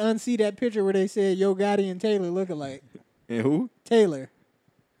cannot unsee that picture where they said Yo Gotti and Taylor look alike. And who? Taylor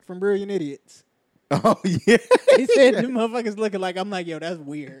from Brilliant Idiots. Oh yeah. He said the motherfuckers looking like. I'm like, yo, that's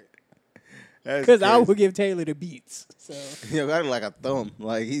weird. Because I would give Taylor the beats. So Yo, got like a thumb.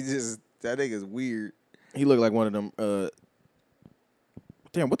 Like he just that nigga's weird. He looked like one of them.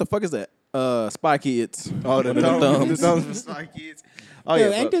 Damn, what the fuck is that? Spy Kids. Oh, the One of them thumbs. The thumbs for Spy Kids. Oh yo,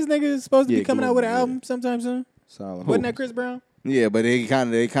 yeah, ain't but, this nigga supposed to be Yeah, coming out with an Global, album sometime soon? Solid. Wasn't that Chris Brown? yeah, but they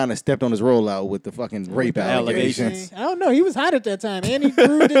kind of stepped on his rollout with the fucking rape the allegations. I don't know. He was hot at that time, and he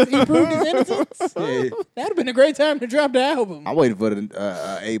proved his innocence. Yeah. That'd have been a great time to drop the album. I'm waiting for the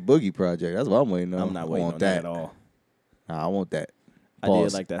A Boogie project. That's what I'm waiting on. I'm not I waiting want on that at all. Nah, I want that. I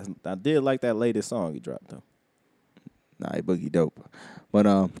Pause. did like that. I did like that latest song he dropped though. Nah, A Boogie dope. But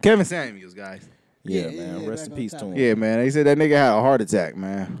Kevin Samuels, guys. Yeah, Yeah, man. yeah, Rest back in on peace top. to him. Yeah, man. They said that nigga had a heart attack,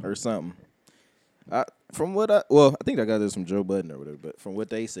 man. Or something. I think I got this from Joe Budden or whatever, but from what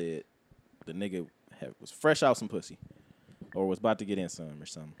they said, the nigga was fresh out some pussy. Or was about to get in some or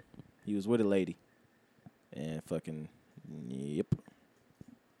something. He was with a lady. And fucking, yep.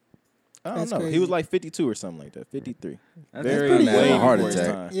 I don't That's know. crazy. He was like 52 or something like that. 53. That's Very pretty way young. Heart before his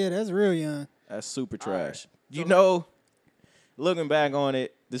attack. time. Yeah, that's real young. That's super trash. You know, looking back on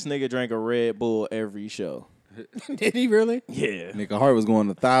it, this nigga drank a Red Bull every show. Did he really? Yeah. Nigga heart was going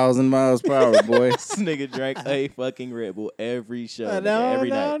 1,000 miles per hour, boy. This nigga drank a fucking Red Bull every show. nigga, No, every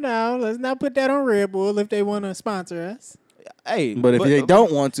night. no. Let's not put that on Red Bull if they want to sponsor us. Hey, But if they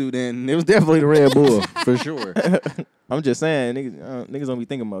don't want to, then it was definitely the Red Bull for sure. I'm just saying, niggas don't be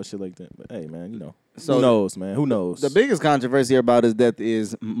thinking about shit like that. But hey, man, you know, So who knows, man? Who knows? The biggest controversy about his death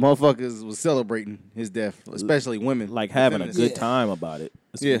is motherfuckers was celebrating his death, especially women. like having a Feminists. good Yeah. time about it.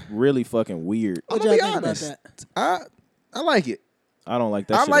 It's Yeah. really fucking weird. I'm What gonna y'all be think honest. about that? I like it. I don't like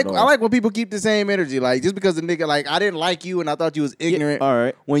that I shit like at all. I like when people keep the same energy. Like just because the nigga like I didn't like you and I thought you was ignorant all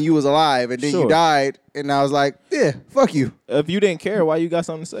right. when you was alive and then you Sure. died and I was like, yeah, fuck you. If you didn't care, why you got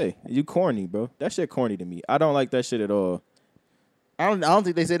something to say? You corny, bro. That shit corny to me. I don't like that shit at all. I don't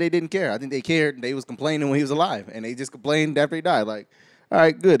think they said they didn't care. I think they cared and they was complaining when he was alive and they just complained after he died. Like, all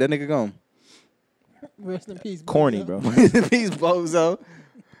right, good, that nigga gone. Rest in peace. Corny, bozo. bro. Peace, bozo.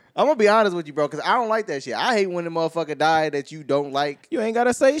 I'm gonna be honest with you, bro, because I don't like that shit. I hate when the motherfucker die that you don't like. You ain't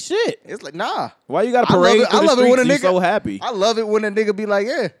gotta say shit. It's like, nah. Why you gotta I love parade it- through I the love it when streets? a You nigga- so happy. I love it when a nigga be like,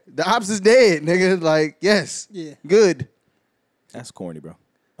 yeah, the ops is dead, nigga. Like, yes, Yeah. good. That's corny, bro.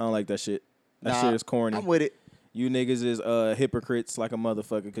 I don't like that shit. That Nah, shit is corny. I'm with it. You niggas is hypocrites like a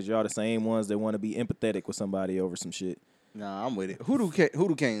motherfucker because y'all the same ones that want to be empathetic with somebody over some shit. Nah, I'm with it. Who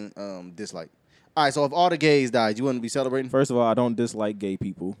do Kane dislike? All right, so if all the gays died, you wouldn't be celebrating? First of all, I don't dislike gay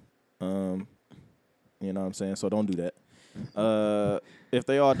people. You know what I'm saying? So don't do that. If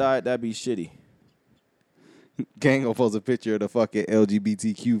they all died, that'd be shitty. Gang gonna post a picture of the fucking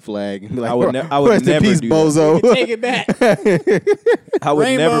LGBTQ flag and be like, I would rest in never peace, do that. bozo. Take it back. I would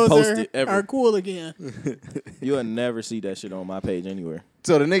never Rainbows post are, it ever. are cool again. You'll never see that shit on my page anywhere.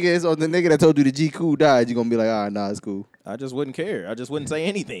 So the nigga that told you the G cool died, you gonna be like, all right, nah, it's cool. I just wouldn't care. I just wouldn't say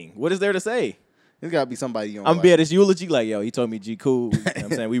anything. What is there to say? There's gotta be somebody you don't I'm like. be at his eulogy like, yo, he told me G cool. You know what I'm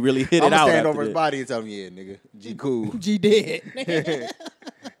saying? We really hit I'm it gonna out stand after over his that. body and tell him, yeah, nigga, G cool. G dead.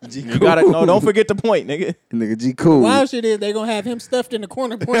 G cool. You gotta, no, don't forget the point, nigga. Nigga, G cool. Wild shit is they gonna have him stuffed in the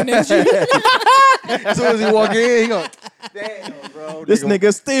corner pointing at you. As soon as he walk in, he gonna, damn, bro. This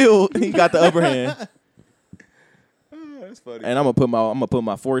nigga still, he got the upper hand. That's funny. And I'm gonna put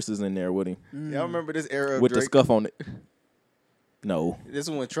my forces in there with him. Y'all remember this era of With the Drake? scuff on it. No. This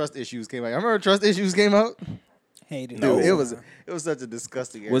is when Trust Issues came out. I remember Trust Issues came out. Hated No. Dude, it was such a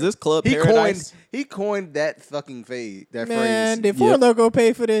disgusting era. Was this Club he Paradise? coined that fucking fade, that Man, phrase. did Four Yep. Loco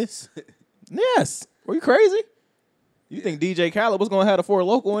pay for this? Yes. Were you crazy? You think DJ Khaled was gonna have the Four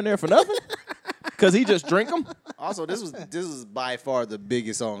Local in there for nothing? Cause he just drink them? Also, this was by far the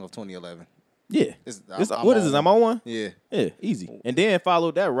biggest song of 2011. Yeah. I'm What is this? on I'm on one? Yeah. Yeah, easy. And then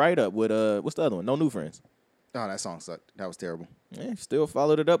followed that right up with what's the other one? No New Friends. Oh, that song sucked. That was terrible. Yeah, still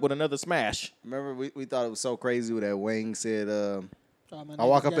followed it up with another smash. Remember, we thought it was so crazy when that Wayne said, All my I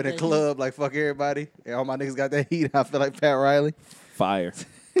walk niggas up got in a that club like fuck everybody, and all my niggas got that heat. I feel like Pat Riley. Fire.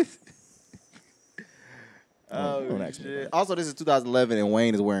 Oh, Don't ask me shit. about Also, this is 2011, and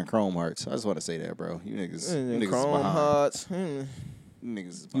Wayne is wearing chrome hearts. I just want to say that, bro. You niggas, you niggas is Chrome behind. Hearts. You niggas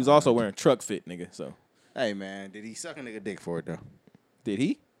is He was behind. also wearing truck fit, nigga. So Hey, man, did he suck a nigga dick for it, though? did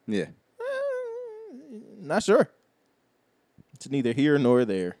he? Yeah. Not sure. It's neither here nor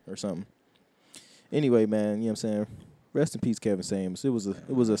there or something. Anyway, man, you know what I'm saying? Rest in peace, Kevin Samuels. It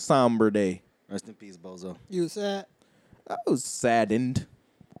was a somber day. Rest in peace, bozo. You was sad? I was saddened.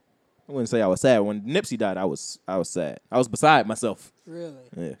 I wouldn't say I was sad. When Nipsey died, I was sad. I was beside myself. Really?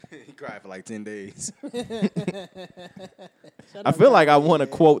 Yeah. He cried for like 10 days. I feel like I want to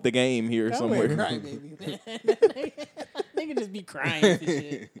quote the game here Somewhere. somewhere. Cry baby, man. Nigga just be crying for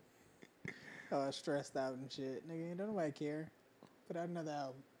shit. Oh, stressed out and shit. Nigga, don't nobody care. Put out another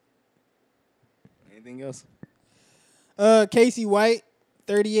album. Anything else? Casey White,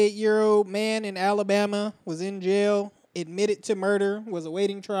 38-year-old man in Alabama, was in jail, admitted to murder, was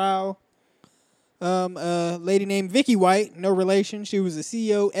awaiting trial. A lady named Vicky White, no relation. She was a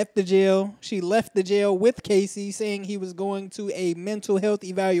CEO at the jail. She left the jail with Casey, saying he was going to a mental health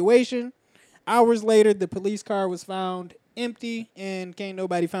evaluation. Hours later, the police car was found empty, and can't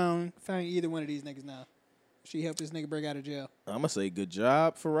nobody find either one of these niggas now. She helped this nigga break out of jail. I'm gonna say good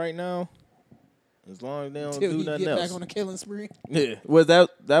job for right now. As long as they don't Till do he nothing get else. back on a killing spree. Yeah. Was that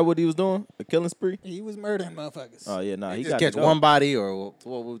what he was doing? A killing spree? He was murdering motherfuckers. Oh yeah, nah. He Just got catch to go. one body or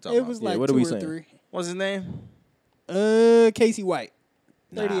what we talking It about? was Yeah, like what two are we or saying? three. What's his name? Casey White,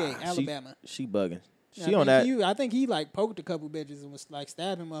 38, Nah, Alabama. She bugging. I She on think that. I think he like poked a couple bitches and was like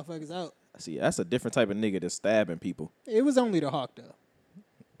stabbing motherfuckers out. See, that's a different type of nigga that's stabbing people. It was only the Hawk though.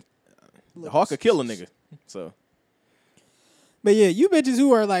 The Hawk could kill a nigga. So But yeah, you bitches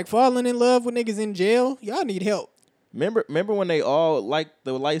who are like falling in love with niggas in jail, y'all need help. remember when they all liked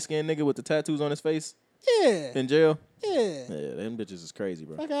the light skinned nigga with the tattoos on his face Yeah, in jail? yeah. Yeah, them bitches is crazy,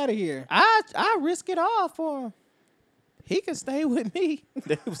 bro. Fuck out of here. I risk it all for him. He can stay with me.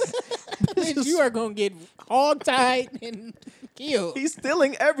 Bitch, you are gonna get hog tied and killed. He's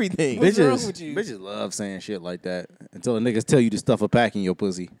stealing everything. What's wrong with you? Bitches love saying shit like that until the niggas tell you to stuff a pack in your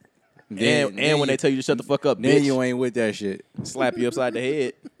pussy. And when they tell you to shut the fuck up, then bitch, you ain't with that shit. slap you upside the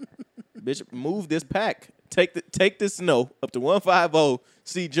head. Bitch, move this pack. Take this snow up to 150.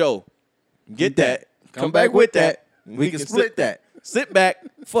 See Joe. Get that. Come back with that. We can split that. Sit back.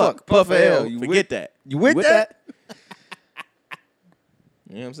 Fuck. Puff a L. You Forget that. You with that?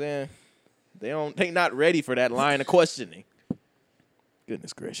 You know what I'm saying? They not ready for that line of questioning.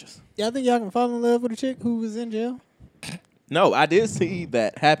 Goodness gracious. Y'all think y'all can fall in love with a chick who was in jail? No, I did see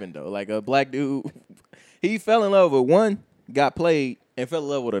that happen though. Like a black dude, he fell in love with one, got played, and fell in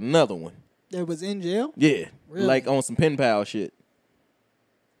love with another one. That was in jail? Yeah, Really? like on some pen pal shit.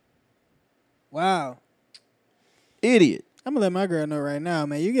 Wow. Idiot. I'm gonna let my girl know right now,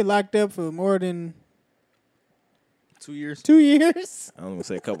 man. You get locked up for more than 2 years. 2 years. I'm gonna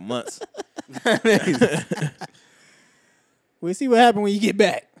say a couple months. We'll see what happens when you get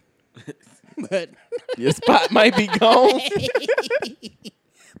back. But Your spot might be gone.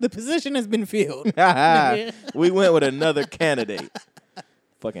 the position has been filled. We went with another candidate.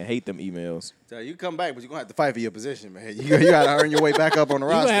 Fucking hate them emails. So you come back, but you're going to have to fight for your position, man. You got to earn your way back up on the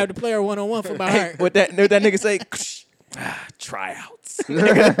You're gonna roster. have to play her one-on-one for my heart. What that nigga say? Tryouts.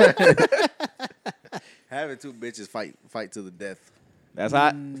 Having two bitches fight to the death That's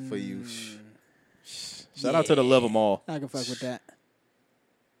hot. for you. Shout out to the Love 'Em All. I can fuck with that.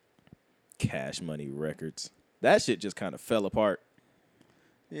 Cash Money Records. That shit just kind of fell apart.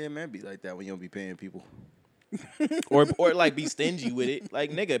 Yeah, man, be like that when you don't be paying people. or like be stingy with it.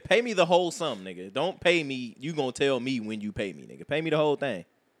 Like, nigga, pay me the whole sum, nigga. Don't pay me. You gonna tell me when you pay me, nigga. Pay me the whole thing.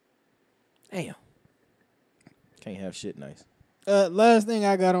 Damn. Can't have shit nice. Last thing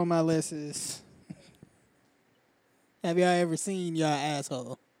I got on my list is, have y'all ever seen y'all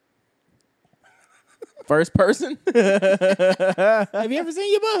asshole? First person? Have you ever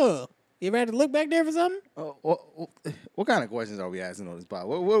seen your butthole? You ever had to look back there for something? What kind of questions are we asking on this pod?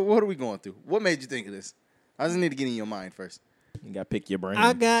 What are we going through? What made you think of this? I just need to get in your mind first. You gotta pick your brain.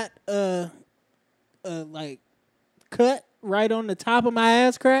 I got like cut right on the top of my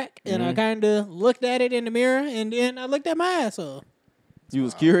ass crack, and I kind of looked at it in the mirror, and then I looked at my asshole. You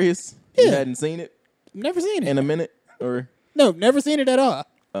was curious? You Yeah. hadn't seen it Never seen it. in a minute? Or No, never seen it at all.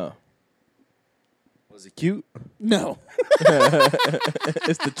 oh. Was it cute? No.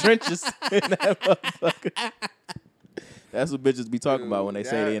 It's the trenches in that motherfucker. That's what bitches be talking about when they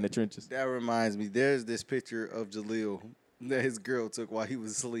say they in the trenches. That reminds me. There's this picture of Jaleel that his girl took while he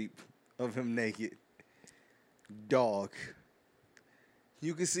was asleep of him naked. Dog.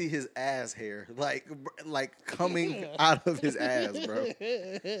 You can see his ass hair like coming out of his ass, bro.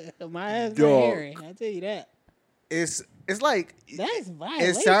 My ass not Dog. hairy. I tell you that. It's like That's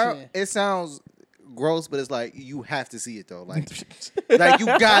violation. it sounds gross, but it's like you have to see it though. Like you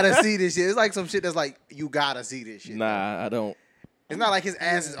gotta see this shit. It's like some shit that's like you gotta see this shit. Nah, I don't. It's not like his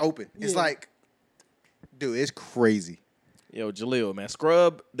ass is open. It's Yeah. like, dude, it's crazy. Yo, Jaleel, man,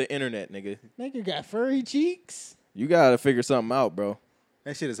 scrub the internet, nigga. Nigga got furry cheeks. You gotta figure something out, bro.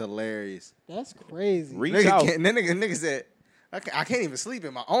 That shit is hilarious. That's crazy. Reach Nigga, out. nigga said, I can't even sleep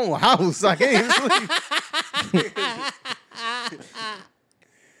in my own house. I can't even sleep.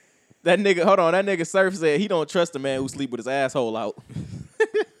 That nigga, hold on. That nigga Surf said he don't trust a man who sleep with his asshole out.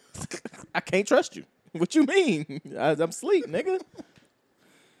 I can't trust you. What you mean? I'm asleep, nigga.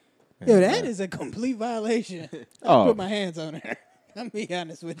 Yo, that is a complete violation. I'll put my hands on her. I'm be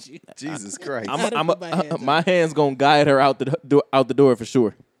honest with you. Jesus Christ. My hand's gonna guide her out the door for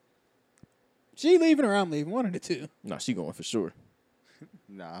sure. She leaving or I'm leaving? One of the two. No, she going for sure.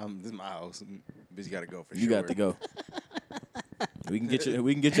 Nah, this is my house. Bitch, you gotta go for sure. You got to go. We can get your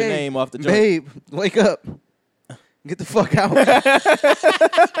Hey, name off the joint. Babe, wake up. Get the fuck out. That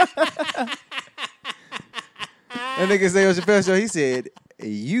nigga say on Chappelle Show, he said,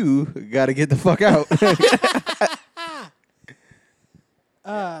 you gotta get the fuck out.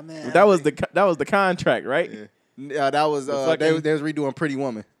 Oh man. That was the contract, right? That was they was redoing Pretty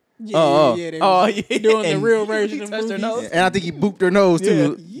Woman. Yeah, they was yeah. doing the And real he version of touched her movies. nose. And I think he booped her nose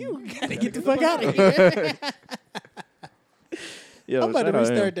too. You gotta get the fuck out of here. Yo, I'm about to shout out him.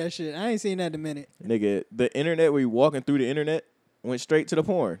 restart that shit. I ain't seen that in a minute. Nigga, the internet, where you walking through the internet, went straight to the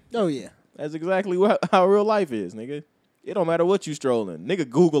porn. Oh yeah. That's exactly how real life is, nigga. It don't matter what you strolling. Nigga,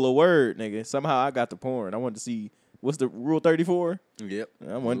 Google a word, nigga. Somehow I got the porn. I wanted to see, what's the Rule 34? Yep.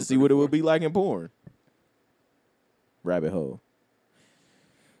 I wanted to see what it would be like in porn. Rabbit hole.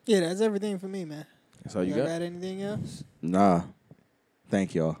 Yeah, that's everything for me, man. That's all you Y'all got? got anything else? Nah.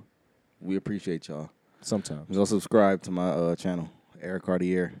 Thank y'all. We appreciate y'all. Sometimes. Go subscribe to my channel, Eric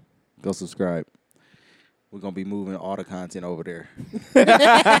Cartier. Go subscribe. We're gonna be moving all the content over there.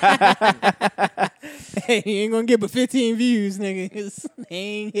 Hey, you ain't gonna get but 15 views, nigga. 'Cause they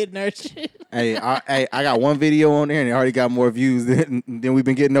ain't hitting our shit. Hey, I got one video on there and it already got more views than we've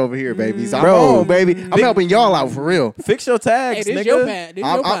been getting over here, baby. So Bro. I'm on, baby. I'm helping y'all out for real. Fix your tags, Hey, this nigga. your pad. This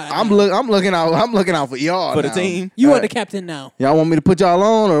your pod. I'm looking out. I'm looking out for y'all For the now. team. You are the captain now. Y'all want me to put y'all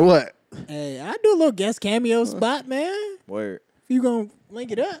on or what? Hey, I do a little guest cameo spot, man. Word. If you gonna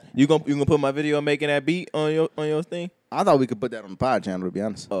link it up. You gonna put my video making that beat on your thing? I thought we could put that on the pod channel, to be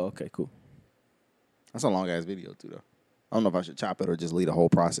honest. Oh, okay, cool. That's a long ass video too, though. I don't know if I should chop it or just leave the whole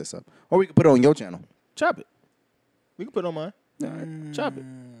process up. Or we could put it on your channel. Chop it. We can put it on mine. All right. Chop it.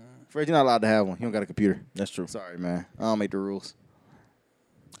 Fred, you're not allowed to have one. You don't got a computer. That's true. Sorry, man. I don't make the rules.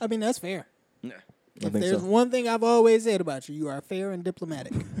 I mean, that's fair. Yeah. I If think there's so. one thing I've always said about you, you are fair and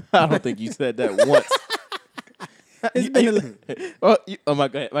diplomatic. I don't think you said that once. It's been Go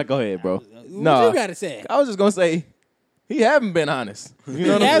ahead, bro. what No, you gotta say? I was just gonna say he haven't been honest. You know He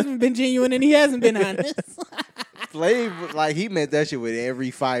what I'm saying? hasn't been genuine and he hasn't been honest. Flav, like, he meant that shit with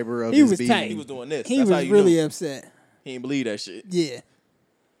every fiber of He his was being. tight. He was doing this. He That's how was you really knew. upset. He didn't believe that shit. Yeah.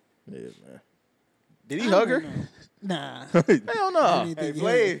 Yeah, man. Did he hug her? Nah. Hell I no. didn't Hey, think he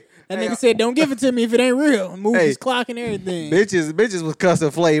Flav. had- That Hey, nigga said, "Don't give it to me if it ain't real." Moved Hey. his clock and everything. Bitches was cussing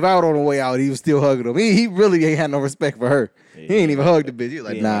Flav out on the way out. He was still hugging him. He really ain't had no respect for her. He ain't even hugged the bitch. He was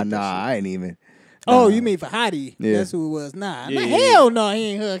like, He ain't nah, like that shit. I ain't even. Oh, you mean for Hottie? Yeah. That's who it was. Nah, Yeah, nah, yeah, hell no, he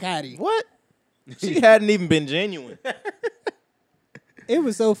ain't hug Hottie. What? She hadn't even been genuine. It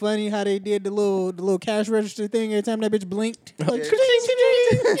was so funny how they did the little cash register thing every time that bitch blinked. Like,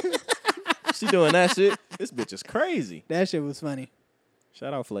 She doing that shit. This bitch is crazy. that shit was funny.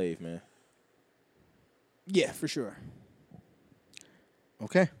 Shout out Flav, man. Yeah, for sure.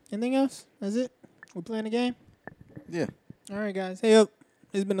 Okay. Anything else? That's it? We're playing the game? Yeah. All right, guys. Hey up.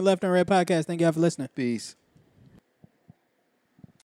 This has been the Left and Red Podcast. Thank y'all for listening. Peace.